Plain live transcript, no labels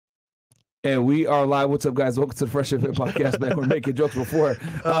And we are live. What's up, guys? Welcome to the Fresh Fit Podcast, man. We're making jokes before.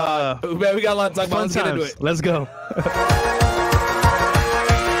 Man, we got a lot to talk about. Let's get into it. Let's go.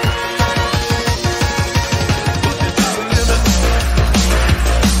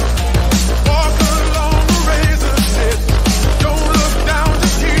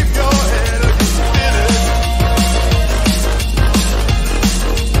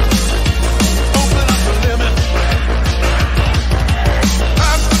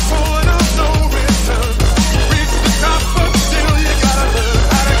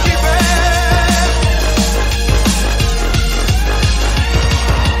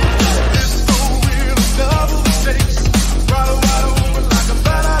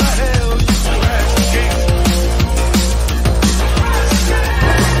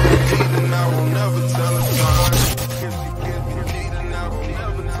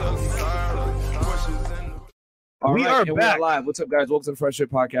 We are back live. What's up, guys? Welcome to the Fresh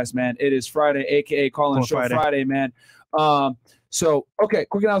Fit Podcast, man. It is Friday, aka Call-In Show Friday, man. So, okay,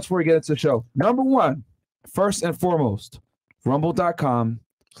 quick announcement before we get into the show. Number one, first and foremost,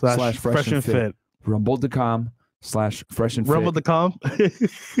 rumble.com/freshandfit. Rumble.com/freshandfit. Rumble.com.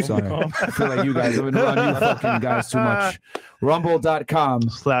 Sorry, I feel like you guys have been around you fucking guys too much.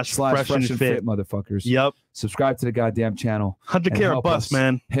 Rumble.com/freshandfit, motherfuckers. Yep. Subscribe to the goddamn channel. 100K or bust,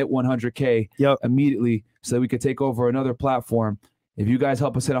 man. Hit 100K. Yep. Immediately, so that we could take over another platform. If you guys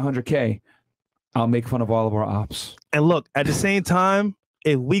help us hit 100K, I'll make fun of all of our ops. And look, at the same time,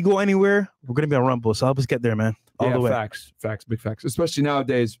 if we go anywhere, we're gonna be on Rumble. So help us get there, man. All the way. Facts, big facts. Especially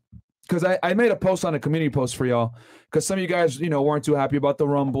nowadays, because I made a post on a community post for y'all, because some of you guys, weren't too happy about the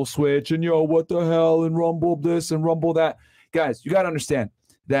Rumble switch and what the hell, and Rumble this and Rumble that. Guys, you gotta understand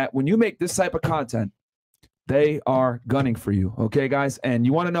that when you make this type of content, they are gunning for you, okay, guys? And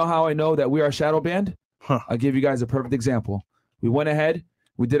you want to know how I know that we are shadow banned? I'll give you guys a perfect example. We went ahead,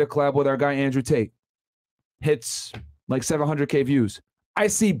 we did a collab with our guy Andrew Tate. Hits like 700K views. I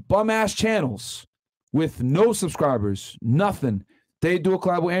see bum-ass channels with no subscribers, nothing. They do a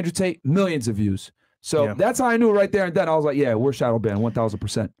collab with Andrew Tate, millions of views. So that's how I knew right there and then. I was like, yeah, we're shadow banned,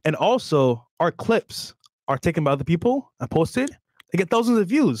 1,000%. And also, our clips are taken by other people and posted. They get thousands of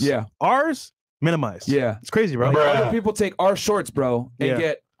views. Yeah. Ours, minimized. Yeah. It's crazy, bro. Like, other people take our shorts, bro, and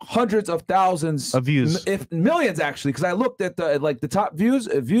get hundreds of thousands of views, if millions actually, because I looked at the top views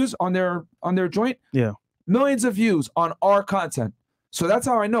on their joint. Yeah. Millions of views on our content. So that's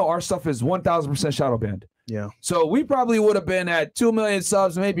how I know our stuff is 1,000% shadow banned. Yeah. So we probably would have been at 2 million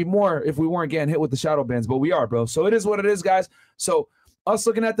subs, maybe more, if we weren't getting hit with the shadow bans, but we are, bro. So it is what it is, guys. So us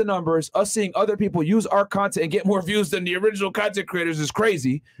looking at the numbers, us seeing other people use our content and get more views than the original content creators is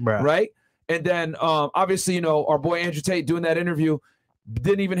crazy, right? And then obviously, our boy Andrew Tate doing that interview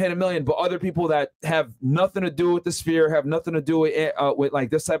didn't even hit 1 million, but other people that have nothing to do with the sphere, have nothing to do with like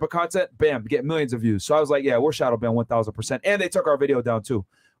this type of content, bam, get millions of views. So I was like, yeah, we're shadow banned 1,000%. And they took our video down too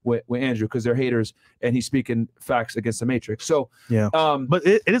with Andrew because they're haters and he's speaking facts against the Matrix. So but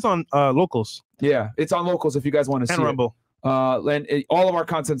it is on locals. Yeah, it's on locals if you guys want to see Rumble. And all of our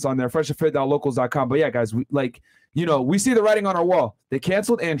content's on there, freshfit.locals.com. But yeah, guys, we see the writing on our wall. They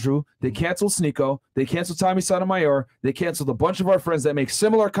canceled Andrew, they canceled Sneeko, they canceled Tommy Sotomayor, they canceled a bunch of our friends that make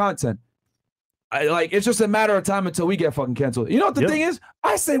similar content. It's just a matter of time until we get fucking canceled. You know what the thing is?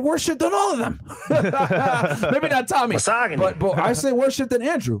 I say worse shit than all of them. Maybe not Tommy, but I say worse shit than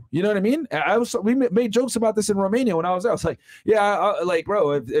Andrew. You know what I mean? We made jokes about this in Romania when I was there. I was like, yeah,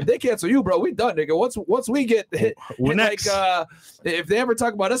 bro, if they cancel you, bro, we done, nigga. Once we get hit, next. If they ever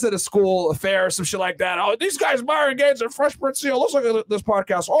talk about us at a school affair or some shit like that, oh, these guys Myron Gaines and Fresh Prince Seal, let's look at this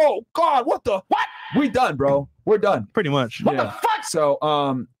podcast. Oh God, what? We done, bro. We're done. Pretty much. What the fuck?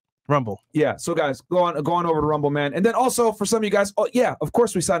 So Rumble. Yeah. So guys, go on over to Rumble, man. And then also for some of you guys, of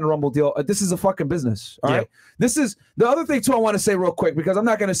course we signed a Rumble deal. This is a fucking business. All right. This is the other thing too I want to say real quick, because I'm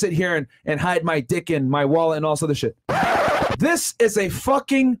not going to sit here and hide my dick in my wallet and all this other shit. This is a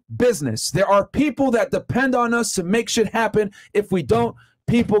fucking business. There are people that depend on us to make shit happen. If we don't,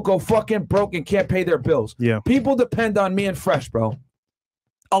 people go fucking broke and can't pay their bills. Yeah. People depend on me and Fresh, bro.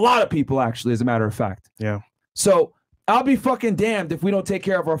 A lot of people, actually, as a matter of fact. Yeah. So I'll be fucking damned if we don't take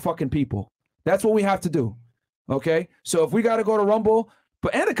care of our fucking people. That's what we have to do. Okay? So if we got to go to Rumble,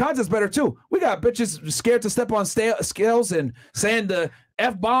 and the content's better too. We got bitches scared to step on scales and saying the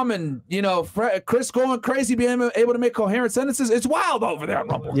F-bomb and, Chris going crazy, being able to make coherent sentences. It's wild over there at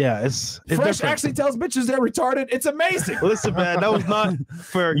Rumble. Yeah, it's Fresh different. actually tells bitches they're retarded. It's amazing. Listen, man, that was not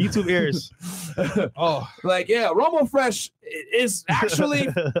for YouTube ears. Like, yeah, Rumble Fresh is actually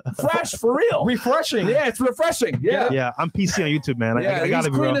fresh for real. Refreshing. Yeah, it's refreshing. Yeah. I'm PC on YouTube, man. Yeah, I gotta he's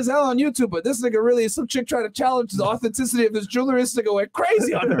be clean real. as hell on YouTube, but this nigga really, some chick tried to challenge the authenticity of this jewelry. This nigga went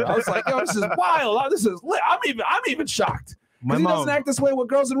crazy on her. I was like, yo, this is wild. This is lit. I'm even shocked. My He mom doesn't act this way with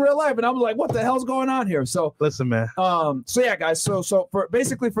girls in real life, and I'm like, what the hell's going on here? So listen, man. so yeah, guys. So for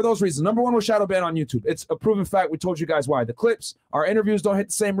basically for those reasons, number one, we're shadow banned on YouTube. It's a proven fact. We told you guys why. The clips, our interviews don't hit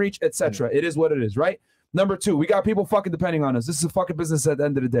the same reach, etc. It is what it is, right? Number two, we got people fucking depending on us. This is a fucking business at the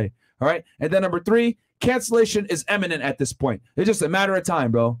end of the day. All right. And then number three, cancellation is imminent at this point. It's just a matter of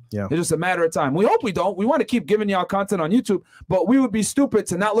time, bro. Yeah. It's just a matter of time. We hope we don't. We want to keep giving y'all content on YouTube, but we would be stupid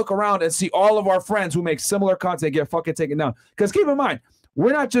to not look around and see all of our friends who make similar content get fucking taken down. Because keep in mind,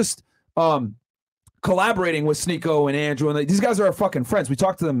 we're not just collaborating with Sneeko and Andrew, and these guys are our fucking friends. We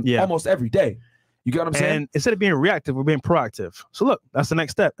talk to them almost every day. You get what I'm saying? And instead of being reactive, we're being proactive. So look, that's the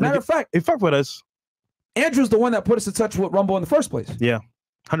next step. Matter of fact, if you fuck with us, Andrew's the one that put us in touch with Rumble in the first place. Yeah,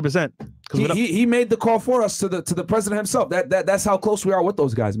 100%. He made the call for us to the president himself. That's how close we are with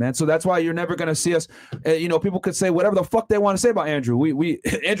those guys, man. So that's why you're never gonna see us. People could say whatever the fuck they want to say about Andrew. We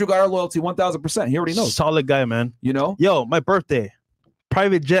Andrew got our loyalty 1,000%. He already knows. Solid guy, man. You know. Yo, my birthday,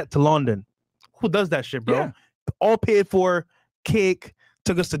 private jet to London. Who does that shit, bro? Yeah. All paid for, cake.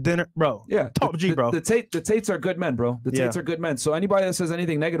 Took us to dinner, bro. Yeah, top G, bro. The Tates are good men, bro. The Tates are good men. So anybody that says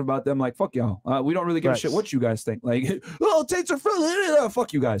anything negative about them, like, fuck y'all. We don't really give a shit what you guys think. Like, oh, Tates are friendly.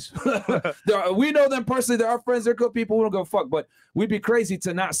 Fuck you guys. We know them personally. They're our friends. They're good people. We don't give a fuck. But we'd be crazy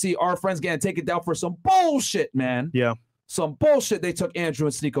to not see our friends getting taken down for some bullshit, man. Yeah. Some bullshit they took Andrew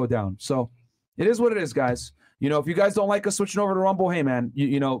and Sneeko down. So it is what it is, guys. If you guys don't like us switching over to Rumble, hey, man,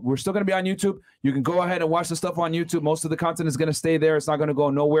 we're still going to be on YouTube. You can go ahead and watch the stuff on YouTube. Most of the content is going to stay there. It's not going to go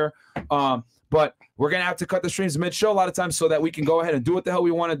nowhere. But we're going to have to cut the streams mid-show a lot of times so that we can go ahead and do what the hell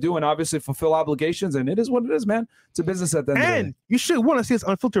we want to do and obviously fulfill obligations. And it is what it is, man. It's a business at the end of the day. And you should want to see us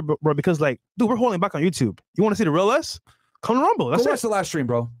unfiltered, bro, because, like, dude, we're holding back on YouTube. You want to see the real us? Come to Rumble. That's go watch the last stream,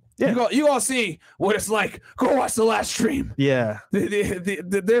 bro. Yeah. You all see what it's like. Go watch the last stream. Yeah.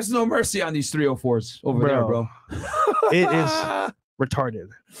 There's no mercy on these 304s over there, bro. It is retarded.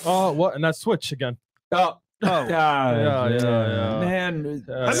 Oh, what? And that's Switch again. Oh. Yeah. Man,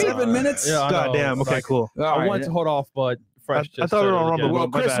 7 minutes? Yeah, God damn. Okay, cool. I wanted to hold off, but Fresh I thought we were on Rumble. Well,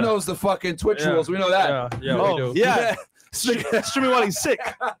 Chris knows the fucking Twitch rules. We know that. Yeah, we do. Yeah. Streaming while he's sick.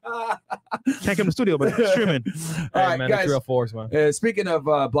 Can't come to the studio, but streaming. All right, man, guys. 304s, man. Speaking of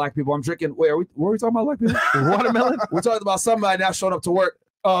black people, I'm drinking. Wait, were we talking about black people? Watermelon? We're talking about somebody now showing up to work.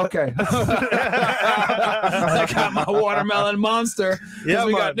 Oh, okay. I got my watermelon monster. Yeah,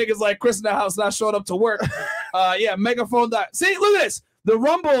 we got niggas like Chris in the house not showing up to work. Yeah, megaphone. See, look at this. The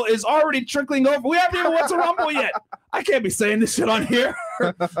Rumble is already trickling over. We haven't even went to Rumble yet. I can't be saying this shit on here.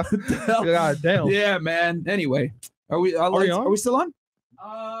 God damn. Yeah, man. Anyway, are we still on?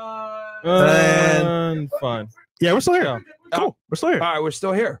 Fine. Yeah, we're still here. Yeah. Cool. We're still here. All right, we're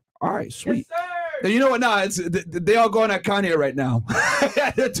still here. All right, sweet. You know what? Nah, they all going at Kanye right now.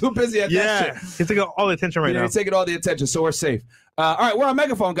 They're too busy at that shit. He's taking all the attention right now. He's taking all the attention, so we're safe. All right, we're on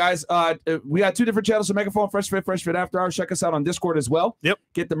Megaphone, guys. We got 2 different channels for Megaphone, FreshFit Afterhours. Check us out on Discord as well. Yep.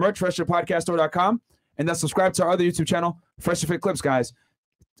 Get the merch, freshfitpodcaststore.com. And then subscribe to our other YouTube channel, FreshFit Clips, guys.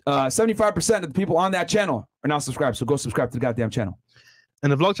 75% of the people on that channel are not subscribed, so go subscribe to the goddamn channel.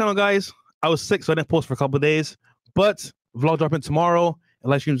 And the vlog channel, guys, I was sick, so I didn't post for a couple of days. But vlog dropping tomorrow. And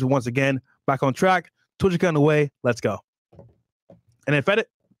live streams once again. Back on track. Twitch on the way. Let's go. And then Fed it.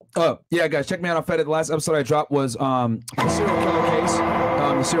 Oh, yeah, guys, check me out on Fed it. The last episode I dropped was the serial killer case.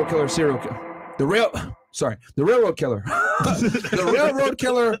 The railroad killer. The railroad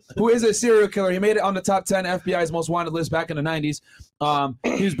killer who is a serial killer. He made it on the top 10 FBI's most wanted list back in the 90s.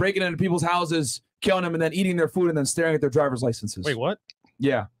 He was breaking into people's houses, killing them, and then eating their food and then staring at their driver's licenses. Wait, what?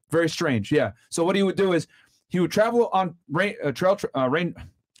 Yeah, very strange. Yeah. So what he would do is he would travel on railroad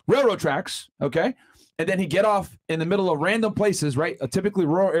tracks, okay? And then he'd get off in the middle of random places, right? Typically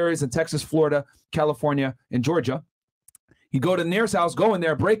rural areas in Texas, Florida, California, and Georgia. He'd go to the nearest house, go in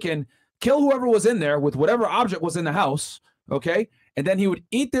there, break in, kill whoever was in there with whatever object was in the house, okay? And then he would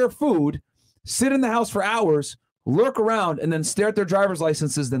eat their food, sit in the house for hours, lurk around, and then stare at their driver's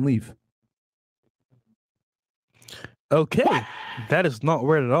licenses, then leave. Okay. What? That is not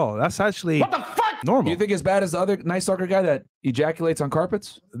weird at all. That's actually what the fuck? Normal. Do you think as bad as the other Night Stalker guy that ejaculates on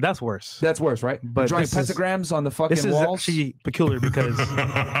carpets? That's worse. That's worse, right? But drawing pentagrams on the fucking walls? This is actually peculiar because...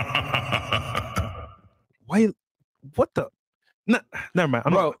 Why? What the... No, never mind.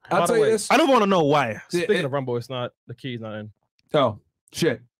 Bro, I'll tell you this. I don't want to know why. Speaking of Rumble, the key's not in. Oh,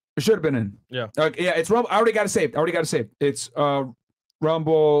 shit. It should have been in. Yeah. Yeah, it's Rumble. I already got it saved. It's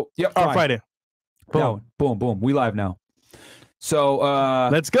Rumble. Yep. Friday. Boom. Boom, boom. We live now. So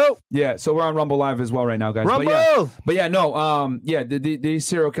let's go. Yeah, so we're on Rumble Live as well right now, guys. Rumble! But yeah, no, these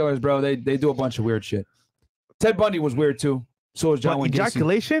serial killers, bro, they do a bunch of weird shit. Ted Bundy was weird too. So was John Wayne Gacy.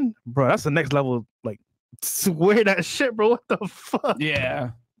 Ejaculation? Bro, that's the next level. Like, weird that shit, bro. What the fuck?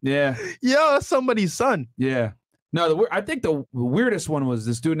 Yeah. Yeah. Yo, that's somebody's son. Yeah. No, I think the weirdest one was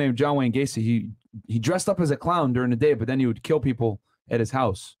this dude named John Wayne Gacy. He dressed up as a clown during the day, but then he would kill people at his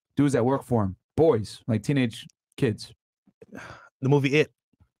house. Dudes that work for him. Boys, like teenage kids. The movie It.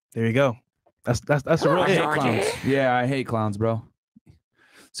 There you go. That's a real It. Clowns. Yeah, I hate clowns, bro.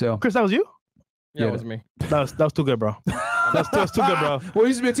 So Chris, that was you? Yeah, it was me. That was too good, bro. That's too good, bro. Well, he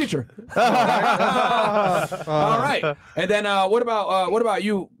used to be a teacher. All right. And then what about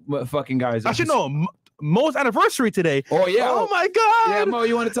you fucking guys? Actually, no. Mo's anniversary today. Oh, yeah. Oh, my God. Yeah, Mo,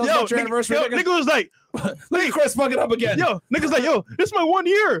 you want to tell us about your anniversary? Nigga was like, look at Chris fucking up again. Yo, nigga's like, yo, this is my 1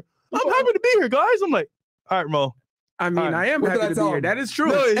 year. I'm happy to be here, guys. I'm like, all right, Mo. I mean, I am happy to be here. That is true.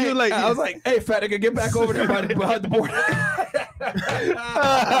 No, hey, I was like, hey, fat nigga, get back over there behind the board.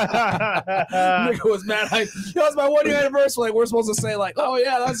 Nigga was mad. It was my 1 year anniversary. Like, we're supposed to say, like, oh,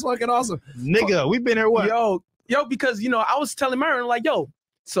 yeah, that's fucking awesome. Nigga, we've been here, what? Yo, because, I was telling Myron, like, yo,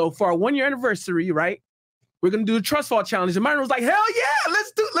 so for our 1 year anniversary, right? We're gonna do the trust fall challenge. And Myron was like, hell yeah,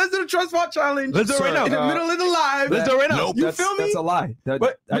 let's do the trust fall challenge. Let's do it right now. In the middle of the live. Let's do it right now. Nope, You feel me? That's a lie.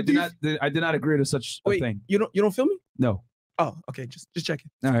 I did not agree to such a thing. You don't feel me? No. Oh, okay. Just checking.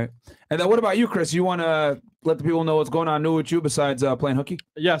 All right. And then what about you, Chris? You want to let the people know what's going on new with you besides playing hooky?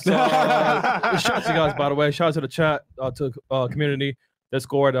 Yes. shout out to you guys, by the way. Shout out to the chat, to community,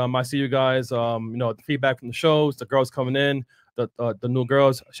 Discord. I see you guys. The feedback from the shows, the girls coming in, the new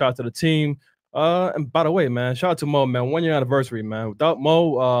girls. Shout out to the team. And by the way, man, shout out to Mo, man. 1 year anniversary, man. Without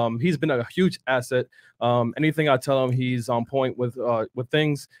Mo, he's been a huge asset. Anything I tell him, he's on point with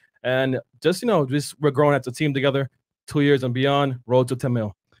things. And just we're growing as a team together. 2 years and beyond. Road to 10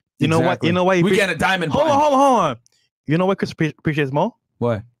 mil. You know what? We get a diamond. Hold on. You know what Chris appreciates Mo?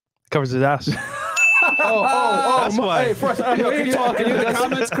 What? Covers his ass. That's why. Hey, Fresh, can you in the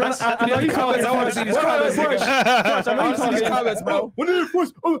comments, Chris? Can you in the comments? I want to see these comments. Fresh, I know you see these comments, bro. When did Fresh?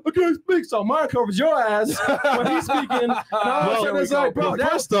 I can't speak, so Mario covers your ass when he's speaking. Bro,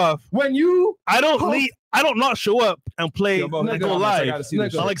 first off, when you, I don't not show up and play and go live.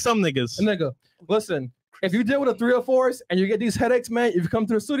 Nigga. Like some niggas. Nigga, listen. If you deal with a 304s and you get these headaches, man, if you come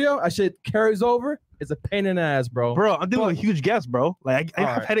to the studio, that shit carries over. It's a pain in the ass, bro. Bro, I'm dealing with huge guests, bro. Like I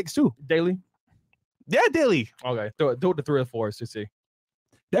have headaches too. Daily? Yeah, daily. Okay, do it with the 304s to see.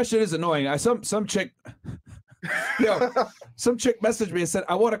 That shit is annoying. Some chick, some chick messaged me and said,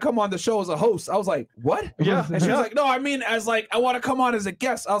 I want to come on the show as a host. I was like, what? Yeah. And she was like, no, I mean, as like, I want to come on as a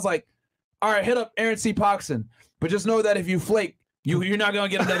guest. I was like, all right, hit up Aaron C. Poxon. But just know that if you flake, you're not going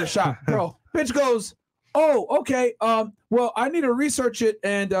to get another shot. Bro, bitch goes, oh, okay. Well, I need to research it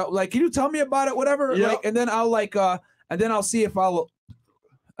and like, can you tell me about it? Whatever. Yep. Like, and then I'll see if I'm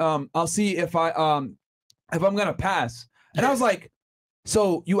gonna pass. And I was like,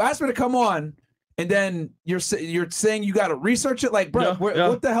 so you asked me to come on, and then you're saying you got to research it. Like, bro,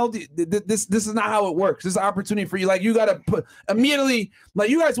 what the hell? This is not how it works. This is an opportunity for you. Like, you got to put immediately. Like,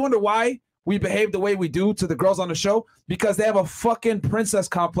 you guys wonder why we behave the way we do to the girls on the show, because they have a fucking princess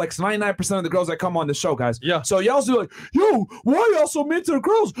complex. 99% of the girls that come on the show, guys. Yeah. So y'all do like, yo, why are y'all so mean to the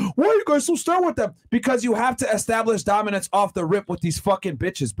girls? Why are you guys so stern with them? Because you have to establish dominance off the rip with these fucking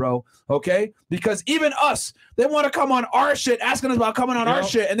bitches, bro. Okay? Because even us, they want to come on our shit, asking us about coming on our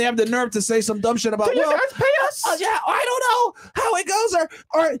shit, and they have the nerve to say some dumb shit about, Can you guys pay us? Yeah, I don't know how it goes,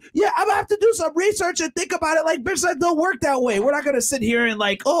 or yeah, I'm gonna have to do some research and think about it. Like, bitch, that don't work that way. We're not gonna sit here and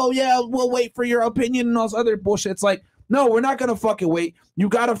like, oh yeah, we'll wait for your opinion and all this other bullshit. It's like, no, we're not gonna fucking wait. You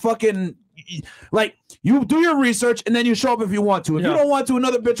gotta fucking, like, you do your research and then you show up if you want to. If you don't want to,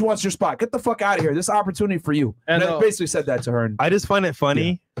 another bitch wants your spot. Get the fuck out of here. This opportunity for you. And I basically said that to her. And I just find it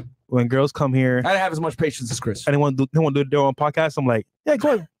funny when girls come here. I didn't have as much patience as Chris. And they want to do their own podcast. I'm like, yeah, go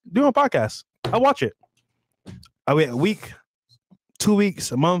ahead, do your own podcast. I watch it. I wait a week, 2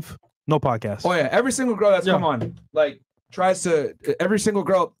 weeks, a month, no podcast. Oh yeah, every single girl that's come on, like, tries to. Every single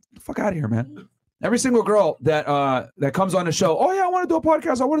girl, fuck out of here, man. Every single girl that comes on the show, oh yeah, I want to do a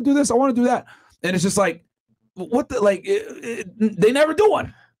podcast. I want to do this. I want to do that. And it's just like, what the, like, they never do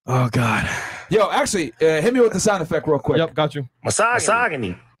one. Oh God. Yo, actually, hit me with the sound effect real quick. Yep, got you.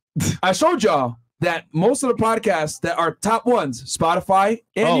 Misogyny. I showed y'all that most of the podcasts that are top ones, Spotify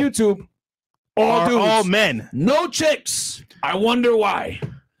and YouTube, all dudes, all men, no chicks. I wonder why.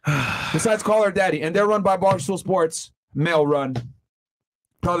 Besides Call Her Daddy, and they're run by Barstool Sports, male run.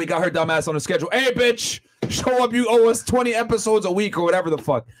 Probably got her dumb ass on the schedule. Hey, bitch, show up. You owe us 20 episodes a week or whatever the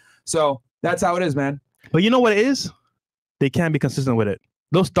fuck. So That's how it is, man. But you know what it is? They can't be consistent with it.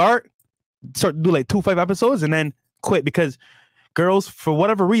 They'll start do like 2 5 episodes and then quit because girls, for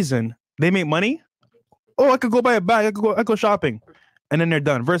whatever reason, they make money. Oh, I could go buy a bag. I could go shopping, and then they're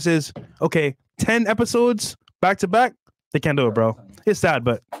done. Versus, okay, 10 episodes back to back, they can't do it, bro. It's sad,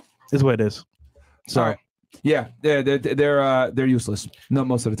 but it's what it is. Sorry. Yeah, they're useless. No,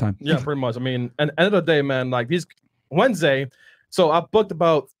 most of the time. Yeah, pretty much. I mean, and end of the day, man, like these Wednesday, so I booked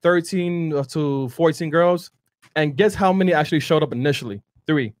about 13 to 14 girls, and guess how many actually showed up initially?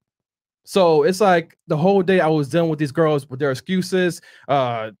 3. So it's like the whole day I was dealing with these girls with their excuses.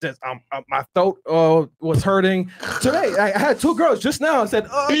 My throat was hurting. Today I had 2 girls just now. I said,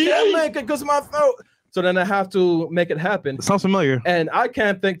 "Oh, I can't make it because of my throat." So then I have to make it happen. It sounds familiar. And I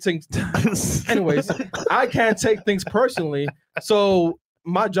can't think things. Anyways, I can't take things personally. So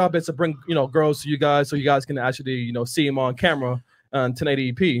my job is to bring girls to you guys so you guys can actually see them on camera on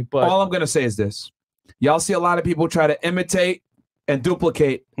 1080p. But all I'm gonna say is this: y'all see a lot of people try to imitate and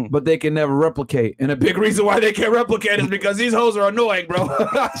duplicate, but they can never replicate. And a big reason why they can't replicate is because these hoes are annoying, bro.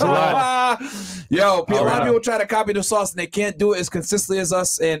 Yo, a lot of people try to copy the sauce and they can't do it as consistently as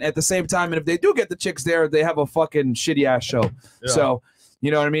us. And at the same time, and if they do get the chicks there, they have a fucking shitty ass show. Yeah. So,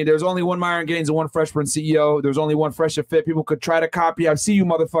 you know what I mean? There's only one Myron Gaines and one Freshman CEO. There's only one Fresh and Fit. People could try to copy. I see you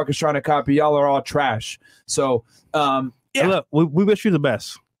motherfuckers trying to copy. Y'all are all trash. So, yeah. Look, we wish you the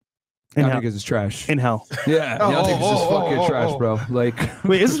best. Y'all niggas is trash. In hell. Yeah. Y'all niggas is fucking trash, bro. Like,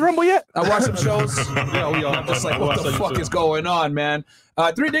 wait, is this Rumble yet? I watched some shows. I'm just like, what the fuck is going on, man?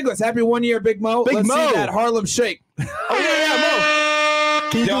 3 Dinglets, happy 1 year, Big Mo. Let's see that Harlem Shake. Oh, yeah, Mo.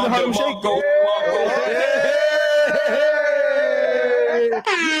 Can you do the Harlem Shake? Go.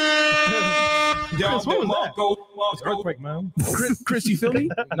 It's earthquake, man. Chris, you feel me?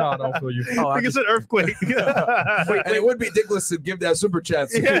 No, I don't feel you. I think it's an earthquake. Wait, and it would be Dinglets to give that super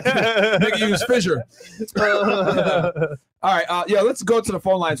chat. So make you use fissure. All right, let's go to the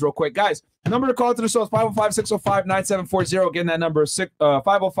phone lines real quick. Guys, number to call to the show is 505-605-9740. Again, that number is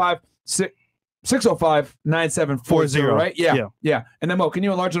 505-605-9740, right? Yeah. And then, Mo, can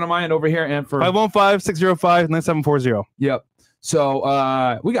you enlarge it on my end over here? And for 515-605-9740. Yep.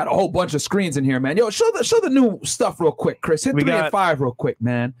 So we got a whole bunch of screens in here, man. Yo, show the new stuff real quick, Chris. Hit 3 and 5 real quick,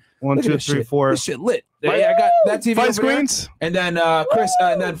 man. 1, 2, 3, 4. This shit lit. Yeah, I got that TV 5 screens. There. And then Chris,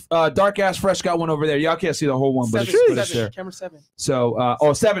 and then Dark Ass Fresh got one over there. Y'all can't see the whole one, but it's there. Camera 7. So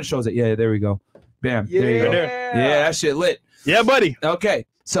 7 shows it. Yeah, there we go. Bam. Yeah. There you go. Yeah, that shit lit. Yeah, buddy. Okay.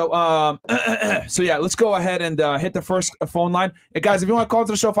 So so yeah, let's go ahead and hit the first phone line. Hey, guys, if you want to call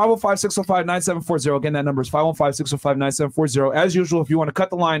to the show, 505-605-9740. Again, that number is 515-605-9740. As usual, if you want to cut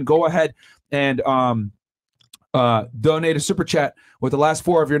the line, go ahead and donate a super chat with the last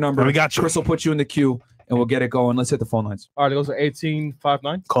 4 of your number. We got you. Chris will put you in the queue and we'll get it going. Let's hit the phone lines. All right, it goes to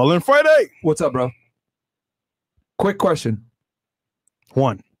 1859. Call in Friday. What's up, bro? Quick question.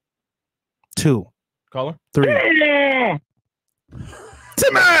 1, 2, Caller. 3.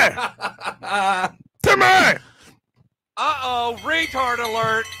 Timmy! Timmy! Uh-oh, retard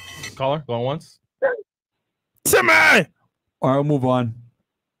alert. Caller, going once. Timmy! All right, we'll move on.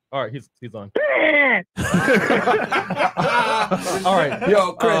 All right, he's on. All right.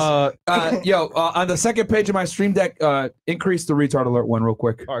 Yo, Chris. On the second page of my stream deck, increase the retard alert one real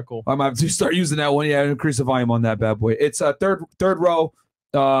quick. All right, cool. I'm going to start using that one. Yeah, increase the volume on that bad boy. It's third row,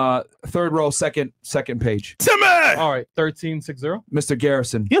 second page. Timmy! All right, 1360. Mr.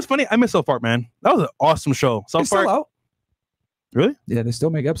 Garrison. You know what's funny? I miss South Park, man. That was an awesome show. South It's Park. still out. Really? Yeah, they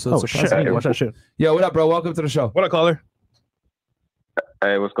still make episodes. Oh, shit. I need to watch that shit. Yo, what up, bro? Welcome to the show. What up, caller?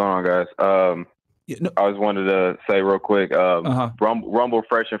 Hey, what's going on, guys? I just wanted to say real quick, Rumble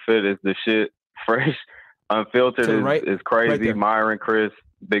Fresh and Fit is the shit. Fresh Unfiltered is crazy. Right, Myron, Chris,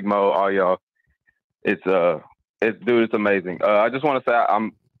 Big Mo, all y'all. It's amazing. I just want to say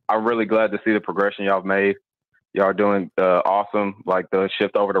I'm really glad to see the progression y'all have made. Y'all are doing awesome. Like the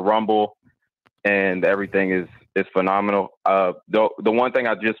shift over to Rumble and everything is phenomenal. The one thing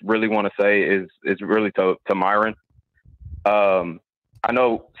I just really want to say is really to Myron. I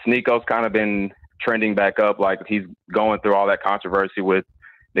know Sneako's kind of been trending back up, like he's going through all that controversy with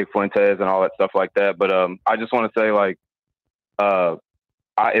Nick Fuentes and all that stuff like that. But I just want to say, like,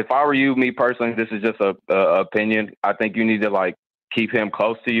 if I were you, me personally, this is just a opinion. I think you need to like keep him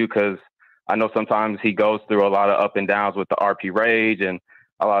close to you because I know sometimes he goes through a lot of up and downs with the RP rage and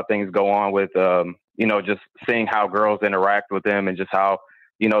a lot of things go on with just seeing how girls interact with him and just how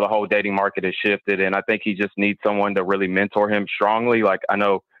the whole dating market has shifted. And I think he just needs someone to really mentor him strongly. Like I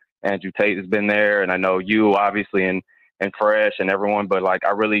know Andrew Tate has been there and I know you obviously and and Fresh and everyone, but like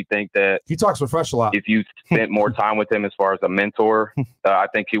I really think that he talks with Fresh a lot. If you spent more time with him as far as a mentor, I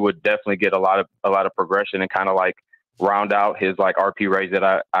think he would definitely get a lot of progression and kind of like round out his like RP raise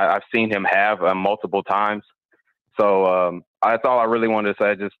that I've seen him have multiple times. So that's all I really wanted to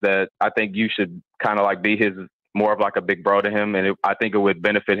say. Just that I think you should kind of like be his more of like a big bro to him, and I think it would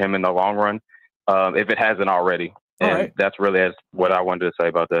benefit him in the long run if it hasn't already. And that's really what I wanted to say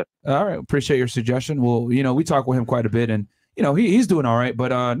about that. All right. Appreciate your suggestion. Well, we talk with him quite a bit, and, he's doing all right. But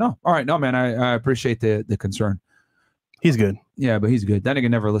no. All right. No, man, I appreciate the concern. He's good. Yeah, but he's good. That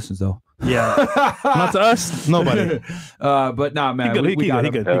nigga never listens, though. Yeah. Not to us. Nobody. But nah, man. He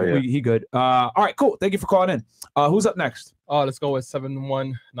good. He good. All right, cool. Thank you for calling in. Who's up next? Let's go with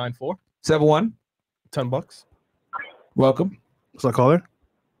 7194. 71? $10. Welcome. What's up, caller?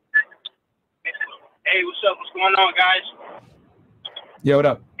 Hey, what's up? What's going on, guys? Yeah, what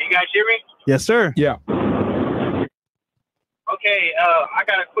up? Can you guys hear me? Yes, sir. Yeah. Okay, I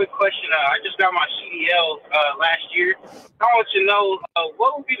got a quick question. I just got my CDL last year. I want to know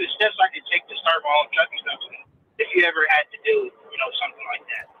what would be the steps I could take to start my own trucking company if you ever had to do, something like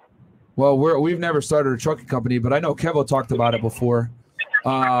that. Well, we've never started a trucking company, but I know Kevo talked about it before.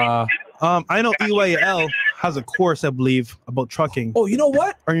 I know EYL has a course, I believe, about trucking. Oh, you know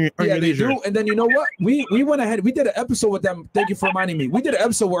what? Earn your leisure. They do. And then you know what? We went ahead. We did an episode with them. Thank you for reminding me. We did an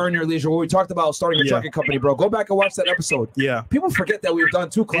episode with Earn Your Leisure where we talked about starting a trucking company, bro. Go back and watch that episode. Yeah. People forget that we've done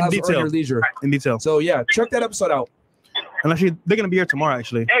 2 classes of Earn Your Leisure. In detail. So yeah, check that episode out. And actually, they're gonna be here tomorrow.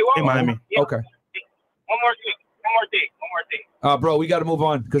 Actually, in Miami. Yeah. Okay. One more thing. Bro, we got to move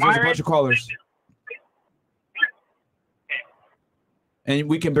on because there's a bunch of callers, and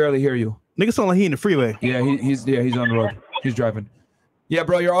we can barely hear you. Nigga sound like he in the freeway. Yeah, he's on the road. He's driving. Yeah,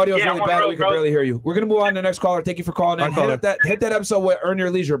 bro, your audio is really bad. We can barely hear you. We're gonna move on to the next caller. Thank you for calling in. Hit that episode with Earn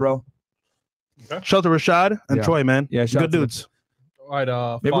Your Leisure, bro. Okay. Shout out to Rashad and Troy, man. Yeah, good dudes. All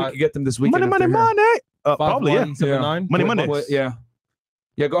right, maybe we can get them this weekend. Money. Probably, yeah. Money. Yeah,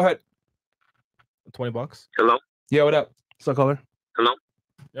 go ahead. $20. Hello. Yeah, what up? What's up, caller? Hello.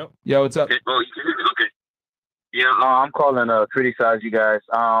 Yep. Yeah, what's up? Okay. Oh, you can hear me? Okay. Yeah, I'm calling to criticize you guys.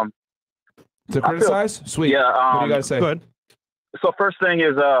 To criticize? Sweet. Yeah. What do you gotta say? Go ahead. So first thing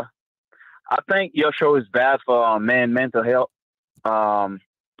is, I think your show is bad for men mental health.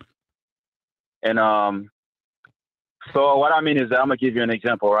 So what I mean is that I'm gonna give you an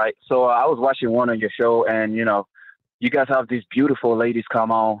example, right? So I was watching one on your show, and you guys have these beautiful ladies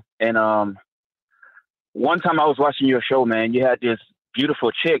come on, and one time I was watching your show, man, you had this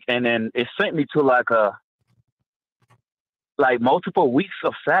beautiful chick, and then it sent me to like multiple weeks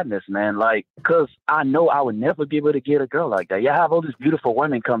of sadness, man. Like, cause I know I would never be able to get a girl like that. You have all these beautiful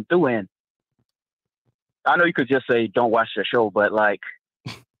women come through, and I know you could just say, don't watch the show, but like,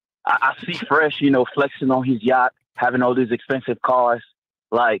 I see Fresh, flexing on his yacht, having all these expensive cars,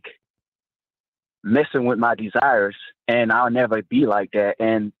 like messing with my desires, and I'll never be like that.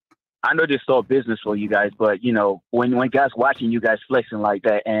 And I know this is all business for you guys, but when guys watching you guys flexing like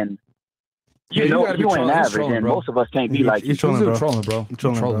that, and you ain't average, and most of us can't be like you. Trolling, bro.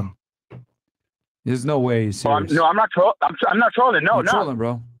 There's no way he's serious. I'm not trolling. I'm not trolling. No, You're trolling,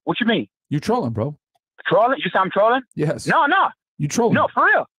 bro. What you mean? You trolling, bro. Trolling? You say I'm trolling? Yes. No. You trolling? No, for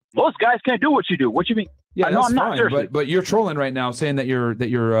real. Most guys can't do what you do. What you mean? Yeah, no, I'm fine, not. But you're trolling right now, saying that you're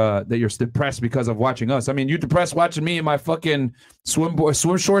depressed because of watching us. I mean, you depressed watching me in my fucking swim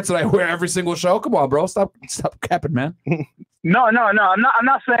shorts that I wear every single show. Come on, bro. Stop capping, man. No. I'm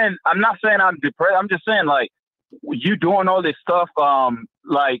not saying I'm depressed. I'm just saying, like, you doing all this stuff,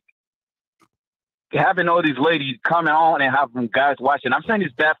 like having all these ladies coming on and having guys watching. I'm saying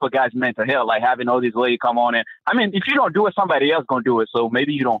it's bad for guys' mental health, like having all these ladies come on. And I mean, if you don't do it, somebody else gonna do it. So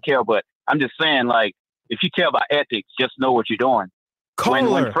maybe you don't care. But I'm just saying, like, if you care about ethics, just know what you're doing.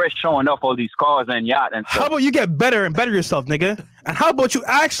 When Fresh showing up all these cars and yacht and stuff. How about you get better and better yourself, nigga? And how about you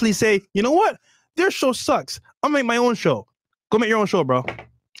actually say, you know what? Their show sucks. I'll make my own show. Go make your own show, bro.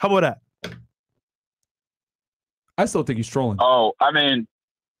 How about that? I still think he's trolling. Oh, I mean,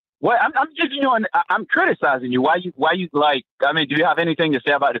 what? I'm just, I'm criticizing you. Why you like? I mean, do you have anything to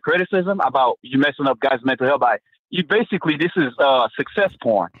say about the criticism about you messing up guys' mental health by? You basically, this is success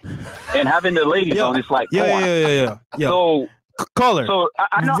porn, and having the ladies on it's like porn. Yeah. So, caller. So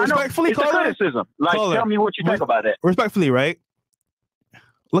I know, respectfully, it's a criticism. Like, tell me what you think about that. Respectfully, right?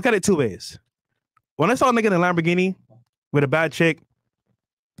 Look at it 2 ways. When I saw a nigga in a Lamborghini with a bad chick,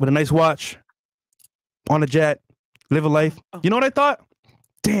 with a nice watch, on a jet, living life, you know what I thought?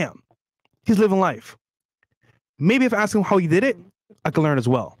 Damn, he's living life. Maybe if I asked him how he did it, I could learn as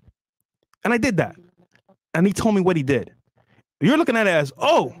well. And I did that. And he told me what he did. You're looking at it as,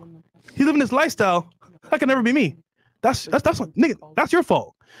 oh, he's living this lifestyle. That can never be me. That's nigga, that's your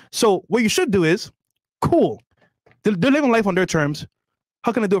fault. So what you should do is, cool. They're living life on their terms.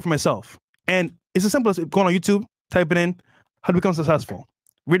 How can I do it for myself? And it's as simple as going on YouTube, typing in how to become successful,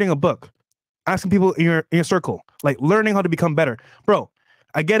 reading a book, asking people in your circle, like learning how to become better. Bro,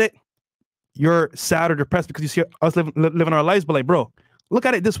 I get it. You're sad or depressed because you see us living our lives, but like, bro, look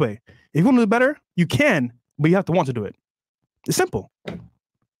at it this way. If you want to do better, you can, but you have to want to do it. It's simple.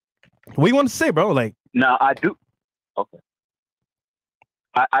 What do you want to say, bro? Like, no, I do. Okay.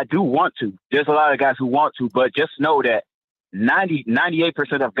 I do want to. There's a lot of guys who want to, but just know that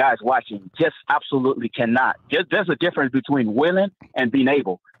 98% of guys watching just absolutely cannot. There's a difference between willing and being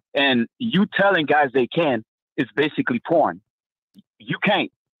able. And you telling guys they can is basically porn. You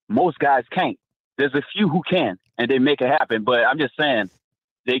can't. Most guys can't. There's a few who can, and they make it happen. But I'm just saying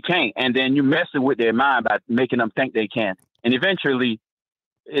they can't. And then you're messing with their mind by making them think they can. And eventually,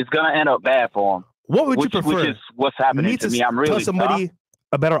 it's going to end up bad for them. What would you prefer? Which is what's happening to me. I'm really tell somebody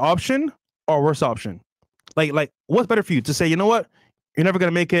a better option or a worse option. Like, what's better for you to say, you know what? You're never going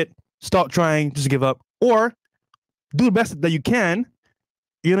to make it. Stop trying. Just give up. Or do the best that you can.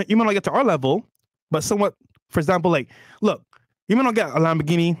 You might not get to our level, but somewhat, for example, like, look, you might not get a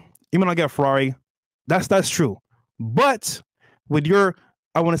Lamborghini, you might not get a Ferrari. That's true. But with your,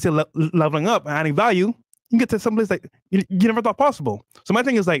 I want to say, leveling up and adding value, you can get to someplace like you never thought possible. So my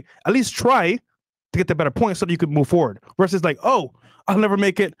thing is like, at least try to get the better point so that you could move forward. Versus like, oh, I'll never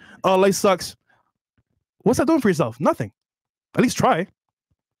make it. Oh, life sucks. What's that doing for yourself? Nothing. At least try.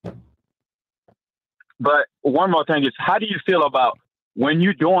 But one more thing is, how do you feel about when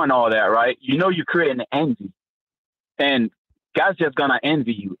you're doing all that, right? You know you're creating envy. And guys just gonna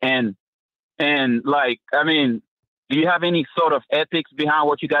envy you. And like, I mean, do you have any sort of ethics behind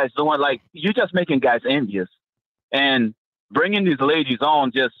what you guys doing? Like, you're just making guys envious. And bringing these ladies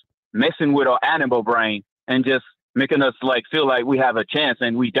on, just messing with our animal brain and just making us like feel like we have a chance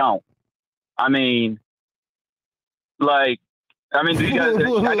and we don't. I mean, like, do you guys?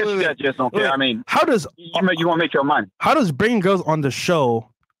 I guess you guys just don't care. I mean, how does you want to make your money? How does bringing girls on the show,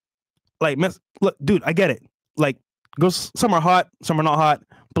 like, look, dude, I get it. Like, girls, some are hot, some are not hot.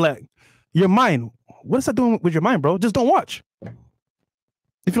 But like, your mind, what is that doing with your mind, bro? Just don't watch if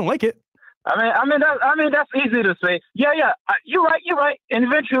you don't like it. I mean, that's easy to say. Yeah, you're right. And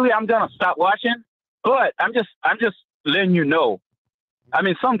eventually, I'm gonna stop watching. But I'm just letting you know. I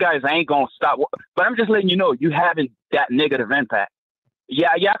mean, some guys ain't gonna stop, but I'm just letting you know you having that negative impact. Yeah,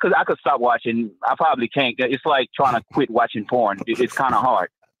 I could stop watching. I probably can't. It's like trying to quit watching porn. It's kind of hard.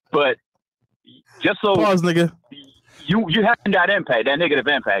 But just so pause, nigga. You having that impact, that negative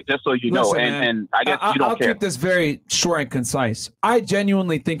impact, just so you know. And I guess you don't care. I'll keep this very short and concise. I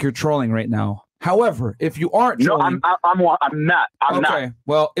genuinely think you're trolling right now. However, if you aren't trolling, no, I'm not. I'm not. Okay.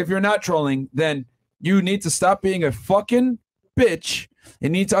 Well, if you're not trolling, then you need to stop being a fucking bitch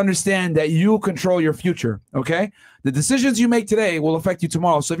and need to understand that you control your future, okay? The decisions you make today will affect you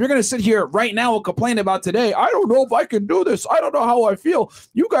tomorrow. So if you're going to sit here right now and complain about today, I don't know if I can do this. I don't know how I feel.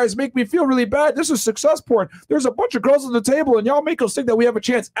 You guys make me feel really bad. This is success porn. There's a bunch of girls on the table and y'all make us think that we have a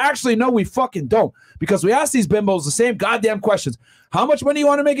chance. Actually, no, we fucking don't. Because we ask these bimbos the same goddamn questions. How much money do you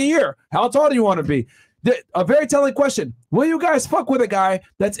want to make a year? How tall do you want to be? A very telling question. Will you guys fuck with a guy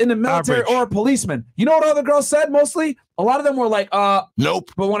that's in the military or a policeman? You know what other girls said mostly? A lot of them were like,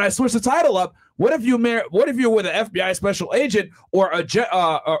 nope. But when I switched the title up, what if you're with an FBI special agent or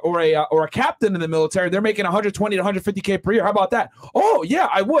a captain in the military? They're making 120 to 150K per year. How about that? Oh yeah,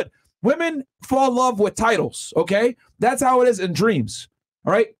 I would. Women fall in love with titles. Okay, that's how it is in dreams.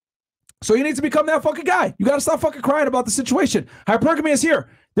 All right. So you need to become that fucking guy. You got to stop fucking crying about the situation. Hypergamy is here.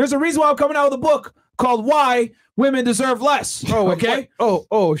 There's a reason why I'm coming out with a book called "Why Women Deserve Less." Oh, okay.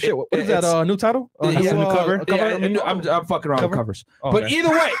 Oh shit! What is that? New title? New cover. I'm fucking around with covers. Oh, but okay. either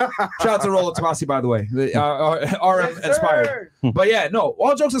way, shout out to Rollo Tomasi, by the way. RM inspired. But yeah, no.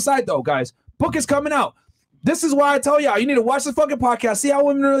 All jokes aside, though, guys, book is coming out. This is why I tell y'all, you need to watch this fucking podcast, see how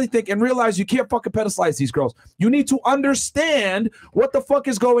women really think, and realize you can't fucking pedestalize these girls. You need to understand what the fuck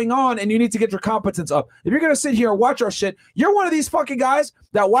is going on, and you need to get your competence up. If you're going to sit here and watch our shit, you're one of these fucking guys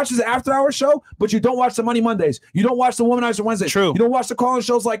that watches the Afterhours show, but you don't watch the Money Mondays. You don't watch the Womanizer Wednesdays. True. You don't watch the call-in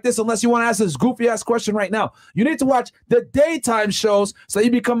shows like this unless you want to ask this goofy-ass question right now. You need to watch the daytime shows so you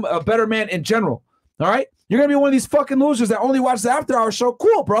become a better man in general. All right? You're going to be one of these fucking losers that only watch the After-Hours show.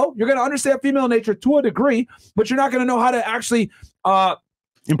 Cool, bro. You're going to understand female nature to a degree, but you're not going to know how to actually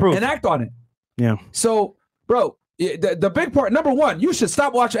improve and act on it. Yeah. So, bro, the big part, number one, you should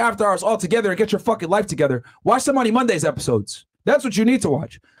stop watching After-Hours altogether and get your fucking life together. Watch the Money Mondays episodes. That's what you need to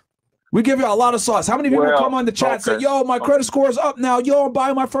watch. We give you a lot of sauce. How many people come on the chat and say, yo, my credit score is up now. Yo, I'm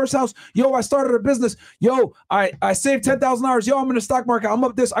buying my first house. Yo, I started a business. Yo, I saved $10,000. Yo, I'm in the stock market. I'm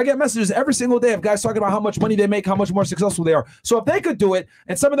up this. I get messages every single day of guys talking about how much money they make, how much more successful they are. So if they could do it,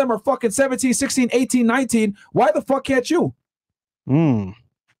 and some of them are fucking 17, 16, 18, 19, why the fuck can't you?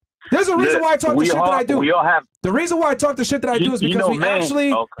 There's a reason why I talk the shit that I do. The reason why I talk the shit that I do is because we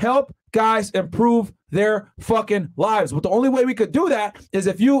actually help guys improve their fucking lives. But the only way we could do that is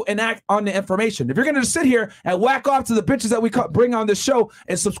if you enact on the information. If you're going to just sit here and whack off to the bitches that we bring on this show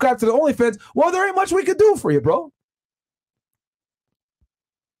and subscribe to the OnlyFans, well, there ain't much we could do for you, bro.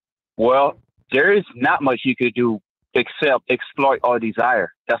 Well, there is not much you could do except exploit our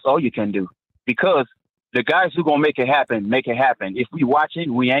desire. That's all you can do. Because the guys who gonna make it happen, make it happen. If we watch it,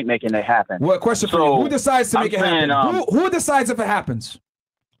 we ain't making it happen. What question for you? Who decides to make it happen? Who decides if it happens?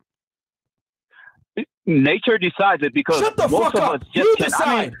 Nature decides it because shut the fuck up. You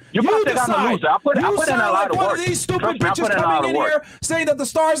decide. I mean, you decide. I put in a lot of work. One of these stupid bitches coming in here saying that the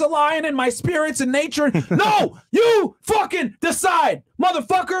stars are lying and my spirits and nature. No, you fucking decide,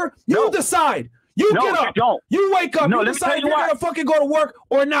 motherfucker. You decide. You get up. You wake up. You decide if you're going to fucking go to work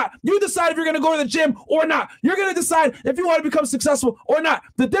or not. You decide if you're going to go to the gym or not. You're going to decide if you want to become successful or not.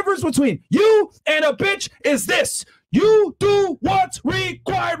 The difference between you and a bitch is this. You do what's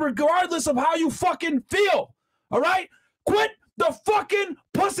required regardless of how you fucking feel. All right? Quit the fucking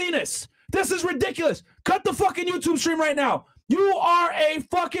pussiness. This is ridiculous. Cut the fucking YouTube stream right now. You are a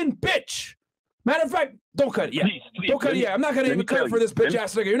fucking bitch. Matter of fact, don't cut it yet. Don't cut it yet. I'm not going to even cut it for this bitch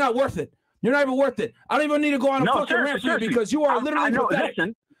ass nigga. You're not worth it. You're not even worth it. I don't even need to go on a fucking rant for you because you are literally pathetic.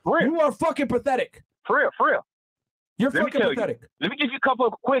 Listen, you are fucking pathetic. For real. You're fucking pathetic. Let me give you a couple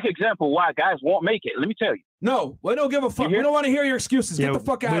of quick examples why guys won't make it. Let me tell you. No, we don't give a fuck. We don't want to hear your excuses. Get the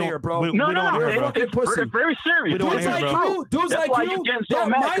fuck out of here, bro. No. It's very serious. Dudes like you, that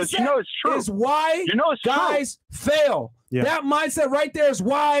mindset is why guys fail. Yeah. That mindset right there is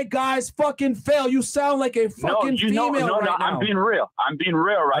why guys fucking fail. You sound like a fucking female right now. I'm being real. I'm being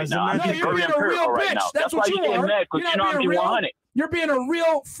real right now. No, you're being a real bitch. That's what you are. You're being a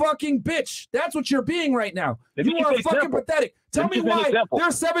real fucking bitch. That's what you're being right now. You are fucking pathetic. Tell me why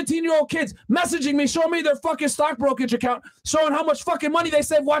there's 17-year-old kids messaging me, showing me their fucking stock brokerage account, showing how much fucking money they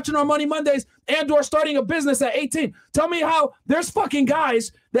save watching our Money Mondays and/or starting a business at 18. Tell me how there's fucking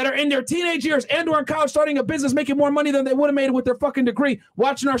guys that are in their teenage years and/or in college starting a business, making more money than they would have made with their fucking degree,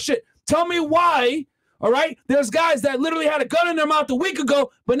 watching our shit. Tell me why. All right, there's guys that literally had a gun in their mouth a week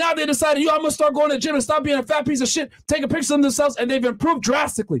ago, but now they decided, I'm gonna start going to the gym and stop being a fat piece of shit, taking pictures of themselves, and they've improved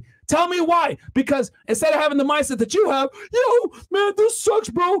drastically. Tell me why. Because instead of having the mindset that you have, man, this sucks,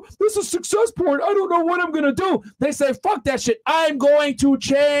 bro. This is success porn. I don't know what I'm gonna do. They say, fuck that shit. I'm going to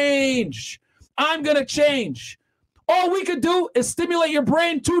change. I'm gonna change. All we could do is stimulate your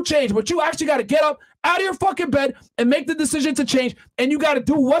brain to change, but you actually got to get up out of your fucking bed and make the decision to change, and you got to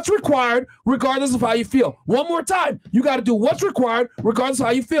do what's required regardless of how you feel. One more time. You got to do what's required regardless of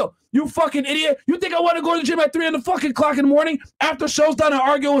how you feel. You fucking idiot. You think I want to go to the gym at 3 o'clock in the morning after show's done and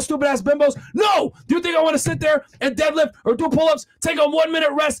argue with stupid-ass bimbos? No. Do you think I want to sit there and deadlift or do pull-ups, take a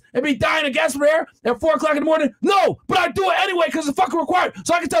 1-minute rest, and be dying of gas for air at 4 o'clock in the morning? No. But I do it anyway because it's fucking required.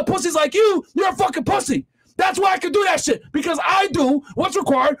 So I can tell pussies like you're a fucking pussy. That's why I can do that shit, because I do what's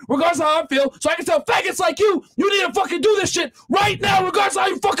required regardless of how I feel. So I can tell faggots like you need to fucking do this shit right now regardless of how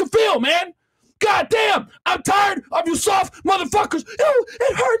you fucking feel, man. God damn, I'm tired of you soft motherfuckers.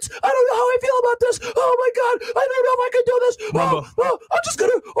 It hurts. I don't know how I feel about this. Oh my God, I don't know if I can do this. I'm just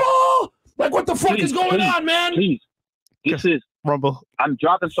gonna, like what the fuck is going on, man? Please, this is Rumble. I'm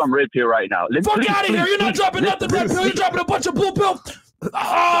dropping some red pill right now. Fuck out of here. You're not dropping nothing red pill. You're dropping a bunch of blue pill.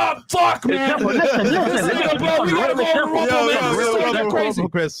 Fuck, man. Listen, bro. We gotta go over Rumble, man. This is so crazy.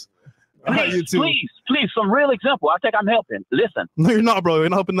 Chris. Please, some real example. I think I'm helping. Listen. No, you're not, bro. You're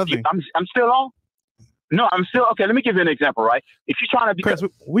not helping nothing. I'm still on? No, I'm still, okay, let me give you an example, right? If you're trying to become,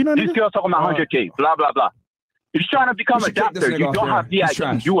 Chris, we not these girls talking about 100K, blah, blah, blah. If you're trying to become a doctor, you don't have the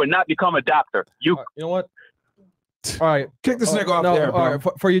IQ. You will not become a doctor. You know what? All right. Kick this nigga off there, bro. All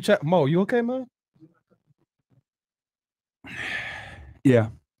right, for your chat. Mo, you okay, man? Yeah.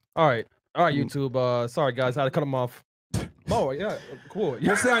 All right, YouTube. Sorry, guys, I had to cut him off. Oh, yeah, cool.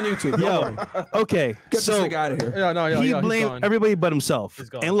 You'll stay on YouTube. Yo, okay. Get this nigga out of here. Yeah, he blamed everybody but himself.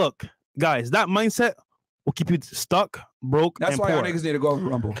 And look, guys, that mindset will keep you stuck, broke, That's and why poor. our niggas need to go over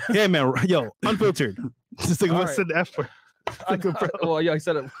Rumble. Yeah, man. Yo, unfiltered. Just like what's the F word? Well, yeah, he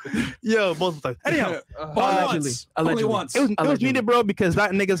said it. Yo, both times. Anyhow, Only once. It was needed, bro, because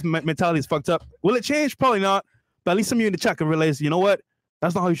that nigga's mentality is fucked up. Will it change? Probably not. But at least some of you in the chat can realize, you know what?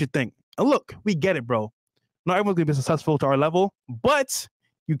 That's not how you should think. And look, we get it, bro. Not everyone's gonna be successful to our level, but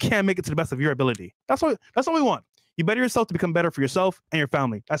you can make it to the best of your ability. That's all we want. You better yourself to become better for yourself and your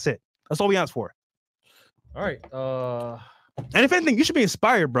family. That's it. That's all we ask for. All right. And if anything, you should be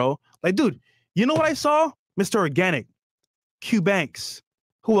inspired, bro. Like, dude, you know what I saw? Mr. Organic, Q Banks,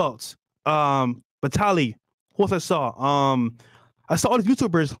 who else? Batali, who else I saw? I saw all these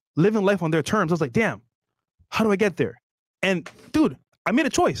YouTubers living life on their terms. I was like, damn, how do I get there? And dude, I made a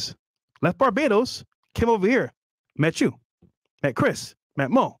choice. Left Barbados, came over here, met you, met Chris, met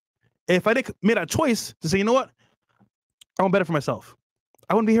Mo. If I didn't made that choice to say, you know what? I want better for myself,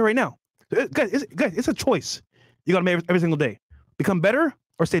 I wouldn't be here right now. Guys, it's a choice. You gotta make every single day. Become better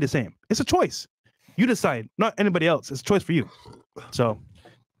or stay the same. It's a choice. You decide, not anybody else. It's a choice for you. So,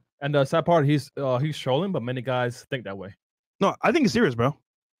 and the sad part, he's trolling, but many guys think that way. No, I think it's serious, bro.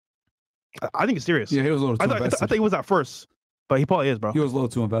 I think it's serious. Yeah, he was a little too invested. I thought he was at first, but he probably is, bro. He was a little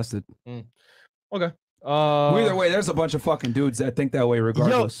too invested. Okay. Either way, there's a bunch of fucking dudes that think that way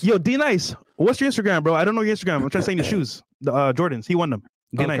regardless. Yo, D Nice, what's your Instagram, bro? I don't know your Instagram. I'm trying to say the shoes, the Jordans. He won them.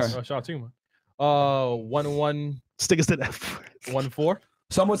 D Nice. Shout out to you, man. 1 Stick us to that. 1-4.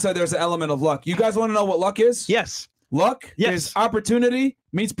 Someone said there's an element of luck. You guys want to know what luck is? Yes. Luck is opportunity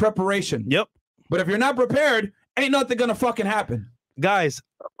meets preparation. Yep. But if you're not prepared, ain't nothing gonna fucking happen. Guys,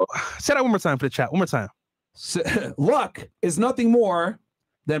 say that one more time for the chat. One more time. Luck is nothing more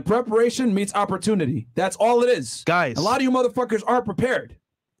than preparation meets opportunity. That's all it is. Guys. A lot of you motherfuckers aren't prepared.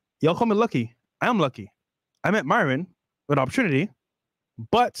 Y'all call me lucky. I am lucky. I met Myron with opportunity,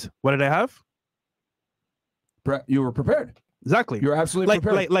 but what did I have? You were prepared. Exactly. You're absolutely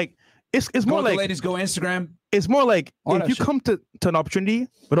prepared. Like it's more like ladies go Instagram. It's more like if you shit. come to an opportunity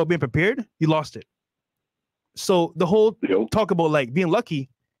without being prepared, you lost it. So the whole talk about like being lucky,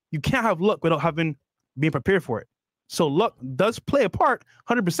 you can't have luck without being prepared for it. So luck does play a part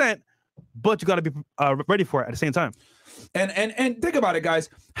 100%, but you got to be ready for it at the same time. And think about it, guys.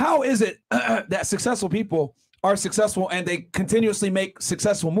 How is it that successful people are successful and they continuously make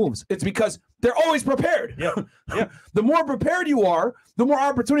successful moves? It's because they're always prepared. Yeah. The more prepared you are, the more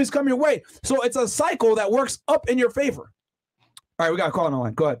opportunities come your way. So it's a cycle that works up in your favor. All right, we got a call on the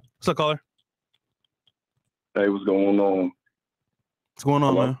line. Go ahead. What's up, caller? Hey, what's going on? What's going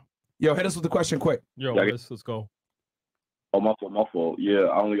on, man? Yo, hit us with the question quick. Yo, let's go. Oh, my fault. Yeah,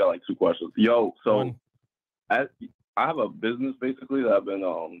 I only got like 2 questions. Yo, so I have a business basically that I've been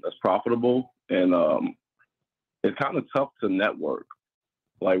that's profitable, and it's kind of tough to network.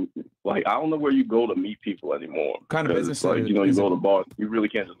 Like I don't know where you go to meet people anymore. What kind of business? Like, you go to bars, you really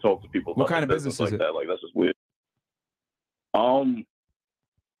can't just talk to people. What kind of business like is it? that? Like, that's just weird.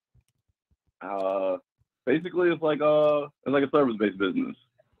 Basically, it's like a service-based business.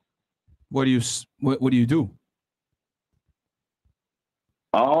 What do you do?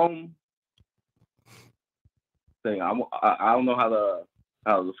 I don't know how to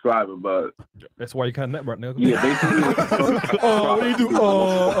describe it, but that's why you can't network, nigga. Yeah, basically. What do you do?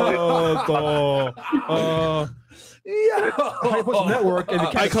 Yeah. Network and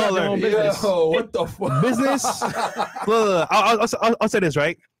I call her. business. Yo, what the fuck? Business. Look, I'll say this,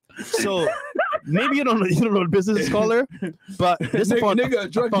 right? So maybe you don't know the business caller, but this is a foundation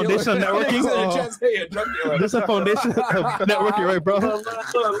of networking. This is a foundation of networking, right, bro? Look!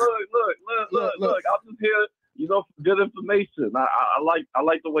 I'm just here, good information. I like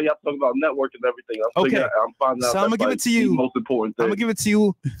the way y'all talk about networking and everything. I'm finding out. So I'm gonna give it to you. Most important thing. I'm gonna give it to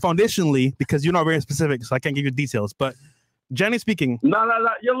you foundationally because you're not very specific, so I can't give you details. But generally speaking, no.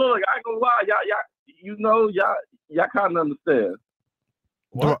 Yo, look, I ain't gonna lie. Y'all kind of understand.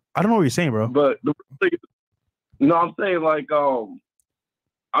 What? I don't know what you're saying, bro. But I'm saying like I'm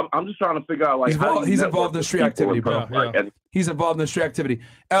just trying to figure out like he's involved in street activity, bro. He's involved in street activity.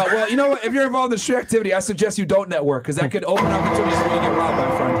 Well, you know what? If you're involved in street activity, I suggest you don't network because that could open opportunities for you to get robbed,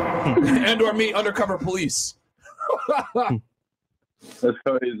 my friend, and/or meet undercover police. That's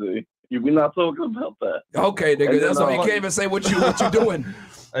crazy. We're not talking about that. Okay, nigga. That's why you can't even say what you doing.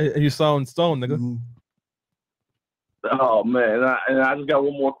 You sound stoned, nigga. Oh man, and I just got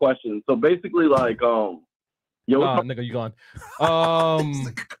one more question. So basically, like, nigga, you gone. I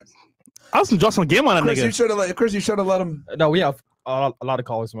was just some game on that Chris, nigga. Chris, you should have let him. No, we have a lot of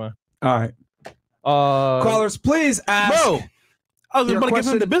callers, man. All right. Callers, please ask. Bro, I was about to give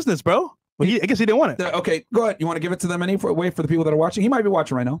him the business, bro. But I guess he didn't want it. Okay, go ahead. You want to give it to them anyway for the people that are watching? He might be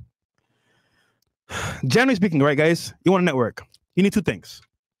watching right now. Generally speaking, right, guys, you want to network. You need 2 things.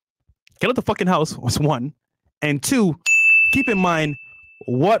 Get out the fucking house was 1. And 2, keep in mind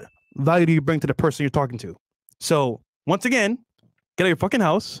what value do you bring to the person you're talking to. So once again, get out of your fucking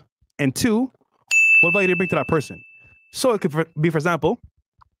house. And 2, what value do you bring to that person? So it could be, for example,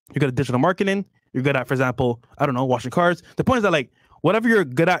 you're good at digital marketing. You're good at, for example, I don't know, washing cars. The point is that like whatever you're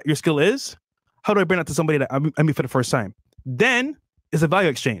good at, your skill is, how do I bring that to somebody that I meet for the first time? Then it's a value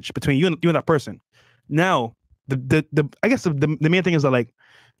exchange between you and that person. Now, I guess the main thing is that like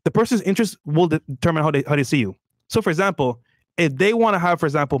the person's interest will determine how they see you. So, for example, if they want to have, for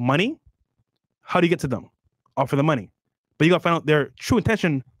example, money, how do you get to them? Offer the money, but you got to find out their true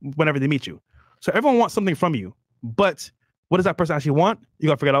intention whenever they meet you. So everyone wants something from you, but what does that person actually want? You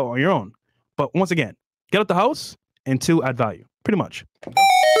got to figure it out on your own. But once again, get out the house, and 2, add value. Pretty much.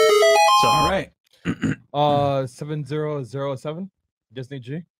 So, all right. 7007 Disney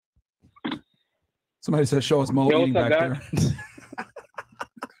G. Somebody said show us Mo eating back there.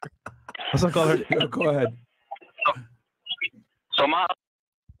 What's up, caller? Go ahead. So my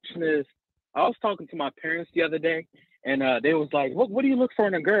question is, I was talking to my parents the other day, and they was like, what do you look for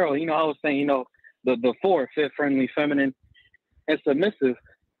in a girl? You know, I was saying, you know, the 4, fit, friendly, feminine, and submissive.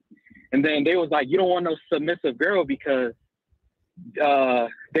 And then they was like, you don't want no submissive girl because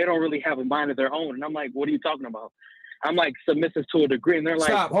they don't really have a mind of their own. And I'm like, what are you talking about? I'm like, submissive to a degree. And they're like,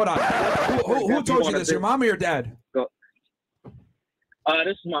 stop, hold on. Who told you this? Your mom or your dad? This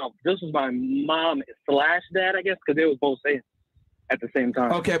was my mom / dad, I guess, because they was both saying at the same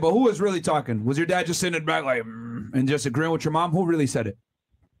time. Okay, but who was really talking? Was your dad just sitting in the back like and just agreeing with your mom? Who really said it?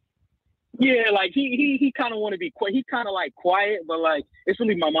 Yeah, like he kind of want to be quiet. He kind of like quiet, but like it's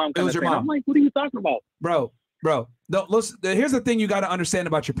really my mom. It was your mom. I'm like, what are you talking about, bro? No, listen. Here's the thing you got to understand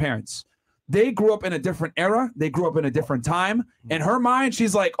about your parents. They grew up in a different era. They grew up in a different time. In her mind,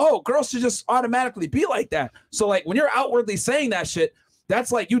 she's like, oh, girls should just automatically be like that. So like when you're outwardly saying that shit,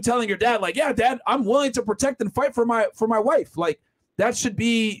 that's like you telling your dad, like, yeah, dad, I'm willing to protect and fight for my wife. Like that should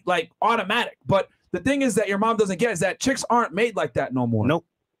be like automatic. But the thing is that your mom doesn't get is that chicks aren't made like that no more. Nope.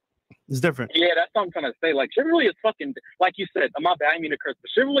 It's different. Yeah, that's what I'm trying to say. Like chivalry is fucking, like you said, my bad, I mean to curse, but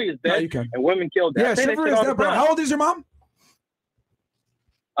chivalry is dead and women kill dead. Yeah, chivalry is dead, bro. How old is your mom?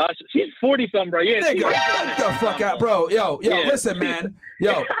 She's 40-something, bro. Yeah, nigga, get the fuck out, bro. Yo, listen, man.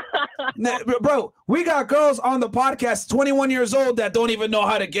 Yo, bro, we got girls on the podcast, 21 years old, that don't even know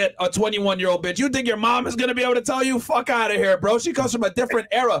how to get a 21-year-old bitch. You think your mom is gonna be able to tell you? Fuck out of here, bro. She comes from a different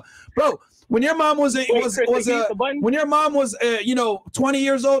era, bro. When your mom was 20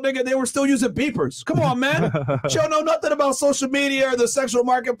 years old, nigga, they were still using beepers. Come on, man. She don't know nothing about social media or the sexual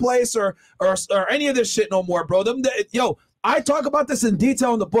marketplace or any of this shit no more, bro. I talk about this in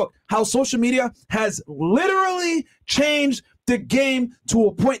detail in the book, how social media has literally changed the game to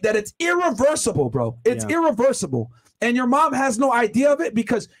a point that it's irreversible, bro. It's irreversible. And your mom has no idea of it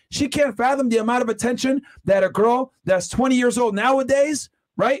because she can't fathom the amount of attention that a girl that's 20 years old nowadays,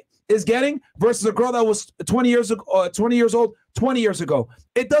 right, is getting versus a girl that was 20 years old 20 years ago.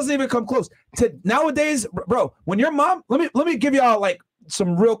 It doesn't even come close. To nowadays, bro, when your mom, let me give y'all like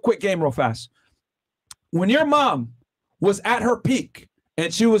some real quick game real fast. When your mom was at her peak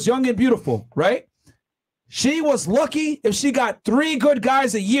and she was young and beautiful, right? She was lucky if she got 3 good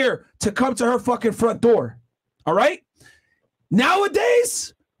guys a year to come to her fucking front door. All right?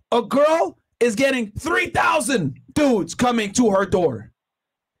 Nowadays, a girl is getting 3,000 dudes coming to her door.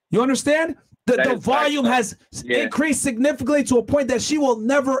 You understand? The volume has increased significantly to a point that she will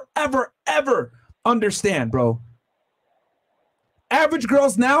never, ever, ever understand, bro. Average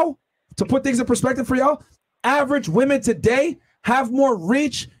girls now, to put things in perspective for y'all, average women today have more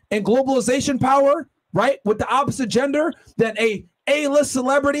reach and globalization power, right, with the opposite gender than a A-list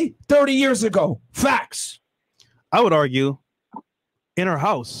celebrity 30 years ago. Facts. I would argue in her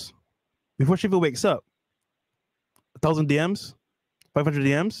house, before she even wakes up, 1,000 DMs, 500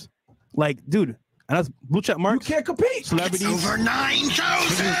 DMs. Like, dude, and that's blue check marks. You can't compete. Celebrities. It's over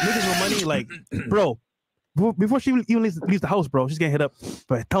 9,000. Niggas with money, like, bro. Before she even leaves the house, bro, she's getting hit up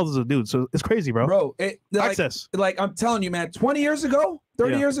by thousands of dudes. So it's crazy, bro. Bro, access. Like I'm telling you, man, 20 years ago,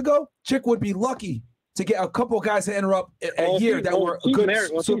 30 years ago, chick would be lucky to get a couple of guys to interrupt a year that were good.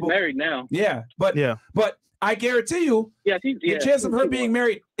 She's married now. Yeah, but I guarantee you, the chance of her being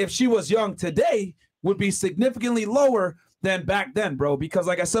married if she was young today would be significantly lower than back then, bro. Because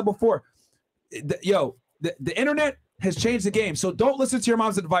like I said before, the internet has changed the game. So don't listen to your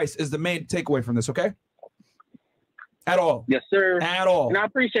mom's advice is the main takeaway from this, okay? At all. Yes, sir. At all. And I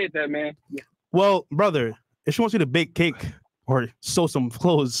appreciate that, man. Well, brother, if she wants you to bake cake or sew some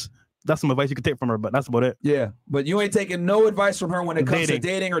clothes, that's some advice you could take from her, but that's about it. Yeah, but you ain't taking no advice from her when it comes to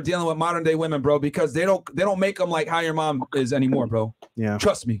dating or dealing with modern day women, bro, because they don't make them like how your mom is anymore, bro. Yeah.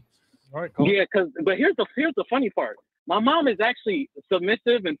 Trust me. All right, cool. Yeah, but here's the funny part. My mom is actually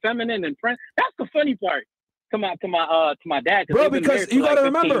submissive and feminine and friend. That's the funny part. my dad. Bro, because you gotta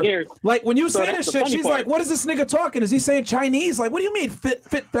remember, years. like when you So say that's this the shit, funny she's part. like, "What is this nigga talking? Is he saying Chinese? Like, what do you mean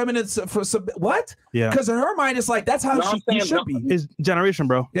fit feminine for some what?" Yeah. Because in her mind, it's like that's how No, I'm you saying, should be. It's generation,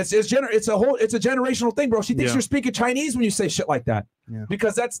 bro. It's a generational thing, bro. She thinks Yeah. you're speaking Chinese when you say shit like that. Yeah.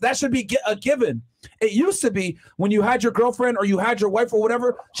 Because that should be a given. It used to be when you had your girlfriend or you had your wife or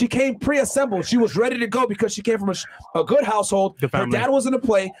whatever, she came pre-assembled. She was ready to go because she came from a good household. Good Her family. dad wasn't a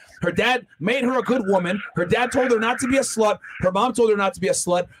play. Her dad made her a good woman. Her dad told her not to be a slut. Her mom told her not to be a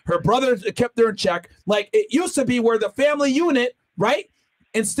slut. Her brother kept her in check. Like it used to be where the family unit, right,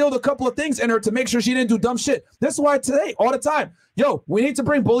 instilled a couple of things in her to make sure she didn't do dumb shit. This is why today, all the time, yo, we need to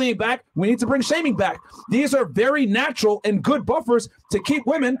bring bullying back. We need to bring shaming back. These are very natural and good buffers to keep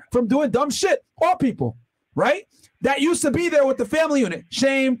women from doing dumb shit. All people, right? That used to be there with the family unit.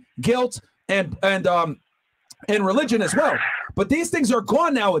 Shame, guilt, and religion as well. But these things are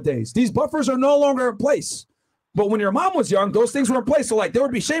gone nowadays. These buffers are no longer in place. But when your mom was young, those things were in place. So like there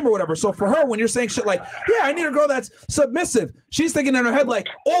would be shame or whatever. So for her, when you're saying shit like, yeah, I need a girl that's submissive, she's thinking in her head like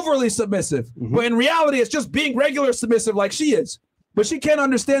overly submissive. Mm-hmm. But in reality, it's just being regular submissive like she is. But she can't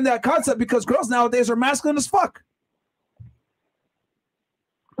understand that concept because girls nowadays are masculine as fuck.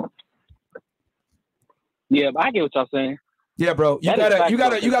 Yeah, but I get what y'all saying. Yeah, bro. You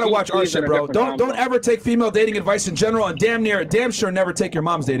gotta watch our shit, bro. Don't ever take female dating advice in general, and damn sure never take your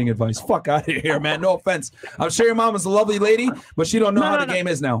mom's dating advice. Fuck out of here, man. No offense. I'm sure your mom is a lovely lady, but she don't know how the game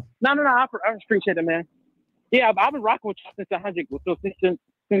is now. No. I appreciate it, man. Yeah, I've been rocking with y'all since 100.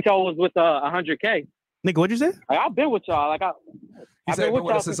 Since y'all was with 100K. Nigga, what'd you say? Like, I've been with y'all. Like I've been with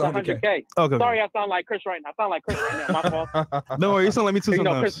y'all since 100K. Okay. Sorry, I sound like Chris right now. I sound like Chris right now. My fault. Don't worry, you sound like me too You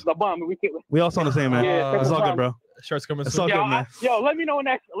know, sometimes. Chris is a bum. We all sound the same, man. Yeah, It's all good, bro. Shirts coming It's soon. all good, man. Let me know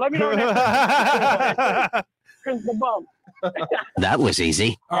next. Chris is a bum. That was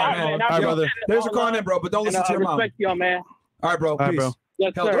easy. All right, man. All right, brother. There's a calling in, bro, but don't listen to your mom. Respect y'all, man. All right, bro. All right, Peace. bro.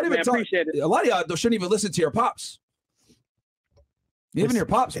 Yes, Hell, sir, don't even man. talk. Appreciate it. A lot of y'all shouldn't even listen to your pops. Even your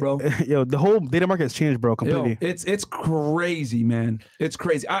pops, bro. Yo, the whole data market has changed, bro, completely. Yo, it's crazy, man. It's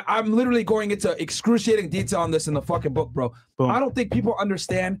crazy. I'm literally going into excruciating detail on this in the fucking book, bro. Boom. I don't think people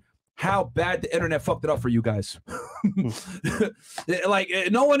understand how bad the internet fucked it up for you guys. Like,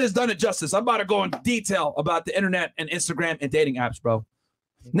 no one has done it justice. I'm about to go in detail about the internet and Instagram and dating apps, bro.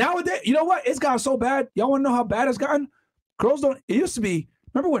 Nowadays, you know what? It's gotten so bad. Y'all want to know how bad it's gotten? Girls don't. It used to be.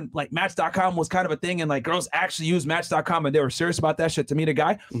 Remember when like Match.com was kind of a thing and like girls actually used Match.com and they were serious about that shit to meet a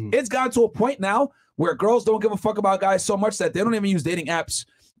guy? Mm-hmm. It's gotten to a point now where girls don't give a fuck about guys so much that they don't even use dating apps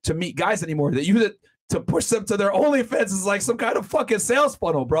to meet guys anymore. They use it to push them to their OnlyFans. Is like some kind of fucking sales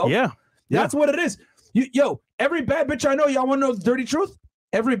funnel, bro. Yeah. That's what it is. Yo, every bad bitch I know, y'all want to know the dirty truth?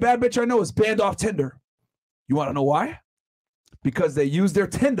 Every bad bitch I know is banned off Tinder. You want to know why? Because they use their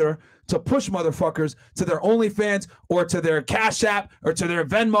Tinder to push motherfuckers to their OnlyFans or to their Cash App or to their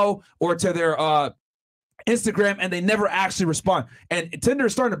Venmo or to their Instagram, and they never actually respond. And Tinder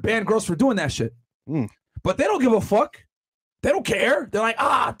is starting to ban girls for doing that shit. But they don't give a fuck. They don't care. They're like,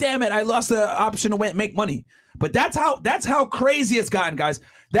 damn it, I lost the option to make money. But that's how crazy it's gotten, guys.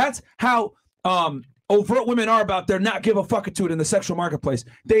 That's how overt women are about their not give a fuck attitude in the sexual marketplace.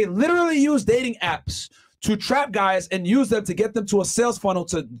 They literally use dating apps to trap guys and use them to get them to a sales funnel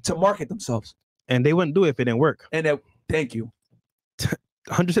to market themselves. And they wouldn't do it if it didn't work. And thank you.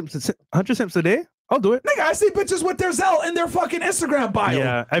 100 cents a day? I'll do it. Nigga, I see bitches with their Zelle in their fucking Instagram bio.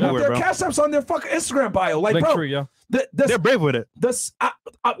 Yeah, everywhere, with their bro. Cash Apps on their fucking Instagram bio. Like, Linkr.ee, bro, they're brave with it.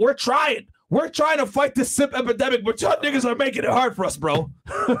 We're trying. We're trying to fight this simp epidemic, but y'all niggas are making it hard for us, bro.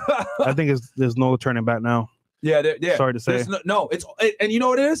 I think there's no turning back now. Yeah. Sorry to say. And you know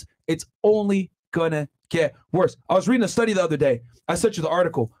what it is? It's only gonna get worse. I was reading a study the other day. I sent you the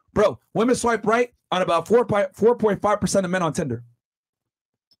article. Bro, women swipe right on about 4.5% of men on Tinder.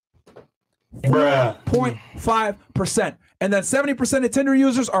 4.5%. And then 70% of Tinder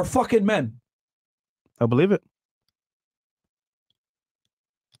users are fucking men. I believe it.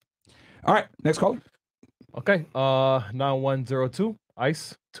 All right, next caller. Okay, 9102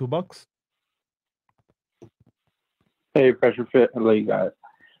 Ice, $2. Hey, FreshFit. Hello, you guys.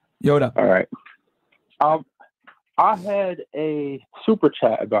 Yo, what up? All right. I had a super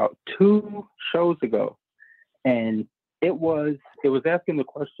chat about 2 shows ago, and it was asking the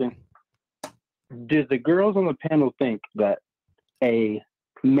question: did the girls on the panel think that a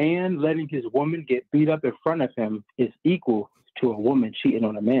man letting his woman get beat up in front of him is equal to a woman cheating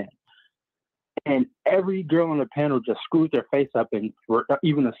on a man? And every girl on the panel just screwed their face up and were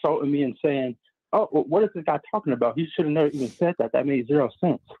even assaulting me and saying, "Oh, what is this guy talking about? He should have never even said that. That made 0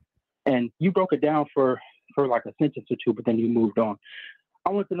 sense." And you broke it down for like a sentence or two, but then you moved on.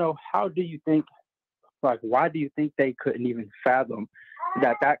 I want to know, how do you think Like, why do you think they couldn't even fathom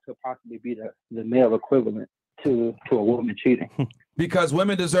that could possibly be the male equivalent to a woman cheating? Because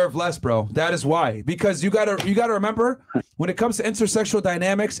women deserve less, bro. That is why. Because you gotta remember, when it comes to intersexual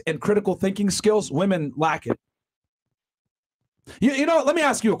dynamics and critical thinking skills, women lack it. You know, let me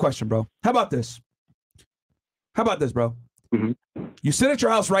ask you a question, bro. How about this? Bro? Mm-hmm. You sit at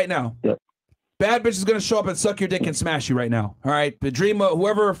your house right now. Yep. Bad bitch is gonna show up and suck your dick and smash you right now. All right, the dream of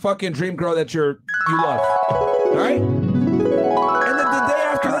whoever fucking dream girl that you love. All right, and then the day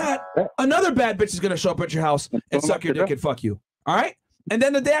after that, another bad bitch is gonna show up at your house and suck your dick and fuck you. All right, and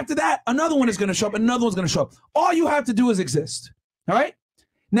then the day after that, another one is gonna show up, and another one's gonna show up. All you have to do is exist. All right.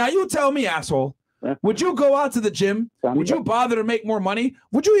 Now you tell me, asshole. Would you go out to the gym? Would you bother to make more money?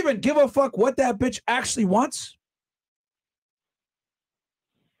 Would you even give a fuck what that bitch actually wants?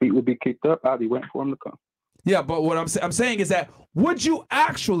 Feet would be kicked up. I'd be waiting for him to come. Yeah, but what I'm saying is that would you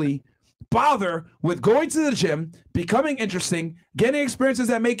actually bother with going to the gym, becoming interesting, getting experiences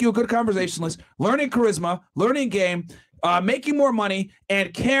that make you a good conversationalist, learning charisma, learning game, making more money,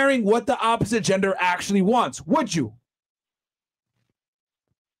 and caring what the opposite gender actually wants? Would you?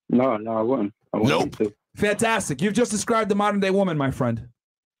 No, I wouldn't. Nope. Fantastic. You've just described the modern day woman, my friend.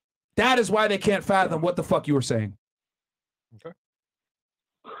 That is why they can't fathom what the fuck you were saying. Okay.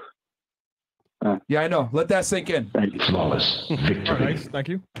 Yeah, I know. Let that sink in. Flawless victory. Nice. Thank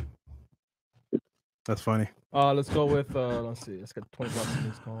you. That's funny. Let's go with let's see. Let's get $20 in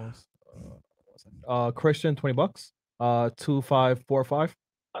these calls. Christian, $20. 2545.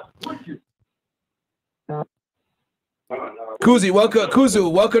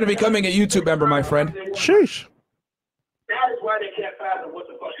 Kuzu, welcome to becoming a YouTube member, my friend. Sheesh. That is why they can't fathom what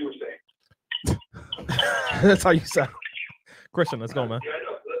the fuck you were saying. That's how you sound. Christian, let's go, man.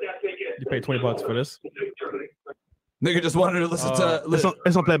 You paid $20 for this. Nigga just wanted to listen to.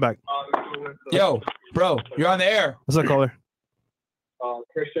 It's on playback. Yo, bro, you're on the air. What's up, caller?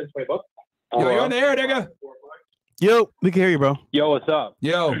 Christian, $20. Yo, you're on the air, nigga. Yo, we can hear you, bro. Yo, what's up?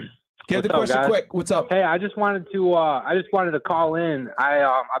 Yo, get the question guys? quick. What's up? Hey, I just wanted to call in.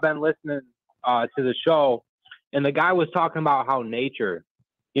 I've been listening to the show, and the guy was talking about how nature,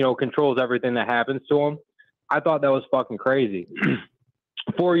 controls everything that happens to him. I thought that was fucking crazy.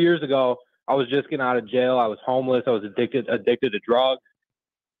 4 years ago, I was just getting out of jail. I was homeless. I was addicted to drugs.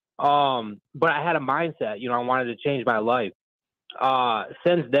 But I had a mindset, I wanted to change my life.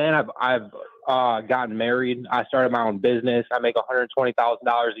 Since then, I've gotten married. I started my own business. I make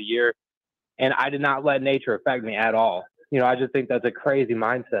 $120,000 a year, and I did not let nature affect me at all. I just think that's a crazy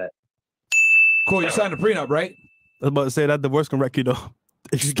mindset. Cool. You signed a prenup, right? I was about to say that divorce can wreck you, though.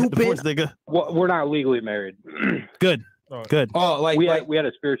 If you get divorced, nigga. Well, we're not legally married. Good. Good. Oh, we had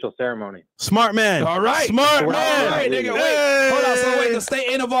a spiritual ceremony. Smart man. All right. Smart man. man. All right, nigga. Wait. Hold on. So wait, the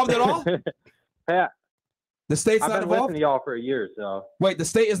state ain't involved at all? Yeah. The state's I've not been involved? listening to y'all for a year, so. Wait, the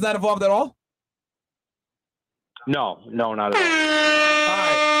state is not involved at all? No, not at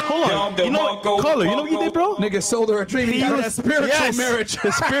all. Hold on. Caller, you know what you did, bro? Nigga sold her a dream. He got that spiritual marriage.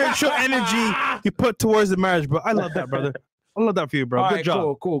 The spiritual energy you put towards the marriage, bro. I love that, brother. I love that for you, bro. All Good right,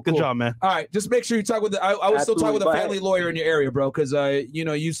 job. Cool. Good job, man. All right, just make sure you talk with I would still talk with a family lawyer in your area, bro, because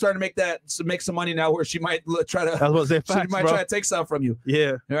you starting to make some money now where she might try to. I was about to say facts, she might try to take some from you.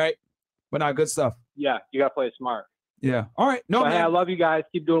 Yeah. All right, but not good stuff. Yeah, you gotta play it smart. Yeah. All right. No, man. Hey, I love you guys.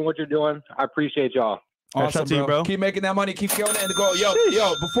 Keep doing what you're doing. I appreciate y'all. Awesome, to you, bro. Keep making that money. Keep killing it and go. Yo.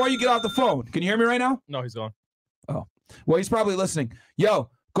 Before you get off the phone, can you hear me right now? No, he's gone. Oh, well, he's probably listening. Yo,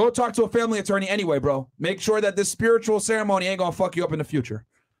 go talk to a family attorney anyway, bro. Make sure that this spiritual ceremony ain't gonna fuck you up in the future.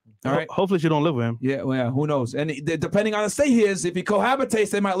 All right. Hopefully, she don't live with him. Yeah. Well, who knows? And depending on the state he is, if he cohabitates,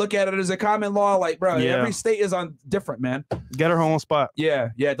 they might look at it as a common law. Like, bro, every state is on different, man. Get her home spot. Yeah.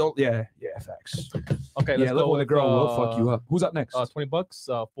 Facts. Okay. Yeah, live with a girl will fuck you up. Who's up next? $20.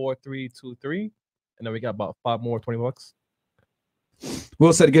 4323, and then we got about 5 more $20.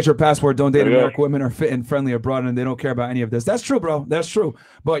 Will said, get your passport. Don't date American women are fit and friendly abroad, and they don't care about any of this. That's true, bro. That's true.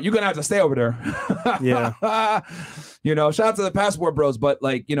 But you're gonna have to stay over there. Yeah. Shout out to the passport bros, but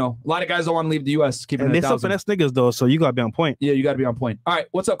a lot of guys don't want to leave the U.S. Keeping and it they some finesse niggas though, so you gotta be on point. Yeah, you gotta be on point. All right,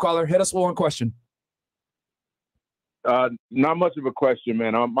 what's up, caller? Hit us with one question. Not much of a question,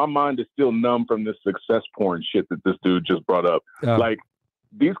 man. My mind is still numb from this success porn shit that this dude just brought up. Like,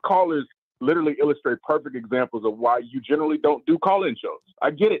 these callers literally illustrate perfect examples of why you generally don't do call-in shows.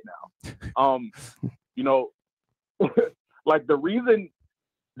 I get it now. Like, the reason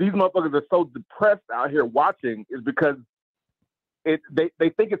these motherfuckers are so depressed out here watching is because they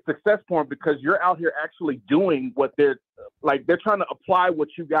think it's success porn because you're out here actually doing what they're trying to apply what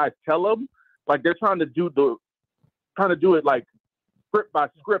you guys tell them. Like, they're trying to do it like script by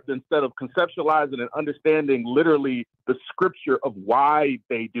script instead of conceptualizing and understanding literally the scripture of why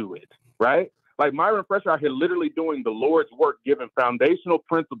they do it, right? Like Myron Fresh out here literally doing the Lord's work, giving foundational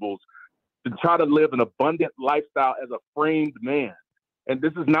principles to try to live an abundant lifestyle as a framed man. And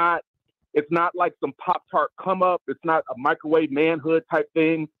this is not, it's not like some Pop-Tart come up. It's not a microwave manhood type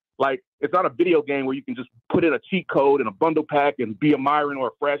thing. Like, it's not a video game where you can just put in a cheat code and a bundle pack and be a Myron or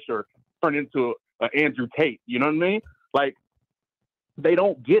a Fresh or turn into an Andrew Tate. You know what I mean? Like, they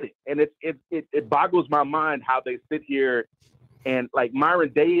don't get it. And it boggles my mind how they sit here and like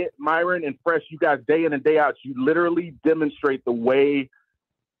Myron and Fresh, you guys day in and day out, you literally demonstrate the way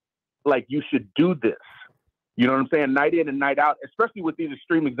like you should do this. You know what I'm saying? Night in and night out, especially with these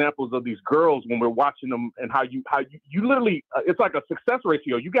extreme examples of these girls when we're watching them and how you literally, it's like a success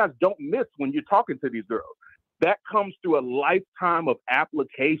ratio. You guys don't miss when you're talking to these girls. That comes through a lifetime of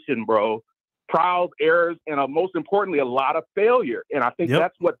application, bro. Trials, errors, and most importantly, a lot of failure. And I think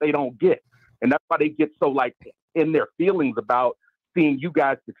that's what they don't get. And that's why they get so like in their feelings about seeing you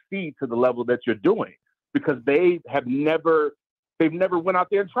guys succeed to the level that you're doing, because they've never went out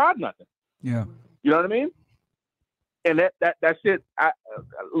there and tried nothing. Yeah. You know what I mean? And that shit,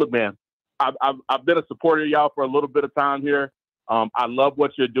 look, man, I've been a supporter of y'all for a little bit of time here. I love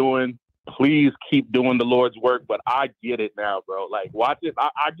what you're doing. Please keep doing the Lord's work, but I get it now, bro. Like, watch it.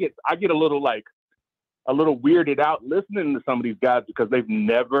 I get a little weirded out listening to some of these guys because they've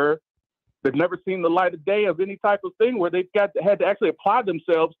never seen the light of day of any type of thing where they've had to actually apply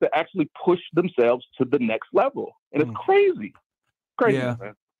themselves to actually push themselves to the next level. And it's crazy. Crazy, yeah.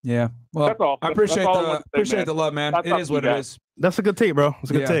 Man. Yeah. Well, that's all. I appreciate the love, man. It is what it is. That's a good take, bro.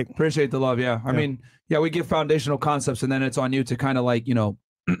 It's a good take. Appreciate the love. Yeah. I mean, we give foundational concepts and then it's on you to kind of like, you know,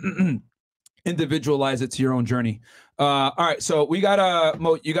 individualize it to your own journey. All right. So we got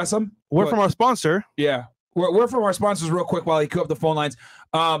Mo, you got some? We're from our sponsor. Yeah. We're from our sponsors real quick while you queue up the phone lines.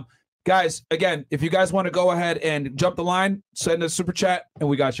 Guys, again, if you guys want to go ahead and jump the line, send a super chat and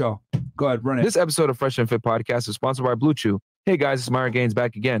we got y'all. Go ahead, run it. This episode of Fresh and Fit Podcast is sponsored by Blue Chew. Hey guys, it's Myron Gaines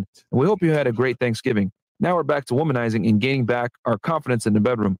back again, and we hope you had a great Thanksgiving. Now we're back to womanizing and gaining back our confidence in the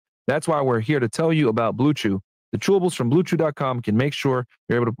bedroom. That's why we're here to tell you about Blue Chew. The chewables from BlueChew.com can make sure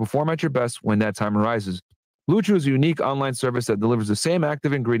you're able to perform at your best when that time arises. Blue Chew is a unique online service that delivers the same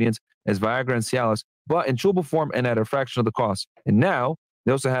active ingredients as Viagra and Cialis, but in chewable form and at a fraction of the cost. And now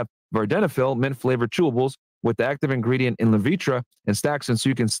they also have Vardenafil mint-flavored chewables with the active ingredient in Levitra and Staxin so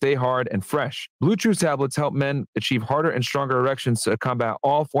you can stay hard and fresh. Blue Chew tablets help men achieve harder and stronger erections to combat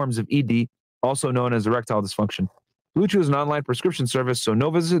all forms of ED, also known as erectile dysfunction. Blue Chew is an online prescription service, so no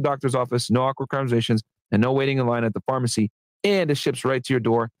visits to the doctor's office, no awkward conversations, and no waiting in line at the pharmacy, and it ships right to your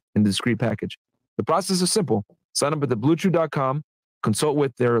door in a discreet package. The process is simple. Sign up at thebluechew.com, consult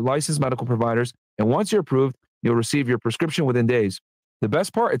with their licensed medical providers, and once you're approved, you'll receive your prescription within days. The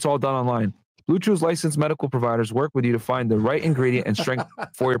best part, it's all done online. Blue Chew's licensed medical providers work with you to find the right ingredient and strength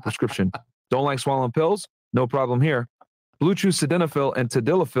for your prescription. Don't like swallowing pills? No problem here. Blue Chew's sildenafil and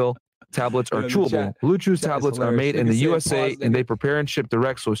tadalafil tablets are chewable. Blue Chew's tablets are made in the USA and they prepare and ship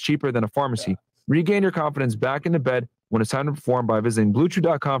direct, so it's cheaper than a pharmacy. Regain your confidence back into bed when it's time to perform by visiting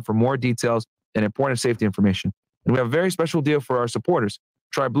BlueChew.com for more details and important safety information. And we have a very special deal for our supporters.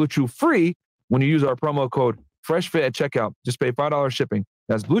 Try Blue Chew free when you use our promo code FreshFit at checkout. Just pay $5 shipping.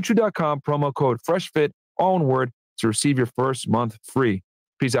 That's BlueChew.com, promo code FreshFit, all in word, to receive your first month free.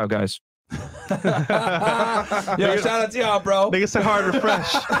 Peace out, guys. Yo, shout out to y'all, bro. Nigga said hard and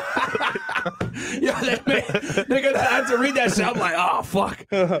fresh. Yo, nigga, I had to read that shit. I'm like, oh, fuck.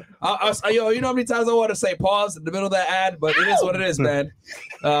 Yo, you know how many times I want to say pause in the middle of that ad, but it is what it is, man.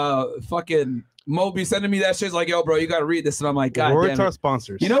 Fucking Moby sending me that shit. He's like, yo, bro, you got to read this. And I'm like, God Word damn to it. our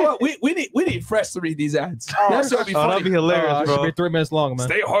sponsors. You know what? We need Fresh to read these ads. That should be funny. That'd be hilarious, bro. Should be 3 minutes long, man.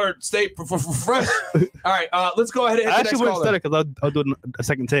 Stay hard, stay fresh. All right, let's go ahead and hit I the actually next wouldn't caller. study because I'll do a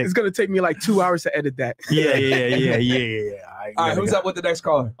second take. It's gonna take me like 2 hours to edit that. Yeah. All right, who's up with the next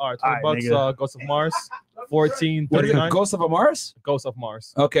caller? All right, $20, Ghost of Mars, What is it? $14.39. Ghost of a Mars? Ghost of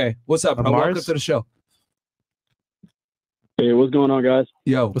Mars. Okay, what's up? Welcome Mars? to the show. Hey, what's going on, guys?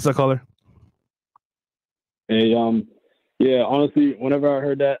 Yo, What's up, caller? Hey, yeah, honestly, whenever I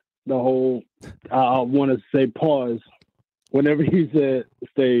heard that, the whole, I want to say pause. Whenever he said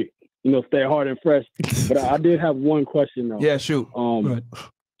stay hard and fresh. But I did have one question though. Yeah, shoot.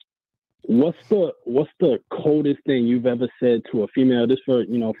 What's the coldest thing you've ever said to a female? This for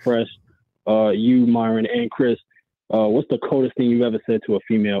Fresh, you, Myron, and Chris. What's the coldest thing you've ever said to a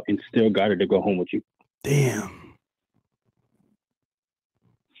female and still got her to go home with you? Damn.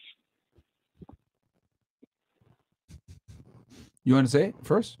 You want to say it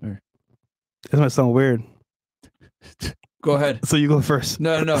first? Or? This might sound weird. Go ahead. So you go first.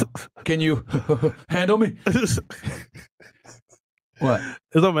 No. Can you handle me? What?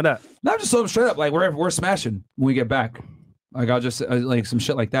 It's over that. No, I'm just so straight up. Like we're smashing when we get back. Like I'll just like some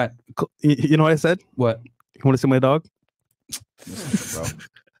shit like that. You know what I said? What? You want to see my dog? Bro.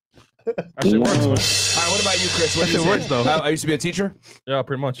 That shit works, man. All right, what about you, Chris? What That shit works, though. I used to be a teacher. Yeah,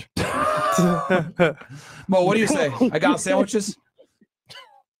 pretty much. Mo, what do you say? I got sandwiches?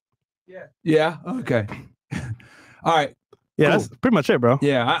 Yeah? Okay. All right. Yeah, Cool. that's pretty much it, bro.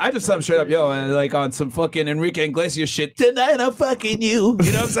 Yeah, I just something straight up, yo, and like on some fucking Enrique Iglesias shit. Tonight I'm fucking you.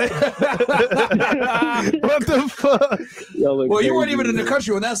 You know what I'm saying? What the fuck? Well, you weren't even in the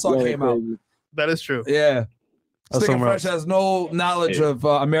country when that song came out. That is true. Yeah. That's Stick and somewhere Fresh has no knowledge of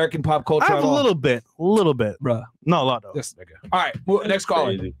American pop culture I have at a all. little bit, Bruh. Not a lot though. This nigga. All right, well, next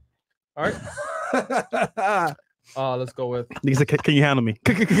caller. All right. Let's go with. He said, "Can you handle me?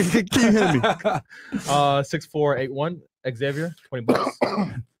 Can you handle me?" 6481 Xavier,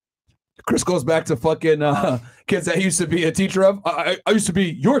 $20. Chris goes back to fucking kids that he used to be a teacher of. I used to be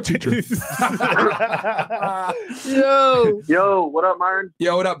your teacher. Yo, what up, Myron?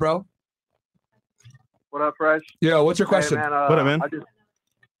 Yo, what up, bro? What up, Fresh? Yo, what's your question? Hey, man, What up, man? I just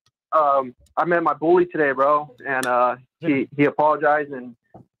I met my bully today, bro, and he apologized and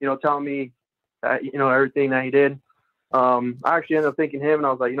telling me that everything that he did. I actually ended up thanking him, and I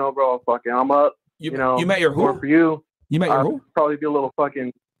was like, bro, fucking, I'm up. You met your who? For you. You met your who? Probably be a little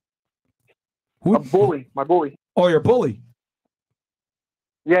fucking. Who? A bully, my bully. Oh, your bully.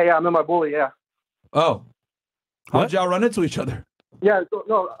 Yeah, I met my bully. Yeah. Oh, how'd y'all run into each other? Yeah, so,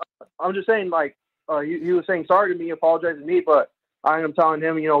 no, I'm just saying, like, he was saying sorry to me, apologizing to me, but I am telling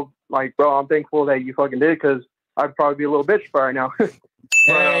him, like, bro, I'm thankful that you fucking did, because I'd probably be a little bitch right now.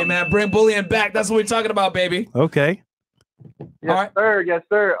 Hey, man, bring bullying back. That's what we're talking about, baby. Okay. Yes, sir. Yes,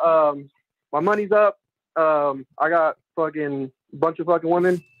 sir. My money's up. I got fucking bunch of fucking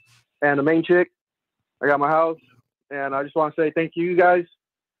women and a main chick. I got my house, and I just want to say thank you guys.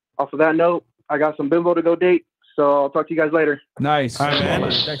 Off of that note, I got some bimbo to go date, so I'll talk to you guys later. Nice. All right,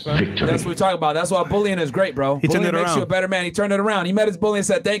 man. Thanks, man. That's what we're talking about. That's why bullying is great, bro. He turned Bullying it makes around. you a better man. He turned it around. He met his bully and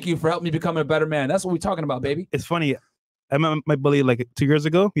said, thank you for helping me become a better man. That's what we're talking about, baby. It's funny. I met my bully like 2 years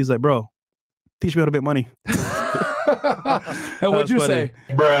ago. He's like, "Bro, teach me how to make money." And what'd you funny. say?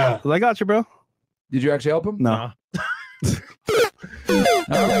 Bruh. I got you, bro. Did you actually help him? No. I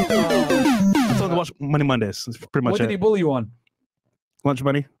told him to watch Money Mondays. That's pretty much What did he it. bully you on? Lunch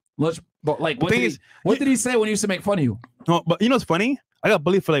money. But like, The what thing did, is, what did he say when he used to make fun of you? No, but you know what's funny? I got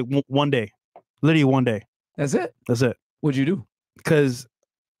bullied for like one day. Literally one day. That's it? That's it. What'd you do? Because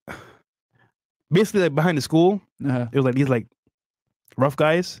basically, like behind the school, it was like these like rough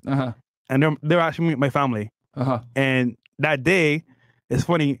guys, and they're actually my family. And that day, it's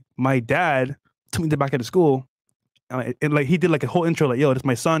funny. My dad took me back into school, and like he did like a whole intro, like, "Yo, this is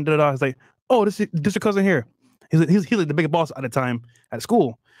my son." Da da da. I was like, "Oh, this is your cousin here." He's like the big boss at the time at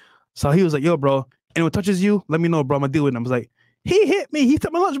school. So he was like, "Yo, bro, anyone touches you, let me know, bro. I'm gonna deal with him." I was like, "He hit me. He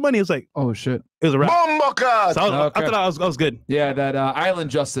took my lunch money." It was like, oh shit, it was a wrap. So I Okay. thought I was good. Yeah, that island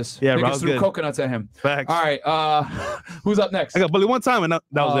justice. Yeah, bro, I Niggas was threw good. coconuts at him. Facts. All right, who's up next? I got bullied one time, and that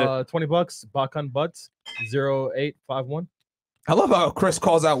was it. $20. Bakan Butts 0851. I love how Chris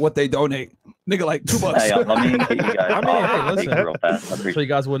calls out what they donate. Nigga, like $2. Hey, let me get you guys. I mean, hey, off listen. real fast. I appreciate So you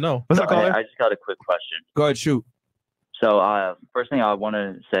guys would know. So, hey, I just got a quick question. Go ahead, shoot. So, first thing I want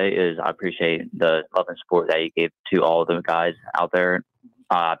to say is I appreciate the love and support that you gave to all of the guys out there.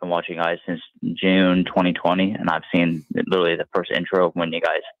 I've been watching you guys since June 2020, and I've seen literally the first intro when you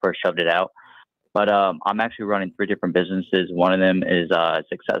guys first shoved it out. But I'm actually running 3 different businesses. One of them is a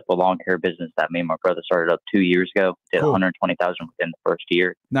successful lawn care business that me and my brother started up 2 years ago. Did Cool. 120,000 within the first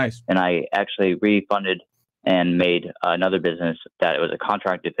year. Nice. And I actually refunded and made another business that it was a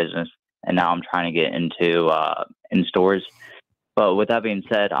contracted business, and now I'm trying to get into in stores. But with that being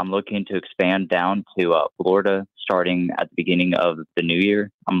said, I'm looking to expand down to Florida starting at the beginning of the new year.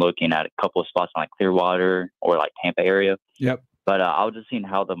 I'm looking at a couple of spots in like Clearwater or like Tampa area. Yep. But I was just seeing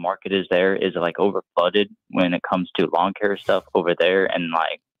how the market is there. Is it like over flooded when it comes to lawn care stuff over there, and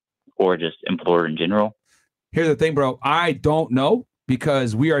like, or just in Florida in general? Here's the thing, bro. I don't know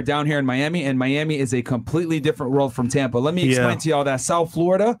because we are down here in Miami, and Miami is a completely different world from Tampa. Let me explain to y'all that South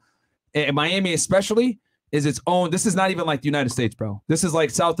Florida, and Miami especially, is its own. This is not even like the United States, bro. This is like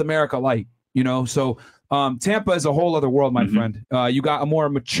South America light, you know? So Tampa is a whole other world, my friend. You got a more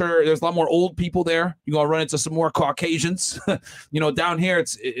mature, there's a lot more old people there. You're going to run into some more Caucasians. Down here,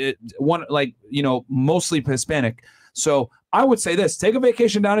 it's one, like, mostly Hispanic. So I would say this, take a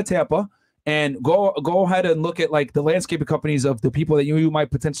vacation down to Tampa and go ahead and look at like the landscaping companies of the people that you might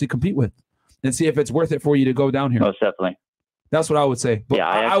potentially compete with and see if it's worth it for you to go down here. Most definitely. That's what I would say. But Yeah,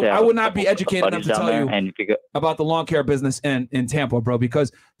 I would not be educated enough to tell you and about the lawn care business in Tampa, bro,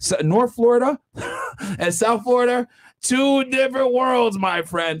 because North Florida and South Florida, two different worlds, my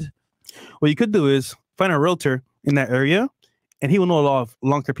friend. What you could do is find a realtor in that area, and he will know a lot of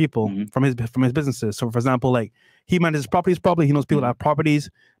lawn care people from his businesses. So, for example, like he manages properties, probably he knows people that have properties.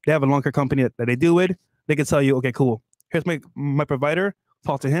 They have a lawn care company that they deal with. They can tell you, okay, cool. Here's my provider.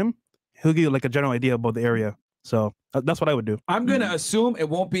 Talk to him. He'll give you like a general idea about the area. So that's what I would do. I'm gonna assume it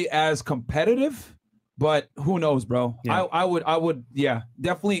won't be as competitive, but who knows, bro? Yeah. I would, yeah,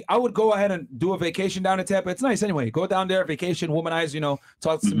 definitely. I would go ahead and do a vacation down in Tampa. It's nice anyway. Go down there, vacation, womanize,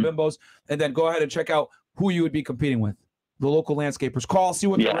 talk to some bimbos, and then go ahead and check out who you would be competing with. The local landscapers. Call, see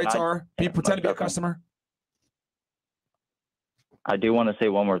what the rates are. Pretend to be a customer. I do want to say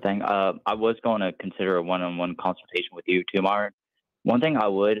one more thing. I was going to consider a one-on-one consultation with you too, Myron. One thing I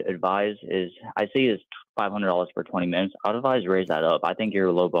would advise is, I see is $500 for 20 minutes. I'd advise raise that up. I think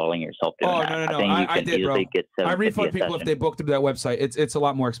you're lowballing yourself doing that. No. I think you can did, bro. easily get $750 I refund a people session. if they book through that website. It's a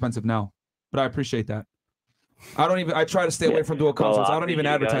lot more expensive now, but I appreciate that. I try to stay away from dual consults. I don't even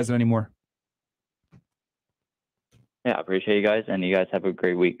advertise it anymore. Yeah, I appreciate you guys, and you guys have a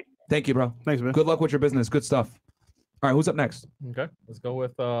great week. Thank you, bro. Thanks, man. Good luck with your business. Good stuff. All right, who's up next? Okay, let's go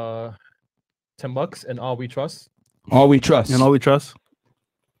with $10 and All We Trust. All We Trust. And All We Trust.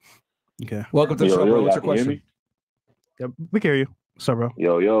 Okay. Welcome to the show, bro. What's your question? Yeah, we can hear you. What's up, bro?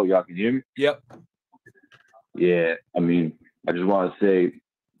 Yo, y'all can hear me? Yep. Yeah, I mean, I just want to say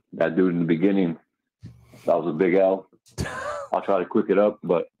that dude in the beginning, that was a big L. I'll try to quick it up,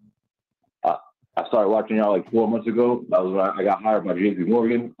 but I started watching y'all like 4 months ago. That was when I got hired by JP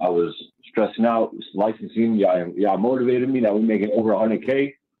Morgan. I was stressing out, licensing. Y'all motivated me that we're making over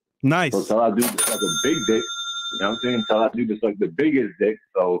 100K. Nice. So tell that dude it's like a big dick. You know what I'm saying? Tell that dude it's like the biggest dick.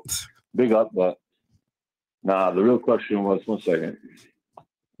 So big up, but nah, the real question was, one second.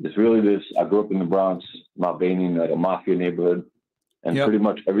 It's really this. I grew up in the Bronx, Malbanian, like a mafia neighborhood. And pretty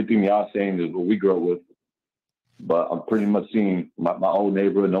much everything y'all saying is what we grew up with. But I'm pretty much seeing my old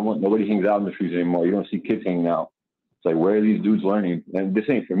neighborhood. Nobody hangs out in the streets anymore. You don't see kids hanging out. It's like, where are these dudes learning? And this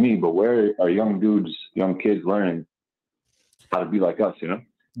ain't for me, but where are young kids learning how to be like us,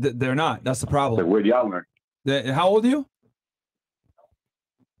 They're not. That's the problem. Like, where do y'all learn? How old are you?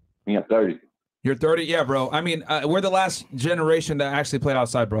 Me, I'm 30. You're 30? Yeah, bro. I mean, we're the last generation that actually played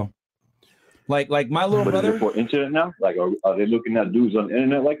outside, bro. Like my little brother. Is it for internet now? Like, are they looking at dudes on the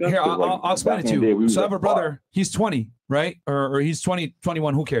internet like us? Here, like, I'll explain it to you. So I have a brother. He's 20, right? Or he's 20,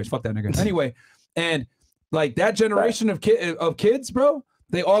 21. Who cares? Fuck that nigga. Anyway, and like that generation of kids, bro,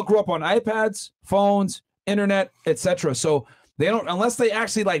 they all grew up on iPads, phones, internet, etc. So they don't, unless they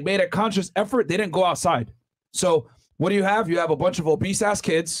actually like made a conscious effort, they didn't go outside. So what do you have? You have a bunch of obese ass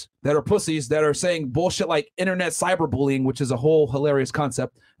kids that are pussies that are saying bullshit like internet cyberbullying, which is a whole hilarious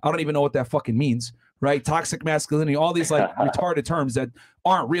concept. I don't even know what that fucking means, right? Toxic masculinity, all these like retarded terms that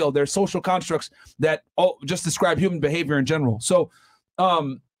aren't real. They're social constructs that just describe human behavior in general. So,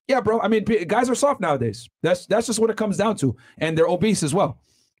 yeah, bro. I mean, guys are soft nowadays. That's just what it comes down to, and they're obese as well.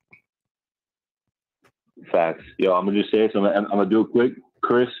 Facts. Yo, I'm gonna just say something. I'm gonna do it quick.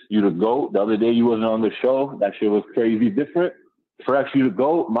 Chris, you the GOAT. The other day you wasn't on the show. That shit was crazy different. Fresh, you the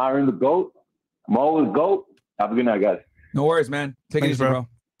GOAT. Myron the GOAT. Mo the GOAT. Have a good night, guys. No worries, man. Take it easy, bro.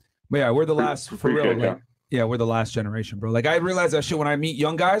 But yeah, we're the last for real. Like, yeah, we're the last generation, bro. Like I realize that shit when I meet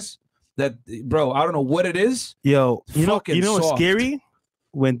young guys. That, bro, I don't know what it is. Yo, you know what's soft. scary?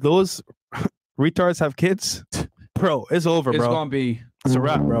 When those retards have kids, bro, it's over, bro. It's gonna be. It's a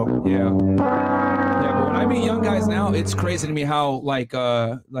wrap, bro. Yeah. Yeah, but when I meet young guys now, it's crazy to me how like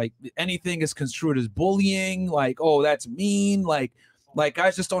anything is construed as bullying. Like, oh, that's mean. Like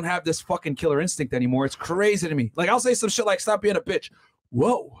guys just don't have this fucking killer instinct anymore. It's crazy to me. Like I'll say some shit like, "Stop being a bitch."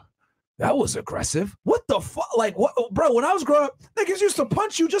 Whoa. That was aggressive. What the fuck? Like, what, bro? When I was growing up, niggas used to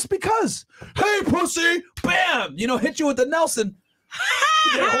punch you just because. Hey, pussy! Bam! Hit you with the Nelson.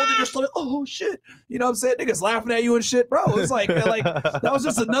 You're holding your stomach. Oh shit! You know what I'm saying? Niggas laughing at you and shit, bro. It's like that was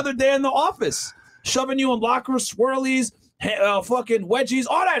just another day in the office, shoving you in lockers, swirlies, fucking wedgies,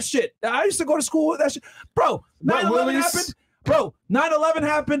 all that shit. I used to go to school with that shit, bro. 9/11 happened, bro. 9/11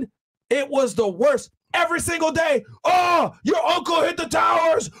 happened. It was the worst. Every single day. Oh, your uncle hit the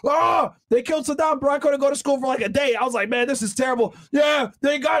towers. Oh, they killed Saddam, bro. I couldn't go to school for like a day. I was like, man, this is terrible. Yeah,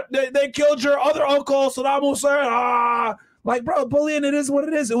 they killed your other uncle, Saddam Hussein. Ah, like, bro, bullying, it is what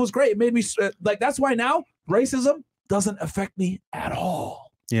it is. It was great. It made me like, that's why now racism doesn't affect me at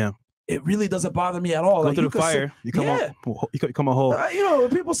all. Yeah. it really doesn't bother me at all. Go Like, through you the could say- fire. You come yeah. out. You come a whole. You know,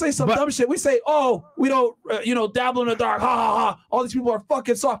 people say some dumb shit. We say, oh, we don't, dabble in the dark. Ha, ha, ha. All these people are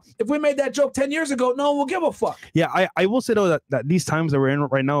fucking soft. If we made that joke 10 years ago, no one will give a fuck. Yeah, I will say, though, that these times that we're in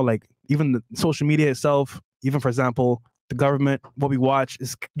right now, like, even the social media itself, even, for example, the government, what we watch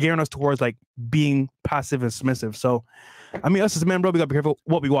is gearing us towards, like, being passive and submissive. So, I mean, us as men, bro, we got to be careful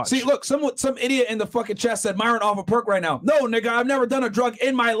what we watch. See, look, some idiot in the fucking chat said Myron off a perk right now. No, nigga, I've never done a drug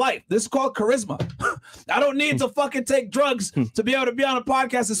in my life. This is called charisma. I don't need to fucking take drugs to be able to be on a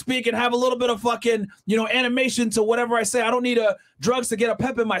podcast and speak and have a little bit of fucking, animation to whatever I say. I don't need drugs to get a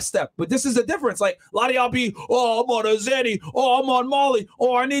pep in my step. But this is the difference. Like, a lot of y'all be, oh, I'm on a Xanny. Oh, I'm on Molly.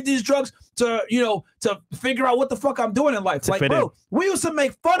 Oh, I need these drugs to, to figure out what the fuck I'm doing in life. Like, bro, we used to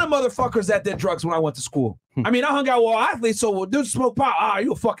make fun of motherfuckers that did drugs when I went to school. I mean, I hung out with athletes, so dude smoke pot. Ah,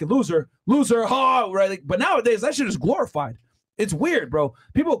 you a fucking loser. Right? But nowadays, that shit is glorified. It's weird, bro.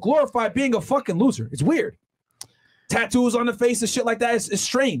 People glorify being a fucking loser. It's weird. Tattoos on the face and shit like that. It's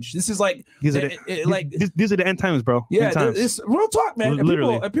strange. This is like, these are the end times, bro. Yeah, end times. It's real talk, man.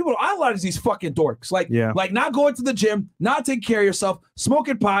 Literally. And people idolize these fucking dorks. Like not going to the gym, not taking care of yourself,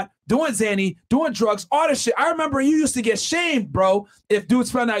 smoking pot, doing Xanny, doing drugs, all this shit. I remember you used to get shamed, bro, if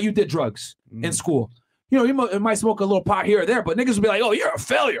dudes found out you did drugs in school. You might smoke a little pot here or there, but niggas would be like, oh, you're a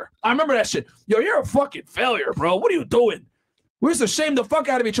failure. I remember that shit. Yo, you're a fucking failure, bro. What are you doing? We used to shame the fuck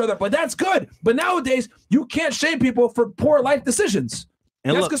out of each other, but that's good. But nowadays, you can't shame people for poor life decisions.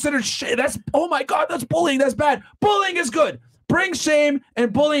 And that's considered shame. That's, oh my God, that's bullying. That's bad. Bullying is good. Bring shame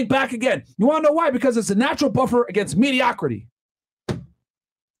and bullying back again. You want to know why? Because it's a natural buffer against mediocrity. You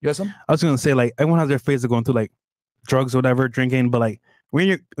got something? I was going to say, like, everyone has their phase of going through, like, drugs or whatever, drinking, but, like, when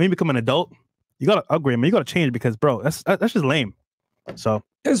you become an adult, you got to upgrade, man. You got to change because, bro, that's just lame. So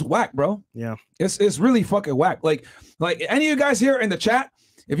it's whack, bro. Yeah, it's really fucking whack. Like any of you guys here in the chat,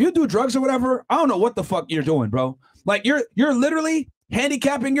 if you do drugs or whatever, I don't know what the fuck you're doing, bro. Like you're literally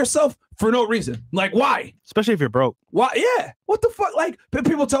handicapping yourself for no reason. Like why? Especially if you're broke. Why? Yeah. What the fuck? Like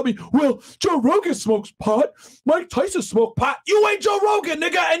people tell me, well, Joe Rogan smokes pot. Mike Tyson smoked pot. You ain't Joe Rogan,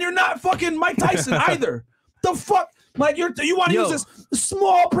 nigga, and you're not fucking Mike Tyson either. The fuck? Like you want to use this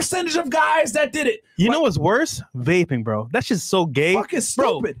small percentage of guys that did it. You know what's worse? Vaping, bro. That's just so gay. Fucking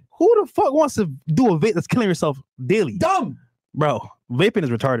stupid. Bro, who the fuck wants to do a vape that's killing yourself daily? Dumb. Bro, vaping is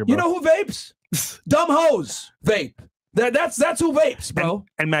retarded, bro. You know who vapes? Dumb hoes vape. That's who vapes, bro.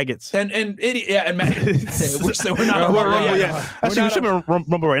 And maggots. And idiot. Yeah, and maggots. We're not Actually, we should be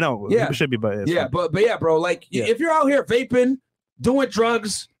Rumble right now. Yeah. We should be, but but yeah, bro. Like if you're out here vaping, doing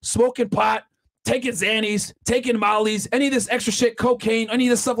drugs, smoking pot, taking Xannies, taking Mollies, any of this extra shit, cocaine, any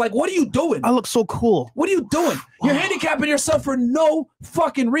of this stuff. Like, what are you doing? I look so cool. What are you doing? You're handicapping yourself for no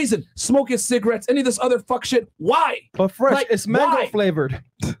fucking reason. Smoking cigarettes, any of this other fuck shit. Why? But fresh, it's mango flavored.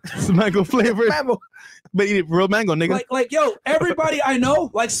 It's mango flavored. But eat it real mango, nigga. Like, yo, everybody I know,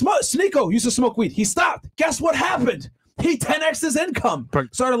 like Sneeko used to smoke weed. He stopped. Guess what happened? He 10x'd his income.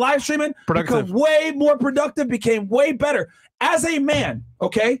 Started live streaming, became way more productive, became way better. As a man,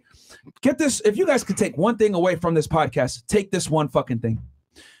 okay? Get this, if you guys could take one thing away from this podcast, take this one fucking thing.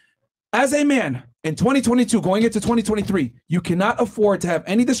 As a man, in 2022, going into 2023, you cannot afford to have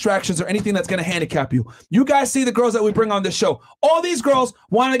any distractions or anything that's going to handicap you. You guys see the girls that we bring on this show. All these girls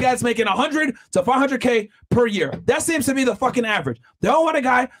want a guy that's making 100 to 500K per year. That seems to be the fucking average. They all want a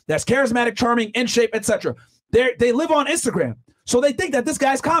guy that's charismatic, charming, in shape, etc. They live on Instagram. So they think that this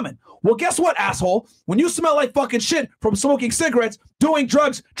guy's common. Well, guess what, asshole? When you smell like fucking shit from smoking cigarettes, doing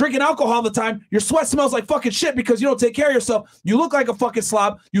drugs, drinking alcohol all the time, your sweat smells like fucking shit because you don't take care of yourself. You look like a fucking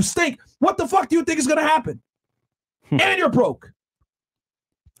slob. You stink. What the fuck do you think is going to happen? And you're broke.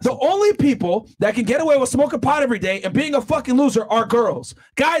 The only people that can get away with smoking pot every day and being a fucking loser are girls.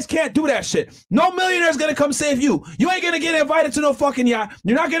 Guys can't do that shit. No millionaire's gonna come save you. You ain't gonna get invited to no fucking yacht.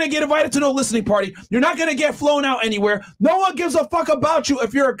 You're not gonna get invited to no listening party. You're not gonna get flown out anywhere. No one gives a fuck about you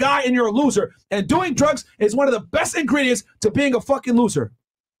if you're a guy and you're a loser. And doing drugs is one of the best ingredients to being a fucking loser.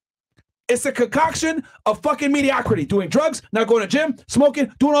 It's a concoction of fucking mediocrity. Doing drugs, not going to gym,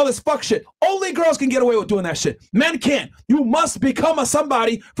 smoking, doing all this fuck shit. Only girls can get away with doing that shit. Men can't. You must become a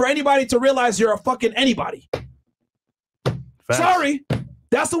somebody for anybody to realize you're a fucking anybody. Facts. Sorry.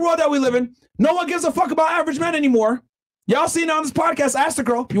 That's the world that we live in. No one gives a fuck about average men anymore. Y'all seen on this podcast, ask the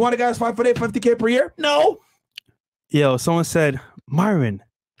girl, you want a guy that's 5'8", 50K per year? No. Yo, someone said, Myron,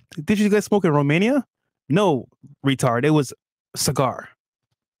 did you guys smoke in Romania? No, retard. It was a cigar.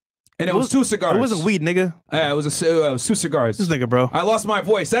 And it was 2 cigars. It wasn't weed, nigga. It was 2 cigars. This nigga, bro. I lost my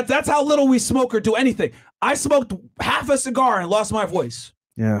voice. That's how little we smoke or do anything. I smoked half a cigar and lost my voice.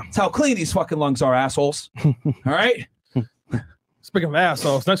 Yeah. That's how clean these fucking lungs are, assholes. All right? Speaking of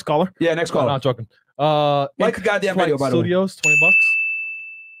assholes, next caller. Yeah, next caller. No, not joking. Like a goddamn video, by the way. Studios,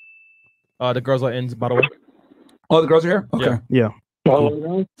 $20. The girls are in, by the way. Oh, the girls are here? Okay. Yeah.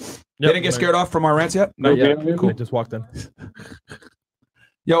 Cool. They didn't get scared off from our rants yet? Not yet. Cool. They just walked in.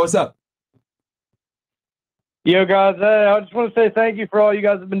 Yo, what's up? Yo, guys, hey, I just want to say thank you for all you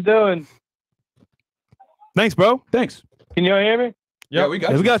guys have been doing. Thanks, bro. Thanks. Can you all hear me? Yeah, we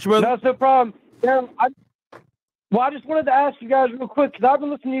got you. We got you, brother. That's no problem. Yeah, I just wanted to ask you guys real quick, because I've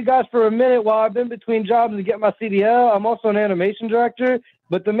been listening to you guys for a minute while I've been between jobs to get my CDL. I'm also an animation director.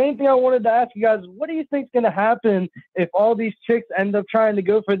 But the main thing I wanted to ask you guys, what do you think is going to happen if all these chicks end up trying to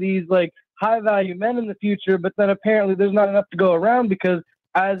go for these, like, high-value men in the future, but then apparently there's not enough to go around because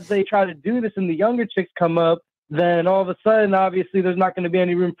as they try to do this and the younger chicks come up, then all of a sudden, obviously, there's not going to be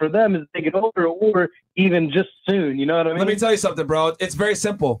any room for them as they get older or even just soon. You know what I mean? Let me tell you something, bro. It's very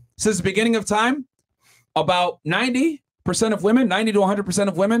simple. Since the beginning of time, about 90% of women, 90 to 100%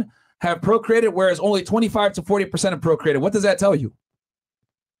 of women have procreated, whereas only 25 to 40% have procreated. What does that tell you?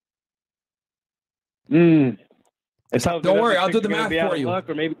 Don't worry, I'll do the math for you.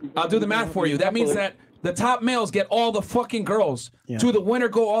 I'll do the math for you. That means that the top males get all the fucking girls. Yeah. To the winner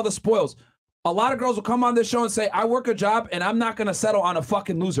go all the spoils. A lot of girls will come on this show and say, I work a job and I'm not going to settle on a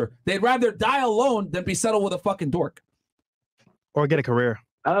fucking loser. They'd rather die alone than be settled with a fucking dork. Or get a career.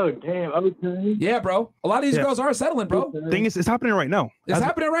 Oh, damn. Okay. Yeah, bro. A lot of these girls are settling, bro. Thing is, it's happening right now. It's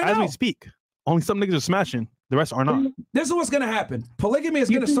happening right now. As we speak. Only some niggas are smashing. The rest are not. This is what's going to happen. Polygamy is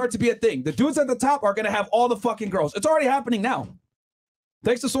going to start to be a thing. The dudes at the top are going to have all the fucking girls. It's already happening now.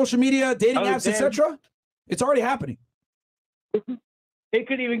 Thanks to social media, dating apps, etc. It's already happening. It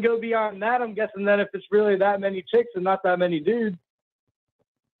could even go beyond that. I'm guessing that if it's really that many chicks and not that many dudes.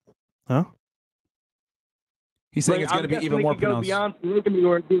 Huh? He's saying it's going to be even more pronounced. Go beyond polygamy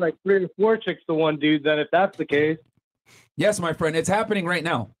or it'd be like 3 or 4 chicks to one dude. Then if that's the case. Yes, my friend. It's happening right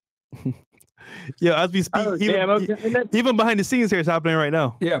now. Yeah, as we speak, even behind the scenes here, it's happening right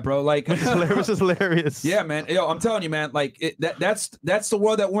now. Yeah, bro. Like, it's hilarious. It's hilarious. Yeah, man. Yo, I'm telling you, man. Like, that's the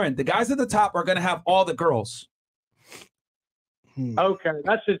world that we're in. The guys at the top are gonna have all the girls. Okay,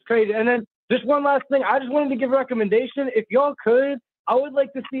 that's just crazy. And then just one last thing, I just wanted to give a recommendation. If y'all could, I would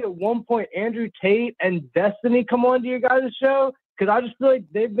like to see at one point Andrew Tate and Destiny come on to your guys' show. Because I just feel like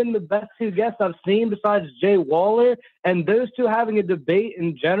they've been the best 2 guests I've seen besides Jay Waller. And those 2 having a debate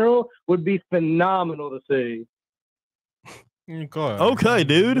in general would be phenomenal to see. Okay,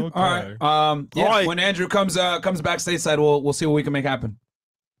 dude. Okay. All right. Yeah, all right. When Andrew comes back stateside, we'll see what we can make happen.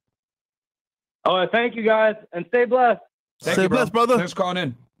 All right, thank you guys, and stay blessed. Stay blessed, brother. Thanks for calling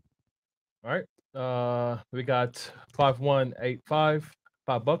in. All right. We got 5185,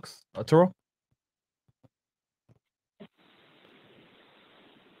 $5. Turo.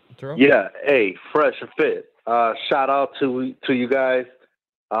 Yeah, hey, Fresh and Fit. Shout out to you guys.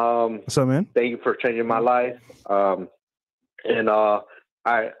 What's up, man? Thank you for changing my life. I'm gonna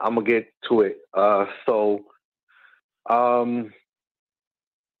get to it.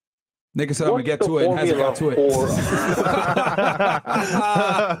 Nigga said I'm gonna get to it and hasn't got to it.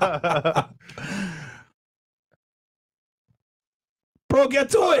 Bro, get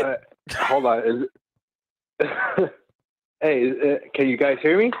to it. Hold on. Hey, can you guys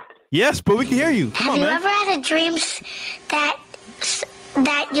hear me? Yes, but we can hear you. Come on, man. Have you ever had a dream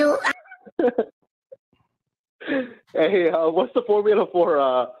that you? Hey, what's the formula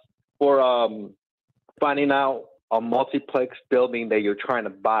for finding out a multiplex building that you're trying to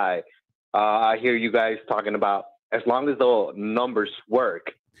buy? I hear you guys talking about as long as the numbers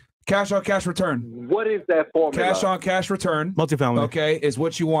work. Cash on cash return. What is that formula? Cash on cash return. Multifamily. Okay, is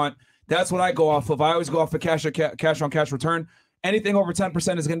what you want. That's what I go off of. I always go off of cash on cash return. Anything over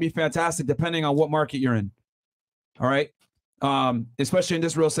 10% is going to be fantastic depending on what market you're in. All right. Especially in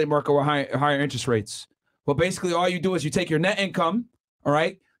this real estate market with higher interest rates. But basically all you do is you take your net income, all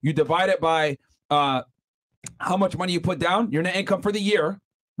right? You divide it by how much money you put down, your net income for the year,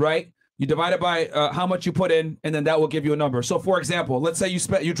 right? You divide it by how much you put in, and then that will give you a number. So for example, let's say you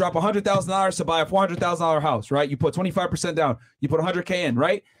drop $100,000 to buy a $400,000 house, right? You put 25% down, you put $100K in,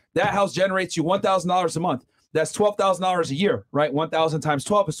 right? That house generates you $1,000 a month. That's $12,000 a year, right? 1,000 times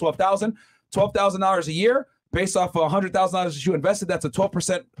 12 is 12,000. $12,000 a year based off of $100,000 that you invested. That's a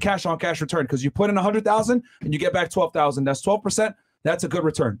 12% cash on cash return because you put in 100,000 and you get back 12,000. That's 12%. That's a good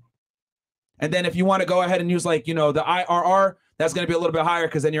return. And then if you want to go ahead and use like, the IRR, that's going to be a little bit higher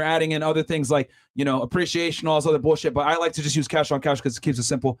because then you're adding in other things like, appreciation, all this other bullshit. But I like to just use cash on cash because it keeps it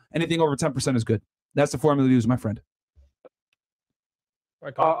simple. Anything over 10% is good. That's the formula to use, my friend.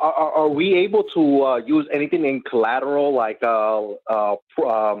 Are we able to use anything in collateral, like, for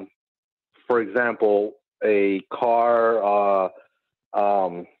example, a car,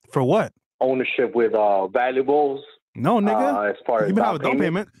 For what? ownership with valuables. No, nigga. As far as you have a down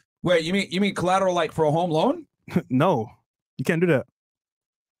payment. Wait, you mean collateral like for a home loan? No, you can't do that.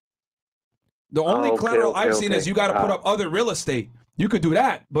 The only collateral I've seen is you got to put up other real estate. You could do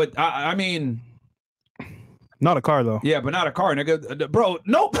that, but I mean, not a car though. Yeah, but not a car, nigga. Bro,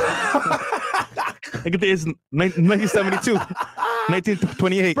 nope. Nigga, it's 1972,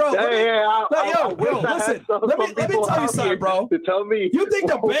 1928. Bro, I wish I listen. had some Let me tell you out something, here bro. to tell me You think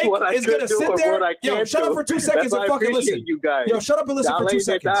the bank what I is gonna could do sit and there? what I Yo, can't shut up do. for 2 That's seconds why and I fucking appreciate listen. you guys. Yo, shut up and listen Y'all for 2 laying it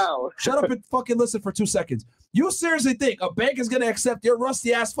seconds. down. Shut up and fucking listen for 2 seconds. You seriously think a bank is gonna accept your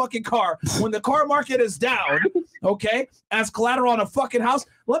rusty ass fucking car when the car market is down, okay, as collateral on a fucking house?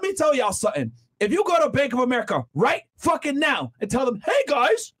 Let me tell y'all something. If you go to Bank of America right fucking now and tell them, hey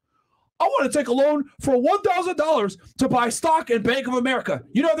guys, I want to take a loan for $1,000 to buy stock in Bank of America,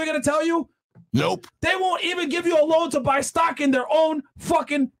 you know what they're going to tell you? Nope. They won't even give you a loan to buy stock in their own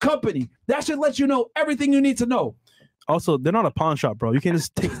fucking company. That should let you know everything you need to know. Also, they're not a pawn shop, bro. You can't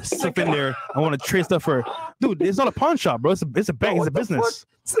just take stuff in there. I want to trade stuff for, dude. It's not a pawn shop, bro. It's a bank. It's a business.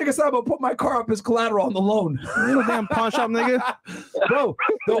 This nigga said I'm gonna put my car up as collateral on the loan. You know, damn pawn shop, nigga. Bro,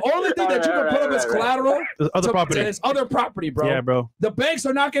 the only thing that you can put up as collateral is other property. is other property, bro. Yeah, bro. The banks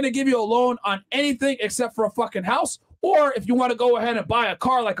are not gonna give you a loan on anything except for a fucking house. Or if you want to go ahead and buy a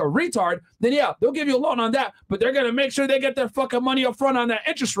car like a retard, then yeah, they'll give you a loan on that. But they're gonna make sure they get their fucking money up front on that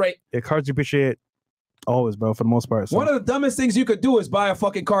interest rate. Yeah, cars depreciate always, bro, for the most part. So. One of the dumbest things you could do is buy a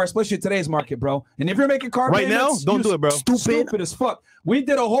fucking car, especially in today's market, bro. And if you're making car right payments, now, don't do it, bro. Stupid as fuck. We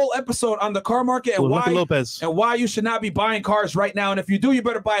did a whole episode on the car market and why you should not be buying cars right now. And if you do, you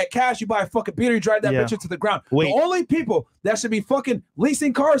better buy it cash. You buy a fucking beater, you drive that bitch into the ground. Wait. The only people that should be fucking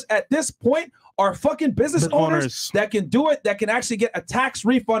leasing cars at this point are fucking business owners that can do it, that can actually get a tax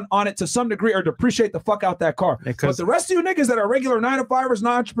refund on it to some degree or depreciate the fuck out that car. But the rest of you niggas that are regular 9-to-5ers,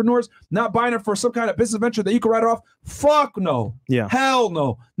 not entrepreneurs, not buying it for some kind of business venture that you can write off, fuck no. Yeah. Hell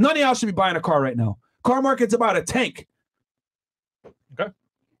no. None of y'all should be buying a car right now. Car market's about a tank. Okay.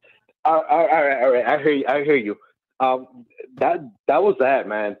 All right. I hear you. That was that,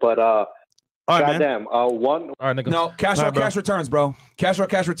 man. But goddamn, one. All right, no, cash returns, bro. Cash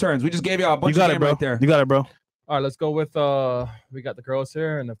returns. We just gave y'all a bunch of game right there. You got it, bro. All right, let's go with we got the girls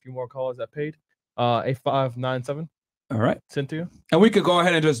here and a few more callers that paid. 8597. All right. Cynthia. And we could go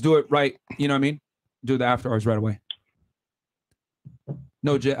ahead and just do it right. You know what I mean? Do the after hours right away.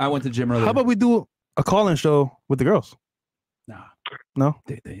 No, I went to the gym earlier. How about we do a call-in show with the girls? Nah. No?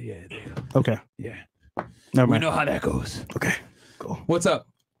 Yeah. Okay. Yeah. Never We mind. know how that goes. Okay. Cool. What's up?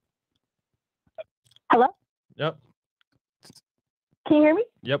 Hello? Yep. Can you hear me?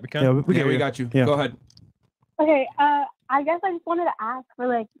 Yep, we can. Yeah, we got you. Yeah. Go ahead. Okay, I guess I just wanted to ask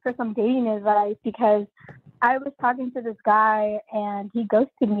for some dating advice because I was talking to this guy and he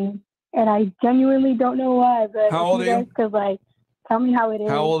ghosted me and I genuinely don't know why. But How old are you? guys could tell me how it is.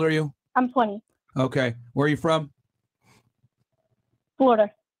 How old are you? I'm 20, Okay. Where are you from?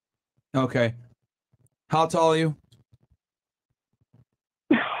 Florida. Okay. How tall are you?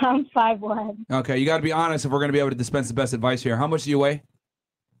 I'm 5'1". Okay. You got to be honest if we're going to be able to dispense the best advice here. How much do you weigh?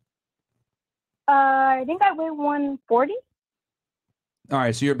 I think I weigh 140. All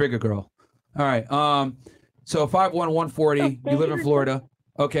right. So you're a bigger girl. All right. So 5'1", 140. You live in Florida.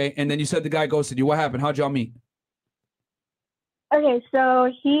 Okay. And then you said the guy ghosted you. What happened? How'd y'all meet? Okay,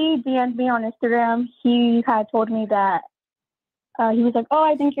 so he DM'd me on Instagram. He had told me that he was like, "Oh,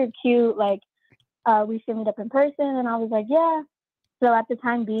 I think you're cute. We should meet up in person." And I was like, "Yeah." So at the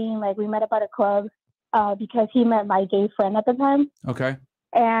time being, we met up at a club because he met my gay friend at the time. Okay.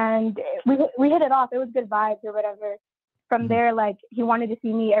 And we hit it off. It was good vibes or whatever. From there, he wanted to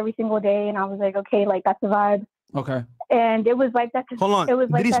see me every single day, and I was like, "Okay, that's the vibe." Okay. And it was like that. Hold on. It was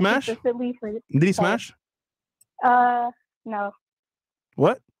Did he that smash? consistently for. Did he smash? No.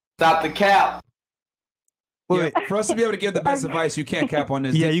 What? Stop the cap. Wait. For us to be able to give the best advice, you can't cap on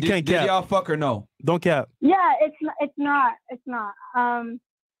this. Yeah, you can't cap. Did y'all fuck or no? Don't cap. Yeah, it's not.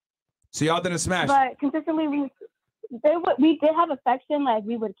 So y'all didn't smash. But consistently, we did have affection.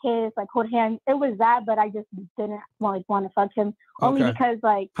 We would kiss, hold hands. It was that, but I just didn't want to fuck him. Only Okay.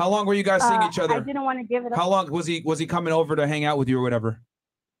 because How long were you guys seeing each other? I didn't want to give it up. How long was he coming over to hang out with you or whatever?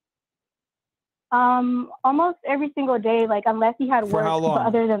 Almost every single day, unless he had For work. how long? But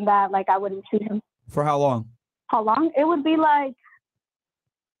other than that, I wouldn't see him. For how long? How long? It would be I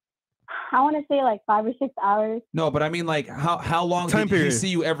want to say 5 or 6 hours. No, but I mean how long Time did he period. see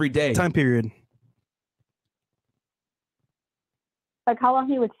you every day? Time period. How long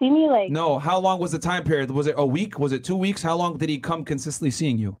he would see me? No, how long was the time period? Was it a week? Was it 2 weeks? How long did he come consistently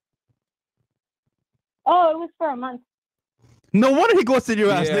seeing you? Oh, it was for a month. No wonder he ghosted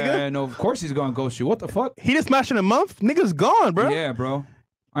your ass, Yeah, nigga. no, of course he's gonna ghost you. What the fuck? He just smashed in a month. Nigga's gone, bro. Yeah, bro.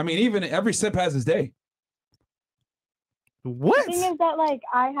 I mean, even every sip has his day. What? The thing is that, like,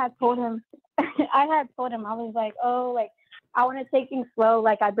 I had told him, I was like, oh, like, I want to take things slow.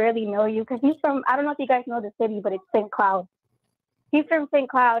 Like, I barely know you. Because he's from, I don't know if you guys know the city, but it's St. Cloud. He's from St.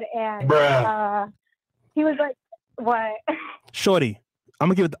 Cloud. And he was like, what? Shorty, I'm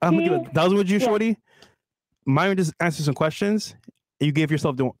gonna give it 1,000 with you, Shorty. Myron just answered some questions. And you gave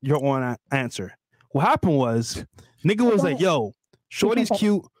yourself your own answer. What happened was, nigga was like, yo, Shorty's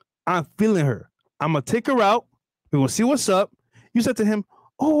cute. I'm feeling her. I'm gonna take her out. We're gonna see what's up. You said to him,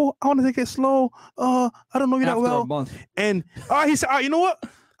 oh, I want to take it slow. I don't know you that well. A month. And all right, he said, all right, you know what?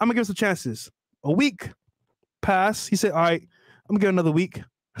 I'm gonna give some chances. A week passed. He said, all right, I'm gonna give it another week.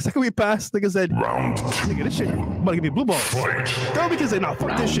 Second week passed. Nigga said, nigga, this shit about to give me blue balls. Third week he said, nah,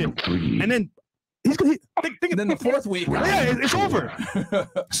 fuck this shit. And then he's gonna and then the fourth week, yeah, it's over.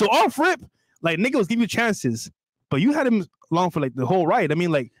 So off rip, like nigga was giving you chances, but you had him long for like the whole ride. I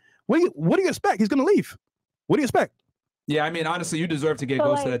mean, like, what do you expect? He's gonna leave. What do you expect? Yeah, I mean, honestly, you deserve to get So,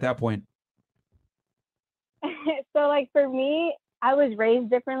 ghosted like- at that point. So, like, for me, I was raised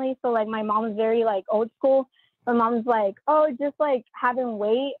differently. So, like, my mom's very, like, old school. My mom's like, oh, just, like, have him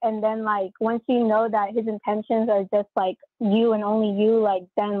wait. And then, like, once you know that his intentions are just, like, you and only you, like,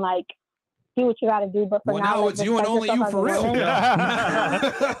 then, like, do what you got to do. But for Well, now, now like, it's you and respect only you yourself as for a real. woman.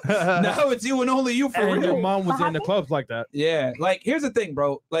 Now it's you and only you for And real. your mom was in the clubs like that. Yeah, like here's the thing,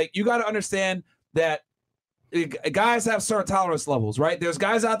 bro. Like you got to understand that guys have certain tolerance levels, right? There's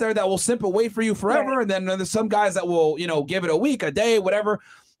guys out there that will simp and wait for you forever, and then there's some guys that will, you know, give it a week, a day, whatever.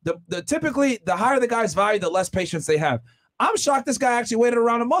 The typically the higher the guy's value, the less patience they have. I'm shocked this guy actually waited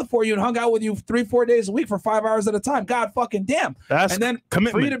around a month for you and hung out with you 3-4 days a week for 5 hours at a time. God fucking damn. That's and then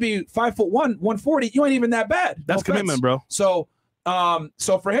commitment. for you to be 5'1", 140, you ain't even that bad. That's commitment, bro. So,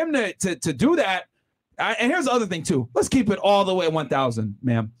 so for him to do that, and here's the other thing too. Let's keep it all the way 1,000,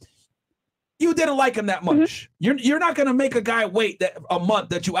 ma'am. You didn't like him that much. You're not gonna make a guy wait a month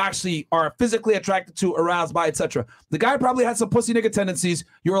that you actually are physically attracted to, aroused by, etc. The guy probably had some pussy nigga tendencies.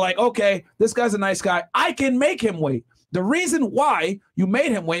 You were like, okay, this guy's a nice guy. I can make him wait. The reason why you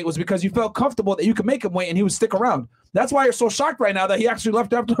made him wait was because you felt comfortable that you could make him wait and he would stick around. That's why you're so shocked right now that he actually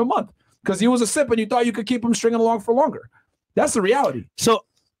left after a month, because he was a sip and you thought you could keep him stringing along for longer. That's the reality. So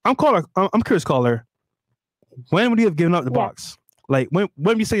I'm curious, caller. When would you have given up the box? Like when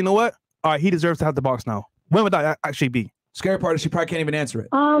would you say, you know what? All right, he deserves to have the box now. When would that actually be? Scary part is she probably can't even answer it.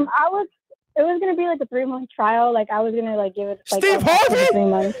 It was gonna be like a 3-month trial. Like I was gonna like give it. Like, Steve a- Harvey? 3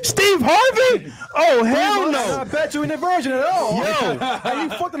 months. Steve Harvey? Oh hell no! I bet you ain't a virgin at all. Yo. How you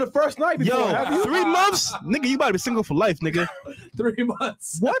fucked on the first night before? Yo, have you? 3 months, nigga. You about to be single for life, nigga. 3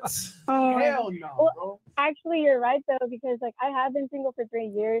 months. What? Hell no, bro. Actually, you're right though, because like I have been single for 3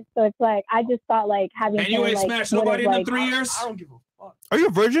 years, so it's like I just thought like having. And you someone, ain't like, smashed would've, nobody in like, them 3 years? I don't give a fuck. Are you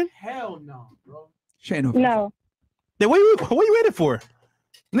a virgin? Hell no, bro. She ain't no. No. Then what you waiting for?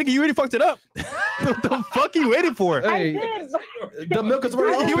 Nigga, you already fucked it up. What the fuck you waiting for? Hey, the milk is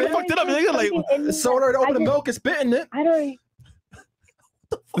already You already fucked it up, nigga. Like, it's so already open the milk and spitting it. I don't.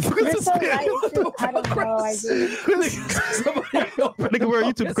 You're so right. It's just, I don't know. I just, nigga, we're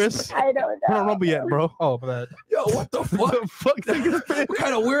on YouTube, Chris. I don't know. We're not Rumble yet, bro. Oh, bad. Yo, what the fuck? What the fuck, nigga? What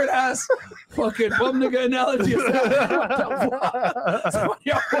kind of weird ass fucking bum nigga analogy is that?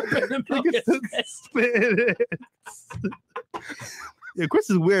 Somebody out open the milk and Yeah, Chris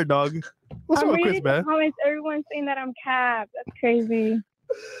is weird, dog. What's I'm wrong with reading Chris, the man? comments. Everyone's saying that I'm capped. That's crazy.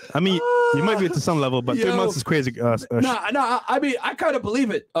 I mean, you might be to some level, but 3 Yo. months is crazy. Nah, I mean, I kind of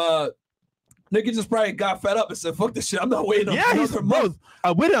believe it. Nigga just probably got fed up and said, fuck this shit. I'm not waiting Yeah, he's another month.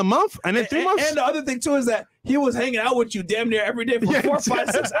 I waited a month and then 3 months. And the other thing, too, is that he was hanging out with you damn near every day for 4,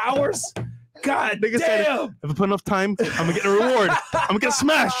 5, 6 hours. God Nigga said, damn. if I put enough time, I'm gonna get a reward. I'm gonna get a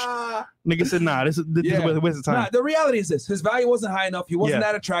smash. Nigga said, nah, this is a waste of time. Nah, the reality is this: his value wasn't high enough. He wasn't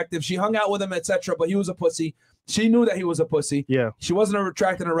Yeah. that attractive. She hung out with him, etc. But he was a pussy. She knew that he was a pussy. Yeah. She wasn't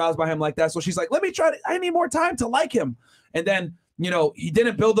attracted and aroused by him like that. So she's like, let me try. I need more time to like him. And then, you know, he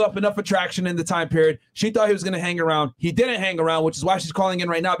didn't build up enough attraction in the time period. She thought he was going to hang around. He didn't hang around, which is why she's calling in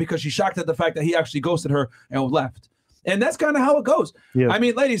right now, because she's shocked at the fact that he actually ghosted her and left. And that's kind of how it goes. Yeah. I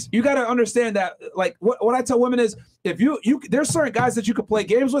mean, ladies, you got to understand that, like, what I tell women is, if you there's certain guys that you can play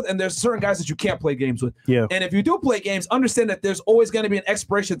games with, and there's certain guys that you can't play games with. Yeah. And if you do play games, understand that there's always going to be an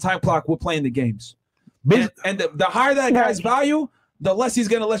expiration time clock with playing the games. And the higher that guy's value, the less he's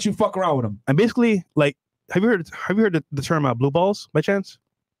going to let you fuck around with him. And basically, like, have you heard the term blue balls by chance?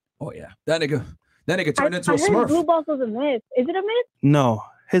 Oh yeah, that nigga turned into I a heard Smurf. blue balls was a myth. Is it a myth? No,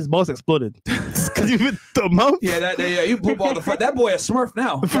 his balls exploded. Because you been the mouth? Yeah, you poop all the that boy a Smurf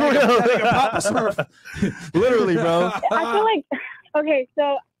now. For real. That nigga Papa Smurf. Literally, bro. I feel like, okay,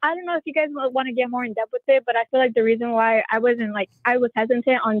 so I don't know if you guys want to get more in depth with it, but I feel like the reason why I was hesitant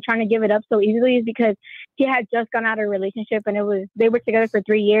on trying to give it up so easily is because he had just gone out of a relationship and they were together for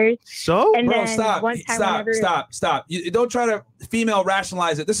 3 years. So, and bro, then stop. You don't try to female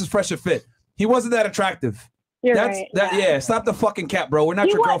rationalize it. This is Fresh and Fit. He wasn't that attractive. You're right. Yeah, stop the fucking cap, bro. We're not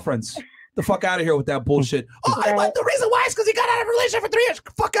your girlfriends. The fuck out of here with that bullshit. Oh, the reason why is because he got out of a relationship for 3 years.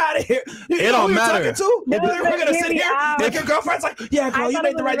 Fuck out of here. It don't matter. We're gonna sit here like your girlfriend's like, yeah, girl, you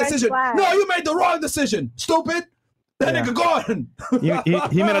made the right decision. No, you made the wrong decision. Stupid. That nigga gone.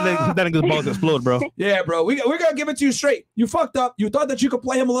 He made that nigga's balls explode, bro. Yeah, bro. We're gonna give it to you straight. You fucked up. You thought that you could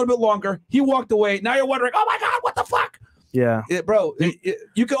play him a little bit longer. He walked away. Now you're wondering, oh my God, what the fuck? Yeah. Bro,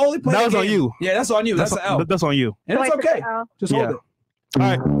 you can only play that the was game. on you. Yeah, that's on you. That's the L. That's on you. And it's okay. Just hold it. All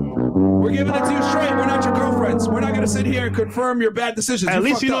right. We're giving it to you straight. We're not your girlfriends. We're not going to sit here and confirm your bad decisions. At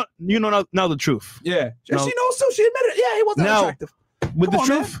least you know now the truth. Yeah. She No. knows too. She admitted it. Yeah, he wasn't attractive. With the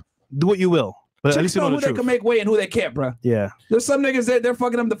truth, do what you will. But at least you know who the they truth. can make weight and who they can't, bro. Yeah. There's some niggas that they're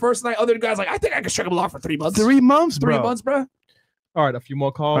fucking them the first night. Other guys like, I think I can string them along for 3 months. 3 months, 3 bro. months, bro. All right, a few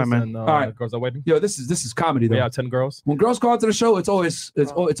more calls, All right, man. and All right. the girls are waiting. Yo, this is comedy though. We have 10 girls. When girls call to the show, it's always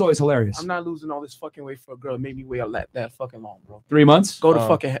hilarious. I'm not losing all this fucking weight for a girl. It made me wait that fucking long, bro. 3 months? Go to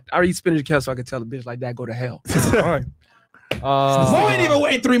fucking. I eat spinach kettle so I can tell a bitch like that go to hell. All right. Mo ain't even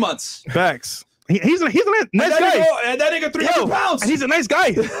waiting 3 months. Facts. He's a nice guy. And that nigga 300 pounds. And he's a nice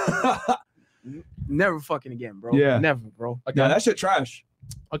guy. Never fucking again, bro. Yeah. Never, bro. Yeah, that shit trash.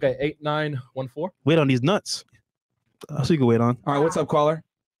 Okay, 8914. Wait on these nuts. So you can wait on. All right, what's up, caller?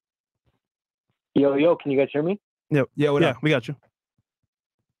 Yo, can you guys hear me? Yep. Yeah, what up? We got you.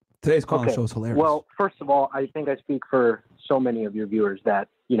 Today's calling show is hilarious. Well, first of all, I think I speak for so many of your viewers that,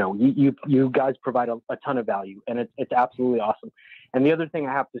 you guys provide a ton of value, and it's absolutely awesome. And the other thing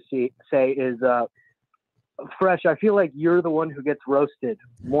I have to say is, Fresh, I feel like you're the one who gets roasted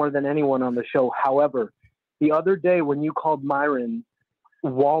more than anyone on the show. However, the other day when you called Myron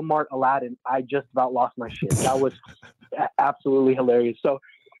Walmart Aladdin, I just about lost my shit. That was absolutely hilarious. So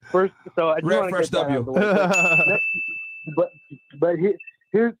I just want to get that out of the way. But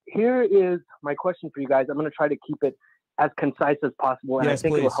here is my question for you guys. I'm going to try to keep it as concise as possible, and I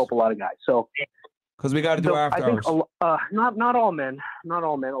think it will help a lot of guys. So, because we got to do after hours. I think not all men. A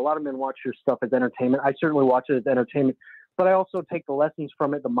lot of men watch your stuff as entertainment. I certainly watch it as entertainment, but I also take the lessons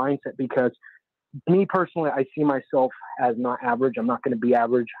from it, the mindset, because me personally, I see myself as not average. I'm not going to be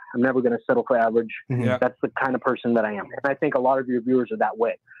average. I'm never going to settle for average. Yeah. That's the kind of person that I am. And I think a lot of your viewers are that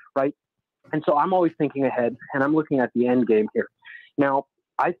way, right? And so I'm always thinking ahead, and I'm looking at the end game here. Now,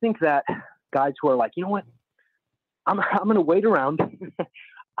 I think that guys who are like, you know what? I'm going to wait around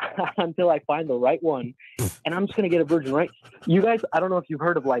until I find the right one, and I'm just going to get a virgin, right? You guys, I don't know if you've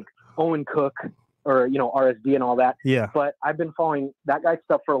heard of like Owen Cook or, RSD and all that. Yeah. But I've been following that guy's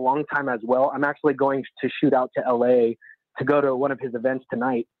stuff for a long time as well. I'm actually going to shoot out to LA to go to one of his events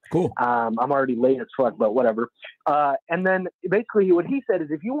tonight. Cool. I'm already late as fuck, but whatever. And then basically what he said is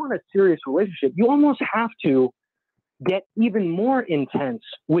if you want a serious relationship, you almost have to get even more intense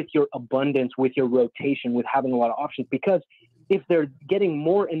with your abundance, with your rotation, with having a lot of options, because if they're getting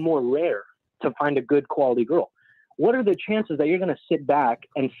more and more rare to find a good quality girl, what are the chances that you're going to sit back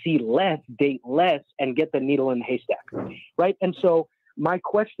and see less, date less, and get the needle in the haystack, right? And so my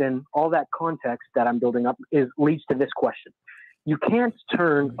question, all that context that I'm building up, leads to this question. You can't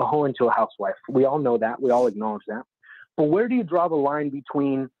turn a hoe into a housewife. We all know that. We all acknowledge that. But where do you draw the line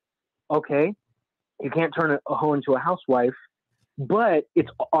between, okay, you can't turn a hoe into a housewife, but it's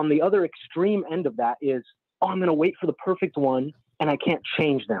on the other extreme end of that is, oh, I'm going to wait for the perfect one and I can't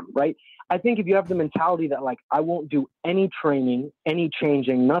change them, right? I think if you have the mentality that like, I won't do any training, any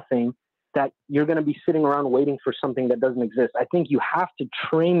changing, nothing, that you're going to be sitting around waiting for something that doesn't exist. I think you have to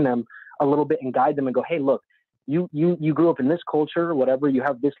train them a little bit and guide them and go, hey, look, you grew up in this culture or whatever, you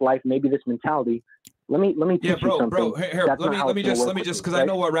have this life, maybe this mentality. Let me teach you something. Bro, here, let me just, because I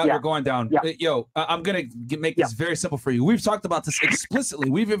know what route you're going down. Yo, I'm gonna make this very simple for you. We've talked about this explicitly.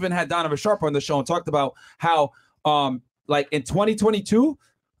 We've even had Donovan Sharp on the show and talked about how, like in 2022,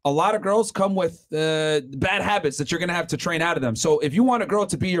 a lot of girls come with bad habits that you're gonna have to train out of them. So if you want a girl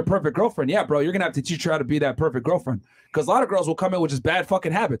to be your perfect girlfriend, yeah, bro, you're gonna have to teach her how to be that perfect girlfriend. Because a lot of girls will come in with just bad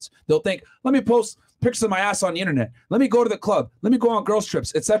fucking habits. They'll think, let me post pictures of my ass on the internet. Let me go to the club. Let me go on girls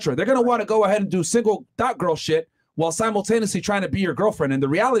trips, etc. They're gonna want to go ahead and do single dot girl shit while simultaneously trying to be your girlfriend. And the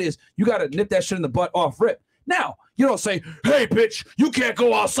reality is, you gotta nip that shit in the butt off rip. Now, you don't say, hey, bitch, you can't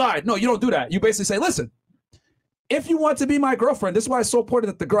go outside. No, you don't do that. You basically say, listen, if you want to be my girlfriend, this is why it's so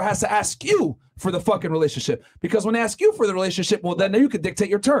important that the girl has to ask you for the fucking relationship. Because when they ask you for the relationship, well, then you can dictate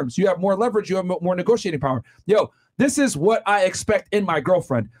your terms. You have more leverage. You have more negotiating power. Yo, this is what I expect in my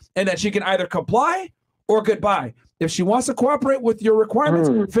girlfriend. And that she can either comply or goodbye. If she wants to cooperate with your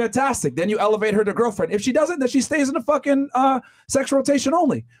requirements, fantastic. Then you elevate her to girlfriend. If she doesn't, then she stays in the fucking sex rotation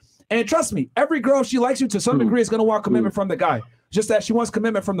only. And trust me, every girl, if she likes you to some degree, is going to want commitment from the guy. Just that she wants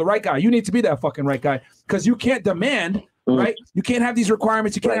commitment from the right guy. You need to be that fucking right guy because you can't demand, right? You can't have these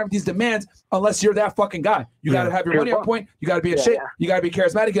requirements. You can't have these demands unless you're that fucking guy. You got to have your money on point. You got to be in shape. You got to be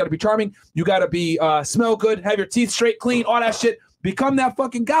charismatic. You got to be charming. You got to be smell good, have your teeth straight, clean, all that shit. Become that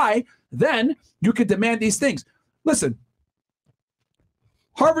fucking guy. Then you can demand these things. Listen,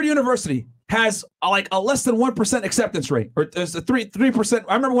 Harvard University has like a less than 1% acceptance rate, or there's a 3%.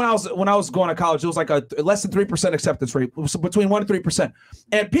 I remember when I was going to college, it was like a less than 3% acceptance rate, between 1% and 3%.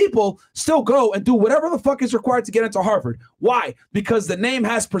 And people still go and do whatever the fuck is required to get into Harvard. Why? Because the name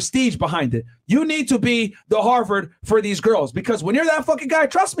has prestige behind it. You need to be the Harvard for these girls, because when you're that fucking guy,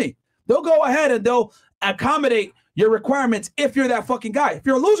 trust me, they'll go ahead and they'll accommodate your requirements if you're that fucking guy. If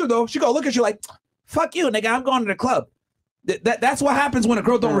you're a loser, though, she go look at you like, fuck you, nigga, I'm going to the club. That's what happens when a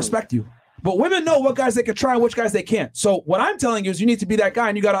girl don't respect you. But women know what guys they can try and which guys they can't. So what I'm telling you is you need to be that guy,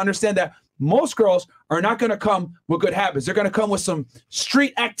 and you got to understand that most girls are not going to come with good habits. They're going to come with some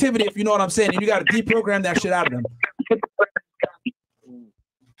street activity, if you know what I'm saying, and you got to deprogram that shit out of them.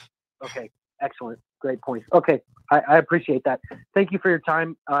 Okay, excellent. Great points. Okay, I appreciate that. Thank you for your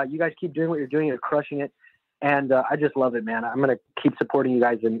time. You guys keep doing what you're doing. You're crushing it. And I just love it, man. I'm going to keep supporting you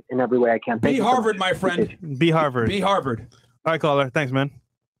guys in every way I can. Be Harvard, my friend. Be Harvard. Be Harvard. All right, caller. Thanks, man.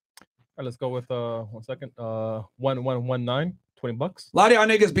 All right, let's go with 1 second. 1119, $20. A lot of y'all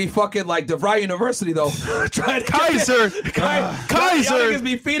niggas be fucking like DeVry University though. Kaiser. Y'all niggas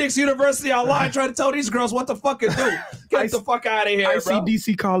be Phoenix University online trying to tell these girls what to fucking do. Get the fuck out of here, bro.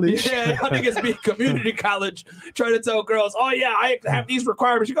 ICDC college. Yeah, y'all niggas be community college trying to tell girls, oh yeah, I have these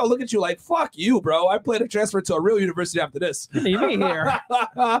requirements. You gotta look at you like, fuck you, bro. I plan to transfer to a real university after this. You need me here.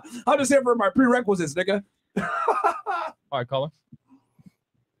 I'm just here for my prerequisites, nigga. All right, caller.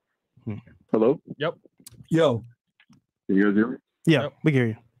 Hello? Yep. Yo. Can you guys hear me? Yeah, we hear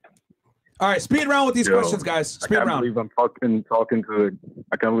you. All right, speed round with these questions, guys. Speed round. I can't believe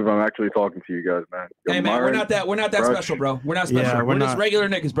I'm actually talking to you guys, man. Hey man, we're not that special, bro. We're not special. Yeah, we're just regular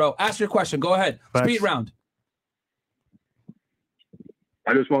niggas, bro. Ask your question. Go ahead. Facts. Speed round.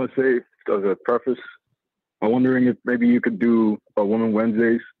 I just want to say, as a preface, I'm wondering if maybe you could do a Women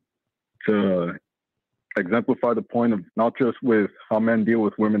Wednesdays to exemplify the point of not just with how men deal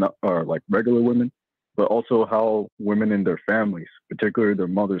with women, or like regular women, but also how women in their families, particularly their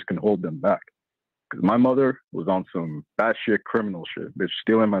mothers, can hold them back. Because my mother was on some batshit criminal shit, bitch,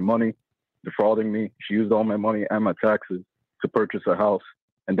 stealing my money, defrauding me. She used all my money and my taxes to purchase a house,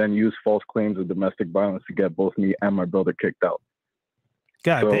 and then used false claims of domestic violence to get both me and my brother kicked out.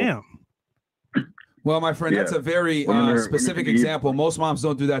 God damn. Well, my friend, that's a very specific example. Most moms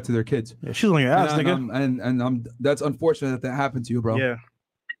don't do that to their kids. Yeah, she's on your ass, nigga. And that's unfortunate that happened to you, bro. Yeah.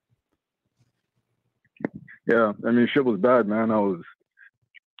 Yeah, I mean, shit was bad, man. I was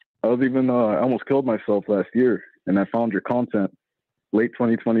even I almost killed myself last year, and I found your content late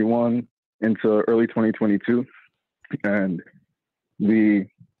 2021 into early 2022, and the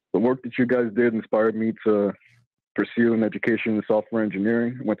work that you guys did inspired me to pursue an education in software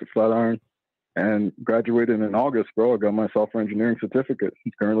engineering. I went to Flatiron and graduated in August, bro. I got my software engineering certificate.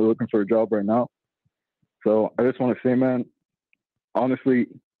 I'm currently looking for a job right now. So I just want to say, man, honestly,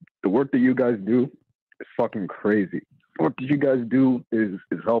 the work that you guys do is fucking crazy. The work that you guys do is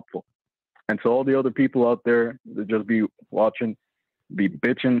helpful. And to all the other people out there that just be watching, be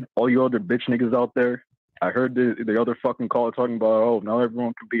bitching, all you other bitch niggas out there, I heard the other fucking caller talking about, oh, now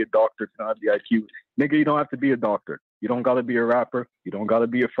everyone can be a doctor to not have the IQ. Nigga, you don't have to be a doctor. You don't got to be a rapper. You don't got to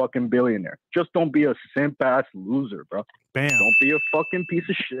be a fucking billionaire. Just don't be a simp-ass loser, bro. Bam. Don't be a fucking piece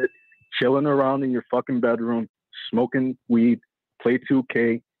of shit chilling around in your fucking bedroom, smoking weed, play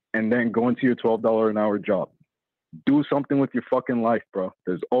 2K, and then going to your $12 an hour job. Do something with your fucking life, bro.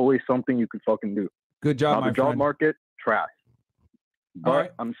 There's always something you can fucking do. Good job, now, my the job friend. market, trash. But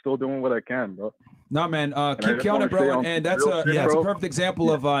right. I'm still doing what I can, bro. No, man, keep killing it, bro. And that's a perfect example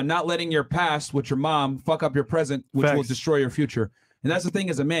of not letting your past with your mom fuck up your present, which will destroy your future. And that's the thing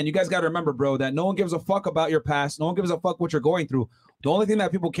as a man. You guys got to remember, bro, that no one gives a fuck about your past. No one gives a fuck what you're going through. The only thing that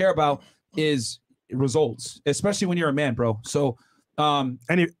people care about is results, especially when you're a man, bro. So, and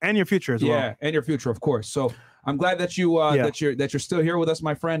your future as well. Yeah, and your future, of course. So, I'm glad that you that you're still here with us,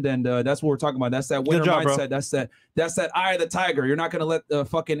 my friend, and that's what we're talking about. That's that winner mindset. Bro. That's that eye of the tiger. You're not gonna let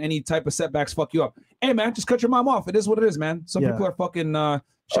fucking any type of setbacks fuck you up. Hey man, just cut your mom off. It is what it is, man. Some people are fucking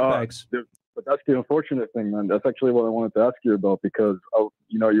shitbags. But that's the unfortunate thing, man. That's actually what I wanted to ask you about because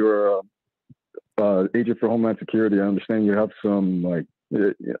you're agent for Homeland Security. I understand you have some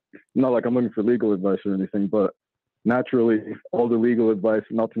not like I'm looking for legal advice or anything, but naturally, all the legal advice,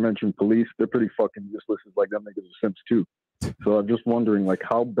 not to mention police, they're pretty fucking useless. It's like them niggas are simps too. So I'm just wondering, like,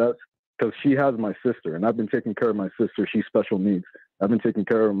 how best, because she has my sister, and I've been taking care of my sister. She's special needs. I've been taking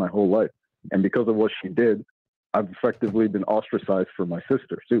care of her my whole life. And because of what she did, I've effectively been ostracized for my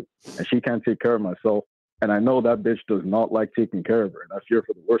sister too. And she can't take care of myself. And I know that bitch does not like taking care of her. And I fear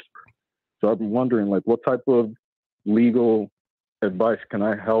for the worst for her. So I've been wondering, like, what type of legal advice can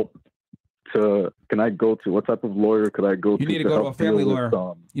I go to? What type of lawyer could I go to? You need to go to a family lawyer.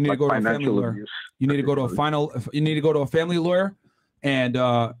 You need to go to a family lawyer. You need to go to a family lawyer and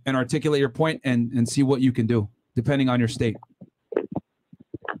articulate your point and see what you can do depending on your state.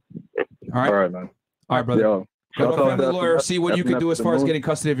 All right. All right, man. All right, brother. Yo, go to a family lawyer, see what you can do as far as getting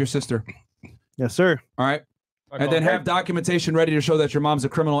custody of your sister. Yes, sir. All right. And then have documentation ready to show that your mom's a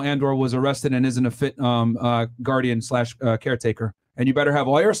criminal and/or was arrested and isn't a fit guardian / caretaker. And you better have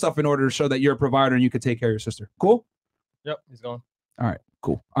all your stuff in order to show that you're a provider and you can take care of your sister. Cool? Yep, he's gone. All right,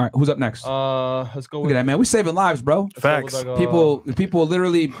 cool. All right, who's up next? Let's go. Look at that, man. We saving lives, bro. Facts. People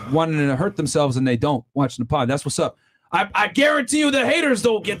literally wanting to hurt themselves and they don't watching the pod. That's what's up. I guarantee you the haters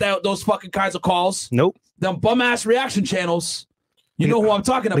don't get those fucking kinds of calls. Nope. Them bum ass reaction channels. You know who I'm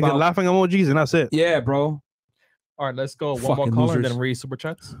talking about. Laughing emojis and that's it. Yeah, bro. All right, let's go. One Fucking more caller losers. and then read super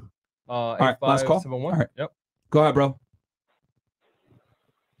chats. All right, last call. 8571. All right. Yep. Go ahead, bro.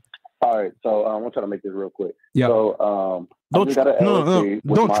 All right, so I'm gonna try to make this real quick. Yeah. So Don't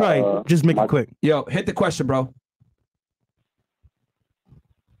try. Just make it quick. Yo, hit the question, bro.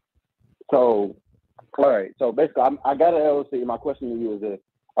 So, all right. So basically, I got an LLC. My question to you is this: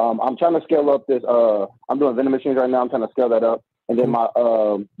 I'm trying to scale up this. I'm doing vending machines right now. I'm trying to scale that up, and then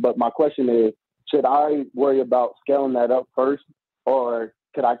but my question is: should I worry about scaling that up first, or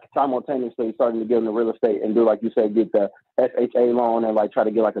could I simultaneously starting to get into real estate and do, like you said, get the FHA loan and like try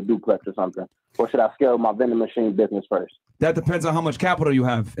to get like a duplex or something? Or should I scale my vending machine business first? That depends on how much capital you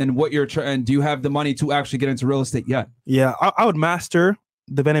have and what you're and do you have the money to actually get into real estate yet? Yeah, I would master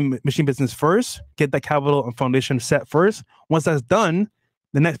the vending machine business first, get that capital and foundation set first. Once that's done,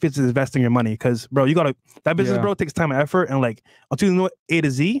 the next business is investing your money. Because, bro, that business, bro, takes time and effort. And like, until you know A to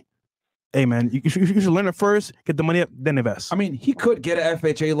Z, hey, man, you should learn it first, get the money up, then invest. I mean, he could get an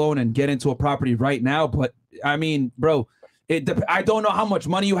FHA loan and get into a property right now. But, I mean, bro, I don't know how much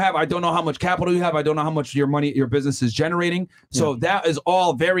money you have. I don't know how much capital you have. I don't know how much your business is generating. So that is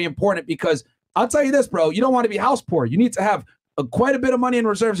all very important because I'll tell you this, bro, you don't want to be house poor. You need to have quite a bit of money in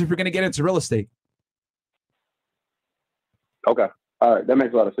reserves if you're going to get into real estate. Okay. All right. That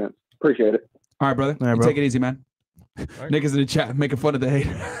makes a lot of sense. Appreciate it. All right, brother. All right, bro. Take it easy, man. Niggas in the chat making fun of the hate.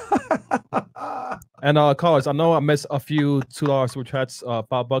 And callers, I know I missed a few $2 super chats,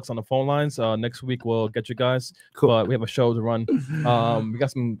 $5 on the phone lines. Next week we'll get you guys. Cool. But we have a show to run. We got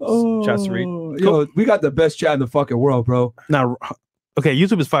some chats to read. Yo, we got the best chat in the fucking world, bro. Now, okay,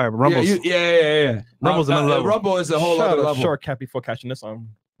 YouTube is fire, but Rumble's yeah. Rumble's another level. Rumble is a whole other level. Short cap before catching this on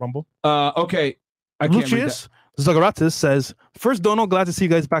Rumble. Okay. I can't read that. Zagaratis says, first, Dono, glad to see you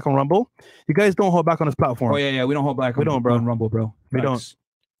guys back on Rumble. You guys don't hold back on this platform. Oh, yeah. We don't hold back on Rumble, bro. We don't.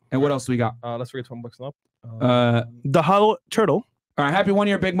 And what else do we got? Let's read $1 up. The Hollow Turtle. All right, happy 1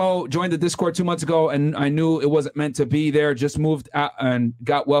 year, Big Mo. Joined the Discord 2 months ago, and I knew it wasn't meant to be there. Just moved out and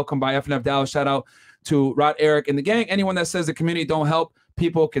got welcomed by FNF Dallas. Shout out to Rod, Eric, and the gang. Anyone that says the community don't help,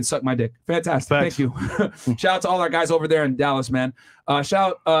 people can suck my dick. Fantastic. Thanks. Thank you. Shout out to all our guys over there in Dallas, man.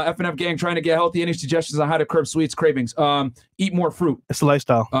 Shout out FNF gang trying to get healthy. Any suggestions on how to curb sweets cravings? Eat more fruit. It's a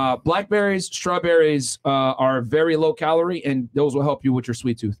lifestyle. Blackberries, strawberries are very low calorie, and those will help you with your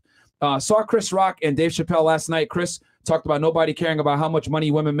sweet tooth. Saw Chris Rock and Dave Chappelle last night. Chris talked about nobody caring about how much money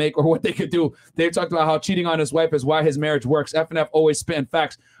women make or what they could do. Dave talked about how cheating on his wife is why his marriage works. FNF always spitting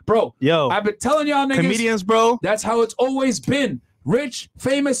facts. Bro, I've been telling y'all niggas. Comedians, bro. That's how it's always been. Rich,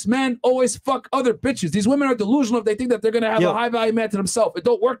 famous men always fuck other bitches. These women are delusional if they think that they're going to have a high-value man to themselves. It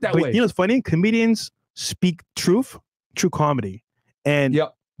don't work that way. You know what's funny? Comedians speak true comedy. And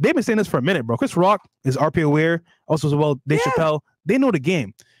they've been saying this for a minute, bro. Chris Rock is RP aware. Also as well, Dave Chappelle. They know the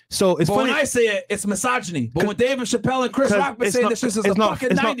game. So it's funny. When I say it, it's misogyny. But when David Chappelle and Chris Rock been saying this is the fucking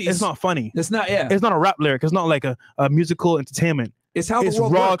 90s. It's not funny. It's not, It's not a rap lyric. It's not like a musical entertainment. It's how the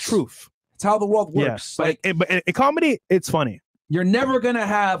world raw works. truth. It's how the world works. Yeah. But in comedy, it's funny. You're never gonna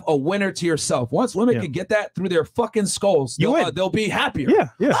have a winner to yourself. Once women can get that through their fucking skulls, they'll be happier. Yeah,